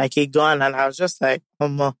a gun. And I was just like,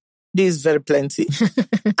 this is very plenty.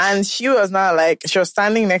 And she was not like, she was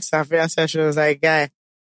standing next to her fiance, and she was like, guy,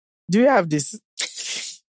 do you have this?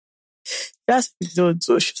 That's don't.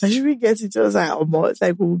 So she was like, should we get it? I was like, it's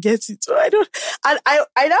like, we'll get it. So I don't. And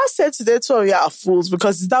I now said to them, 2 of you are fools,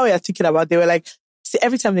 because it's that way you're thinking about. They were like, see,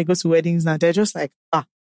 every time they go to weddings now, they're just like,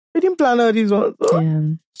 we didn't plan all these ones. So. Yeah.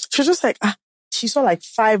 She was just like, she saw like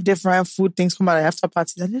 5 different food things come out at after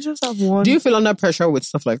parties, and they just have one. Do you feel under pressure with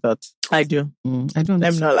stuff like that? I do. I don't.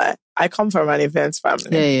 I'm not like, I come from an events family.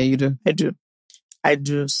 Yeah, you do. I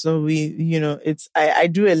do. So it's, I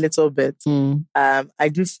do a little bit. I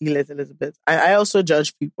do feel it a little bit. I also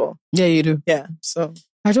judge people. Yeah, you do. Yeah. So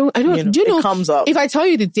I don't, do you know, it comes up. If I tell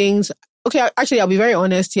you the things, okay, actually, I'll be very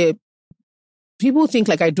honest here. People think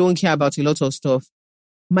like I don't care about a lot of stuff.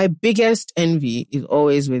 My biggest envy is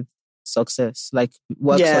always with success, like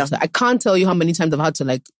work success. I can't tell you how many times I've had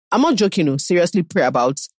to I'm not joking, seriously pray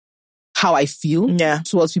about how I feel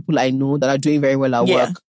towards people I know that are doing very well at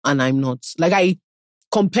work, and I'm not.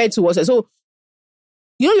 Compared to what, so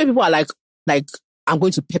when people are like I'm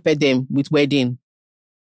going to pepper them with wedding.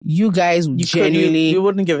 You guys would you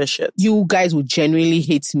wouldn't give a shit. You guys would genuinely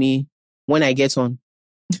hate me when I get on.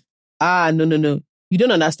 No. You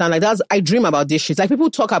don't understand. I dream about this shit. Like people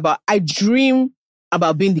talk about, I dream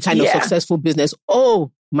about being the kind of successful business.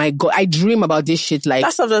 My God, I dream about this shit. Like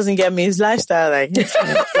that stuff doesn't get me. It's lifestyle.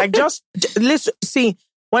 Just listen. See,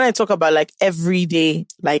 when I talk about everyday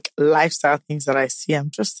lifestyle things that I see, I'm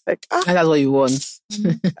just like, and that's what you want.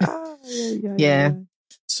 Yeah.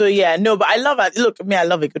 So no, but I love it. Look, I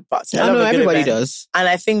love a good party. I know everybody does, and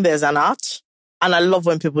I think there's an art, and I love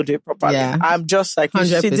when people do it properly. Yeah. I'm just like, you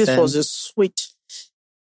see, this was a sweet.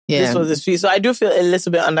 Yeah. This was a sweet. So I do feel a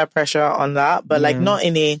little bit under pressure on that, but not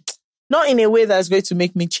in a way that's going to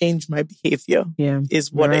make me change my behavior. Yeah,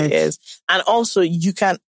 is what it is. And also, you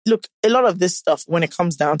can. Look, a lot of this stuff, when it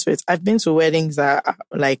comes down to it, I've been to weddings that are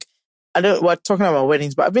we're talking about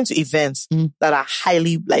weddings, but I've been to events that are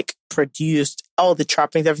highly produced. All the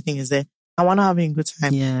trappings, everything is there. I want to have a good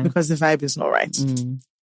time because the vibe is not right.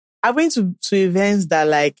 I've been to events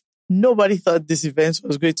that nobody thought this event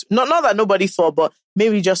was great. Not that nobody thought, but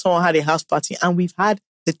maybe just someone had a house party, and we've had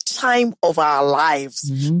the time of our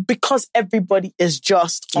lives because everybody is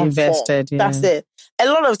just invested. Yeah. That's it. A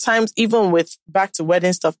lot of times, even with back to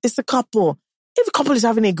wedding stuff, it's the couple. If the couple is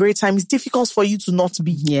having a great time, it's difficult for you to not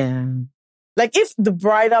be. Yeah. If the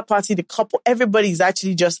bridal party, the couple, everybody is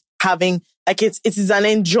actually just having, it is an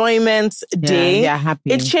enjoyment day. Yeah,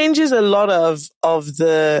 happy. It changes a lot of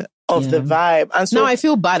the vibe. And so now I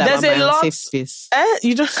feel bad about my own safe space.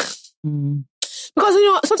 You don't... Because,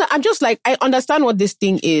 sometimes I'm just I understand what this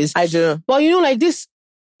thing is. I do. But, this,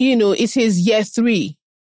 it is year 3.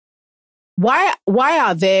 Why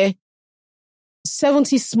are there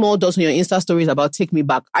 70 small dots on your Insta stories about take me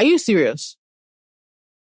back? Are you serious?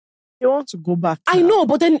 You want to go back now. I know,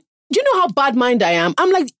 but then, do you know how bad mind I am?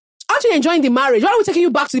 I'm like, aren't you enjoying the marriage? Why are we taking you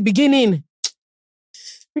back to the beginning?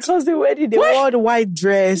 Because they wore the white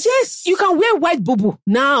dress. Yes, you can wear white boo-boo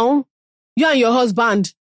now. You and your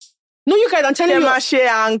husband. No, you guys, I'm telling you.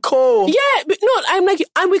 And co. Yeah, but no, I'm like,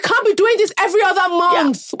 and we can't be doing this every other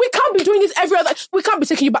month. Yeah. We can't be doing this we can't be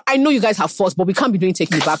taking you back. I know you guys have force, but we can't be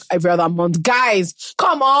taking you back every other month. Guys,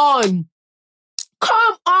 come on.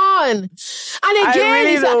 And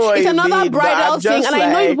again, it's another bridal thing. And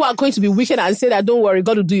I know people are going to be wicked and say that, don't worry,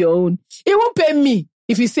 God will do your own. It won't pay me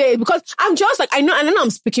if you say it, because I'm just I know I'm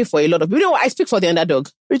speaking for a lot of people. You know what? I speak for the underdog.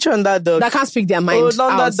 Which underdog? That can't speak their mind. Oh,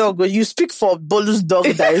 underdog. You speak for Bolu's dog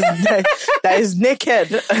that is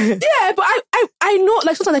naked. Yeah, but I know,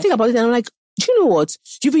 sometimes I think about it and I'm like, do you know what?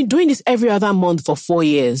 You've been doing this every other month for 4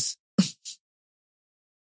 years.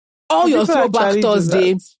 All your throwback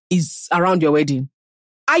Thursday is around your wedding.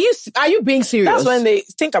 Are you being serious? That's when they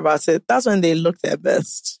think about it. That's when they look their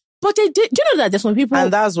best. But they did. Do you know that there's some people,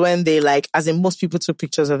 and that's when they as in most people took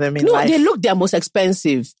pictures of them in life. No, they look their most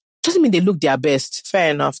expensive. Doesn't mean they look their best.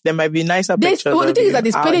 Fair enough. There might be nicer pictures. Well, the thing is that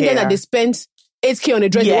they're spending that they spent 8K on a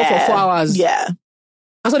dress for 4 hours. Yeah.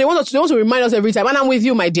 And so they want to remind us every time. And I'm with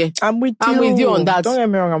you, my dear. I'm with you on that. Don't get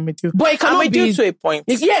me wrong, I'm with you. But it cannot I'm with you to a point.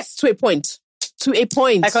 Yes, to a point. To a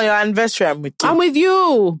point. Like on your anniversary, I'm with you. I'm with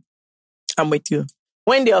you. I'm with you.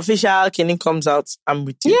 When the official killing comes out, I'm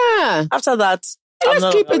with you. Yeah. After that,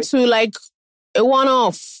 let's keep it to a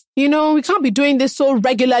one-off. You know, we can't be doing this so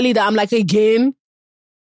regularly that I'm like, again.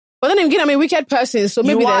 But then again, I'm a wicked person, so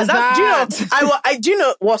maybe there's that. Do you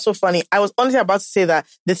know what's so funny? I was honestly about to say that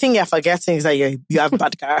the thing you're forgetting is that you have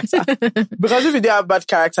bad character. Because if you do have bad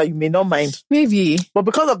character, you may not mind. Maybe. But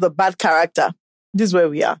because of the bad character, this is where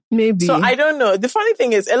we are. Maybe. So I don't know. The funny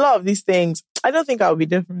thing is, a lot of these things, I don't think I'll be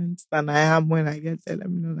different than I am when I get there.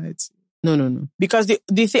 Let me know that. No. Because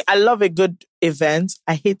the thing, I love a good event.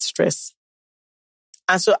 I hate stress.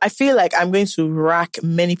 And so I feel like I'm going to rack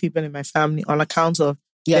many people in my family on account of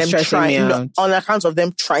them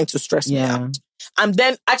trying to stress me out. And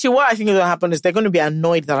then actually what I think is going to happen is they're going to be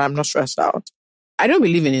annoyed that I'm not stressed out. I don't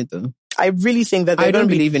believe in it though. I really think that they're going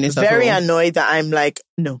to be very annoyed that I'm like,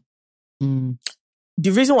 no.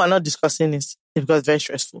 The reason we're not discussing this is because it's very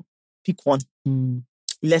stressful. Pick one.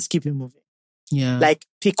 Let's keep it moving. Yeah. Like,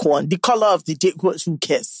 pick one. The color of the day, who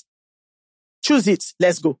cares? Choose it.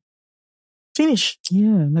 Let's go. Finish.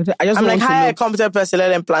 Yeah. I'm like, hire a competent person, let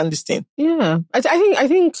them plan this thing. Yeah. I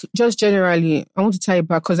think just generally, I want to tie it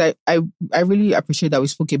back because I really appreciate that we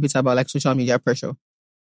spoke a bit about like social media pressure,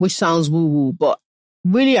 which sounds woo-woo, but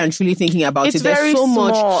really and truly thinking about it's it, there's very so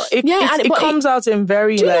small. much. It comes out in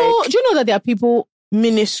very do you know that there are people,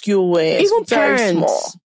 minuscule ways, even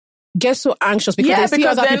parents get so anxious because they see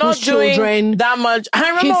other they're people's not doing children that much. I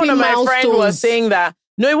remember one of my friends was saying that,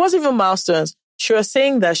 no, it wasn't even milestones. She was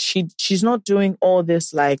saying that she's not doing all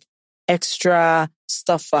this like extra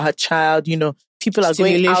stuff for her child. You know, people are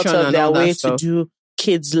going out of their way to do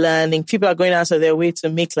kids learning. People are going out of their way to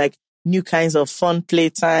make like new kinds of fun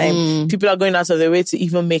playtime. People are going out of their way to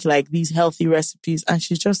even make like these healthy recipes. And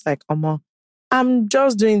she's just like, I'm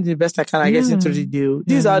just doing the best I can, I guess, into the deal.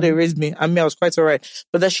 This is how they raised me. I mean, I was quite all right.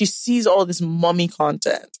 But that she sees all this mommy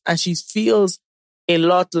content and she feels a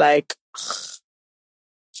lot like,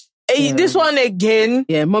 hey, this one again.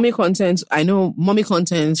 Yeah, mommy content. I know mommy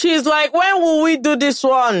content. She's like, when will we do this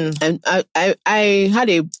one? And I had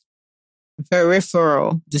a very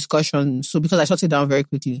thorough discussion. So because I shut it down very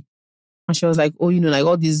quickly. And she was like, oh, you know, like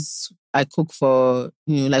all these I cook for,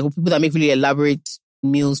 you know, like people that make really elaborate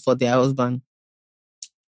meals for their husband.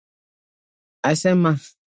 I said, ma,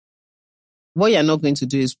 what you're not going to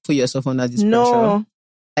do is put yourself under this pressure.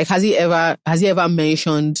 Like, has he ever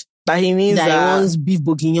mentioned that he means that he wants beef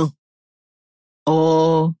bourguignon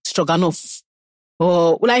or stroganoff?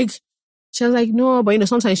 Or like, she was like, no, but you know,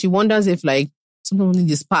 sometimes she wonders if like something in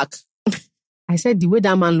this spark. I said, the way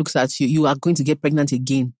that man looks at you, you are going to get pregnant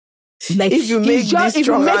again. Like, if you make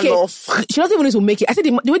stroganoff. She doesn't even need to make it. I said,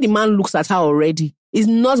 the way the man looks at her already is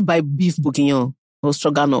not by beef bourguignon or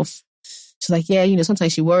stroganoff. She's like, yeah, you know,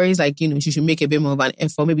 sometimes she worries, like, you know, she should make a bit more of an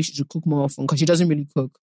effort. Maybe she should cook more often because she doesn't really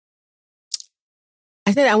cook.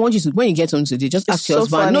 I said, I want you to, when you get home today, just ask your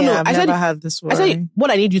husband. Funny. I've never had this worry. I said, what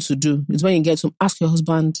I need you to do is when you get home, ask your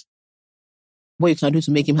husband what you can do to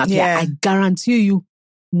make him happy. Yeah. I guarantee you,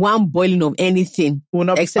 one boiling of anything,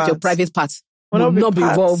 except your private parts, will not be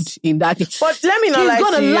involved in that thing. But let me know, he's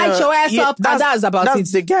gonna light your ass up, and that's about it.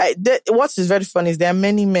 That's the guy. What is very funny is there are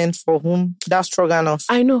many men for whom that's stroganoff.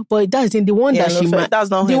 I know, but that's the one that she married. That's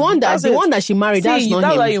not him. The one that she married. That's not him.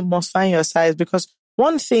 That's why you must find your size, because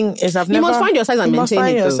one thing is you must find your size and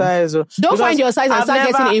maintain it. Don't find your size and start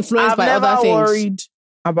getting influenced by other things. I've never worried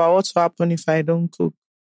about what will happen if I don't cook,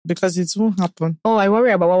 because it won't happen. Oh, I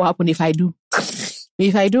worry about what will happen if I do.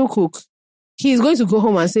 If I do cook, he's going to go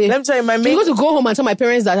home and say, let me tell you, he's going to go home and tell my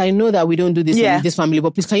parents that I know that we don't do this in this family,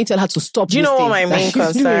 but please can you tell her to stop this? Do you know what my main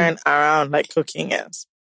concern around like cooking is?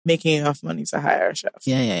 Making enough money to hire a chef.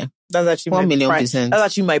 Yeah. That's actually 1,000,000%. That's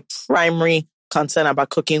actually my primary concern about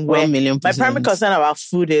cooking. Where 1,000,000%. My primary concern about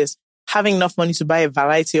food is having enough money to buy a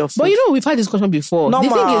variety of food. But you know, we've had this discussion before. The thing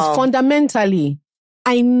is, fundamentally,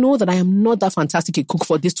 I know that I am not that fantastic a cook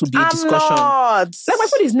for this to be a discussion. Not. Like, my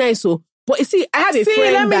food is nice, so. But you see, I have a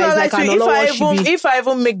friend that is like an if I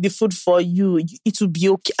even make the food for you, it will be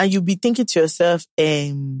okay. And you'll be thinking to yourself,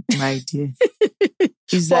 my dear.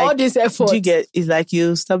 It's for like, all this effort. It's like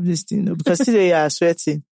you stop this thing, because today you are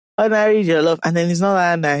sweating. Ordinary your love, and then it's not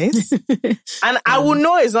that nice. And I will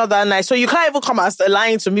know it's not that nice. So you can't even come as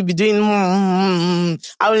lying to me, be doing,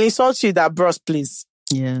 I will insult you that, bros, please.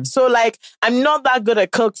 Yeah. So like, I'm not that good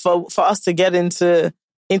at cook for us to get into,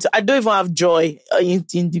 I don't even have joy in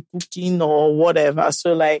the cooking or whatever.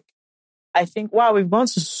 So like, I think, wow, we've gone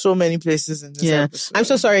to so many places in this episode. I'm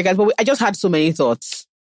so sorry, guys, but I just had so many thoughts.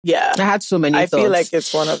 Yeah. I had so many thoughts. I feel like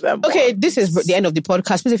it's one of them. Okay, this is the end of the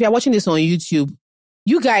podcast. Please, if you're watching this on YouTube,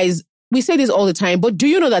 you guys, we say this all the time, but do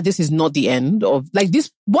you know that this is not the end of, like,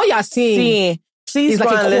 this, what you're seeing? Please go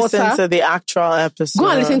and listen to the actual episode. Go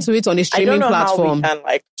and listen to it on a streaming platform. I don't know how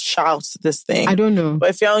we can shout this thing. I don't know. But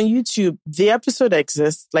if you're on YouTube, the episode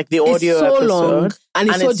exists, like the audio it's so episode. long and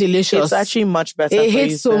it's so delicious. It's actually much better. It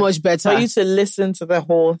hits so much better. For you to listen to the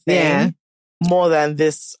whole thing more than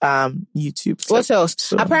this YouTube clip. What else?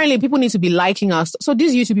 So, apparently, people need to be liking us. So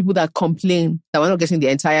these YouTube people that complain that we're not getting the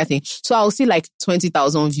entire thing. So I'll see like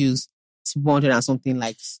 20,000 views. It's 100 and something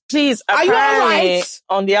likes. Please, are you all right?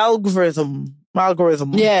 On the algorithm.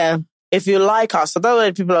 Yeah. If you like us, so that's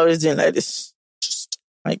why people are always doing like this. Just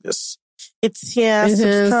like this. It's here,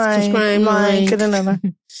 subscribe, like.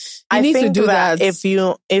 I need to do that. If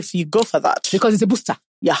you go for that. Because it's a booster.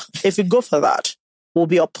 Yeah. If you go for that, we'll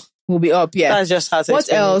be up. Yeah. That's just how to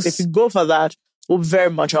What else? If you go for that, we'll be very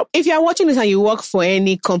much up. If you're watching this and you work for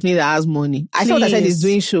any company that has money, I thought I said it's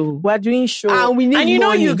doing show. We're doing show. And we need money.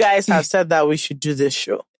 Know you guys have said that we should do this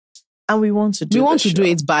show. And we want to do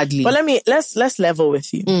it badly. But let's level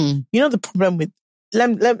with you. You know the problem with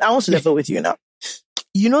I want to level with you now.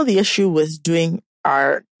 You know the issue with doing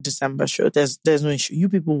our December show. There's no issue. You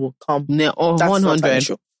people will come. No,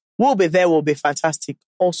 100. We'll be there. We'll be fantastic.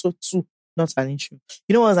 Also, too, not an issue.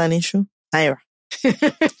 You know what's an issue? Naira.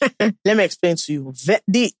 Let me explain to you.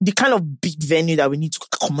 The kind of big venue that we need to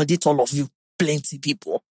accommodate all of you, plenty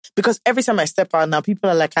people. Because every time I step out now, people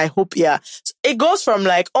are like, I hope, yeah. So it goes from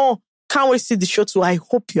like, oh, can't wait to see the show to I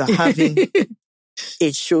hope you're having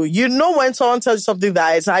a show. You know when someone tells you something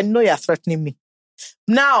that is, I know you're threatening me.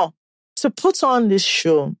 Now, to put on this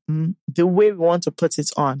show, the way we want to put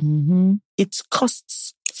it on, it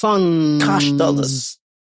costs funds. Cash dollars.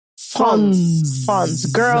 Funds.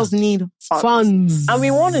 Girls need funds. And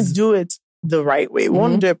we want to do it the right way. We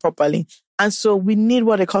want to do it properly. And so we need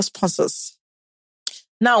what they call sponsors.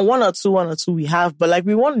 Now, one or two we have, but like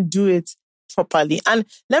we want to do it properly. And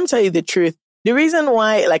let me tell you the truth. The reason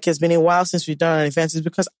why like it's been a while since we've done an event is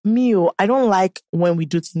because I don't like when we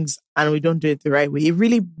do things and we don't do it the right way. It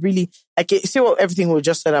really, really, like, see what everything we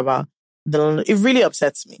just said about it really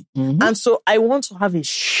upsets me. And so I want to have a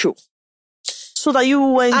show so that you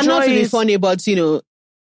will enjoy it. And not to be funny, but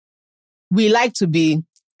we like to be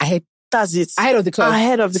ahead. That's it. Ahead of the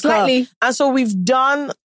club. Slightly. And so we've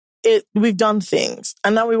done things,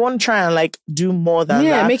 and now we want to try and like do more than that.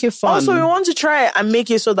 Yeah, make it fun. Also, we want to try and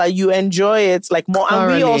make it so that you enjoy it like more,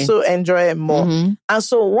 and we also enjoy it more. And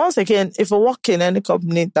so once again, if we work in any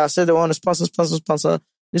company that said they want to sponsor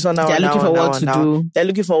this one, they're looking for what to do. They're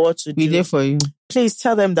looking for what to do. We're there for you. Please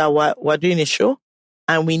tell them that we're doing a show,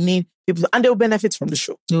 and we need people, and they'll benefit from the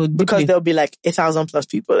show because there'll be like 1,000+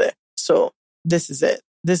 people there. So this is it.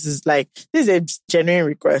 This is a genuine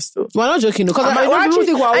request, though. We're not joking, because people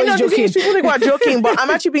think we're always joking. People think we're joking, but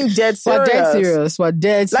I'm actually being dead serious. We're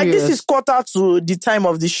dead serious. Like, this is quarter to the time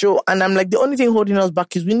of the show, and I'm like, the only thing holding us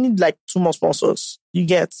back is we need like 2 more sponsors. You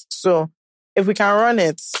get? So if we can run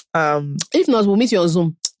it, if not, we'll meet you on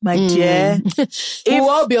Zoom. My dear, we'll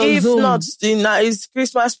all be on Zoom. If not, it's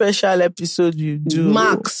Christmas special episode you do.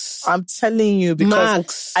 Max, I'm telling you,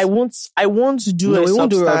 because I won't do it. We won't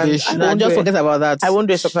do rubbish. Just forget about that. I won't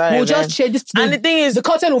do a surprise. We'll just change this. And the thing is, the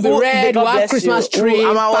curtain will be red. We'll have Christmas tree.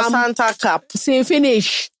 And our Santa cap. See,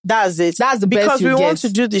 finish. That's it. That's the best because we want to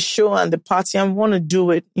do the show and the party, and we want to do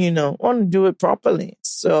it. Want to do it properly.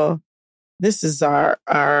 So this is our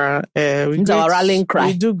rallying cry.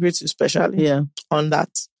 We do greet you specially. On that.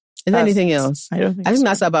 Is there anything else? I don't think so.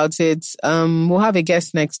 That's about it. We'll have a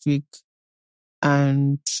guest next week,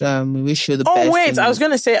 and we wish you the best. Oh wait, I was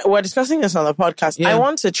going to say, we're discussing this on the podcast. I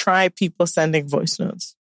want to try people sending voice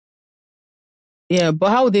notes. Yeah,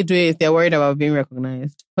 but how would they do it if they're worried about being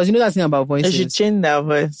recognized? Because you know that thing about voices. They should change their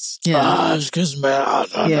voice. Yeah. Excuse me.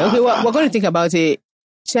 Okay, we're going to think about it.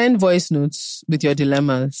 Send voice notes with your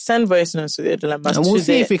dilemmas. Send voice notes with your dilemmas. And we'll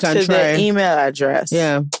see if we can try. To the email address.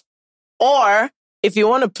 Yeah. Or if you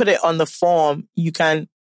want to put it on the form, you can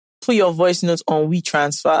put your voice notes on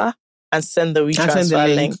WeTransfer and send the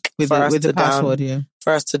WeTransfer link with the password,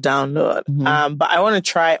 for us to download. But I want to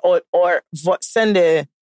try or send the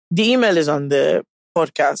email is on the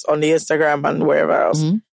podcast, on the Instagram and wherever else.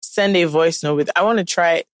 Send a voice note I want to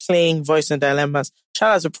try playing voice and dilemmas.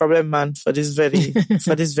 Shout out to Problem Man for this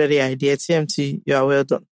very idea. TMT, you are well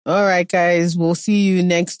done. All right, guys. We'll see you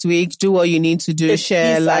next week. Do what you need to do.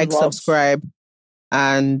 Share, like, subscribe.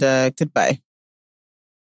 And goodbye.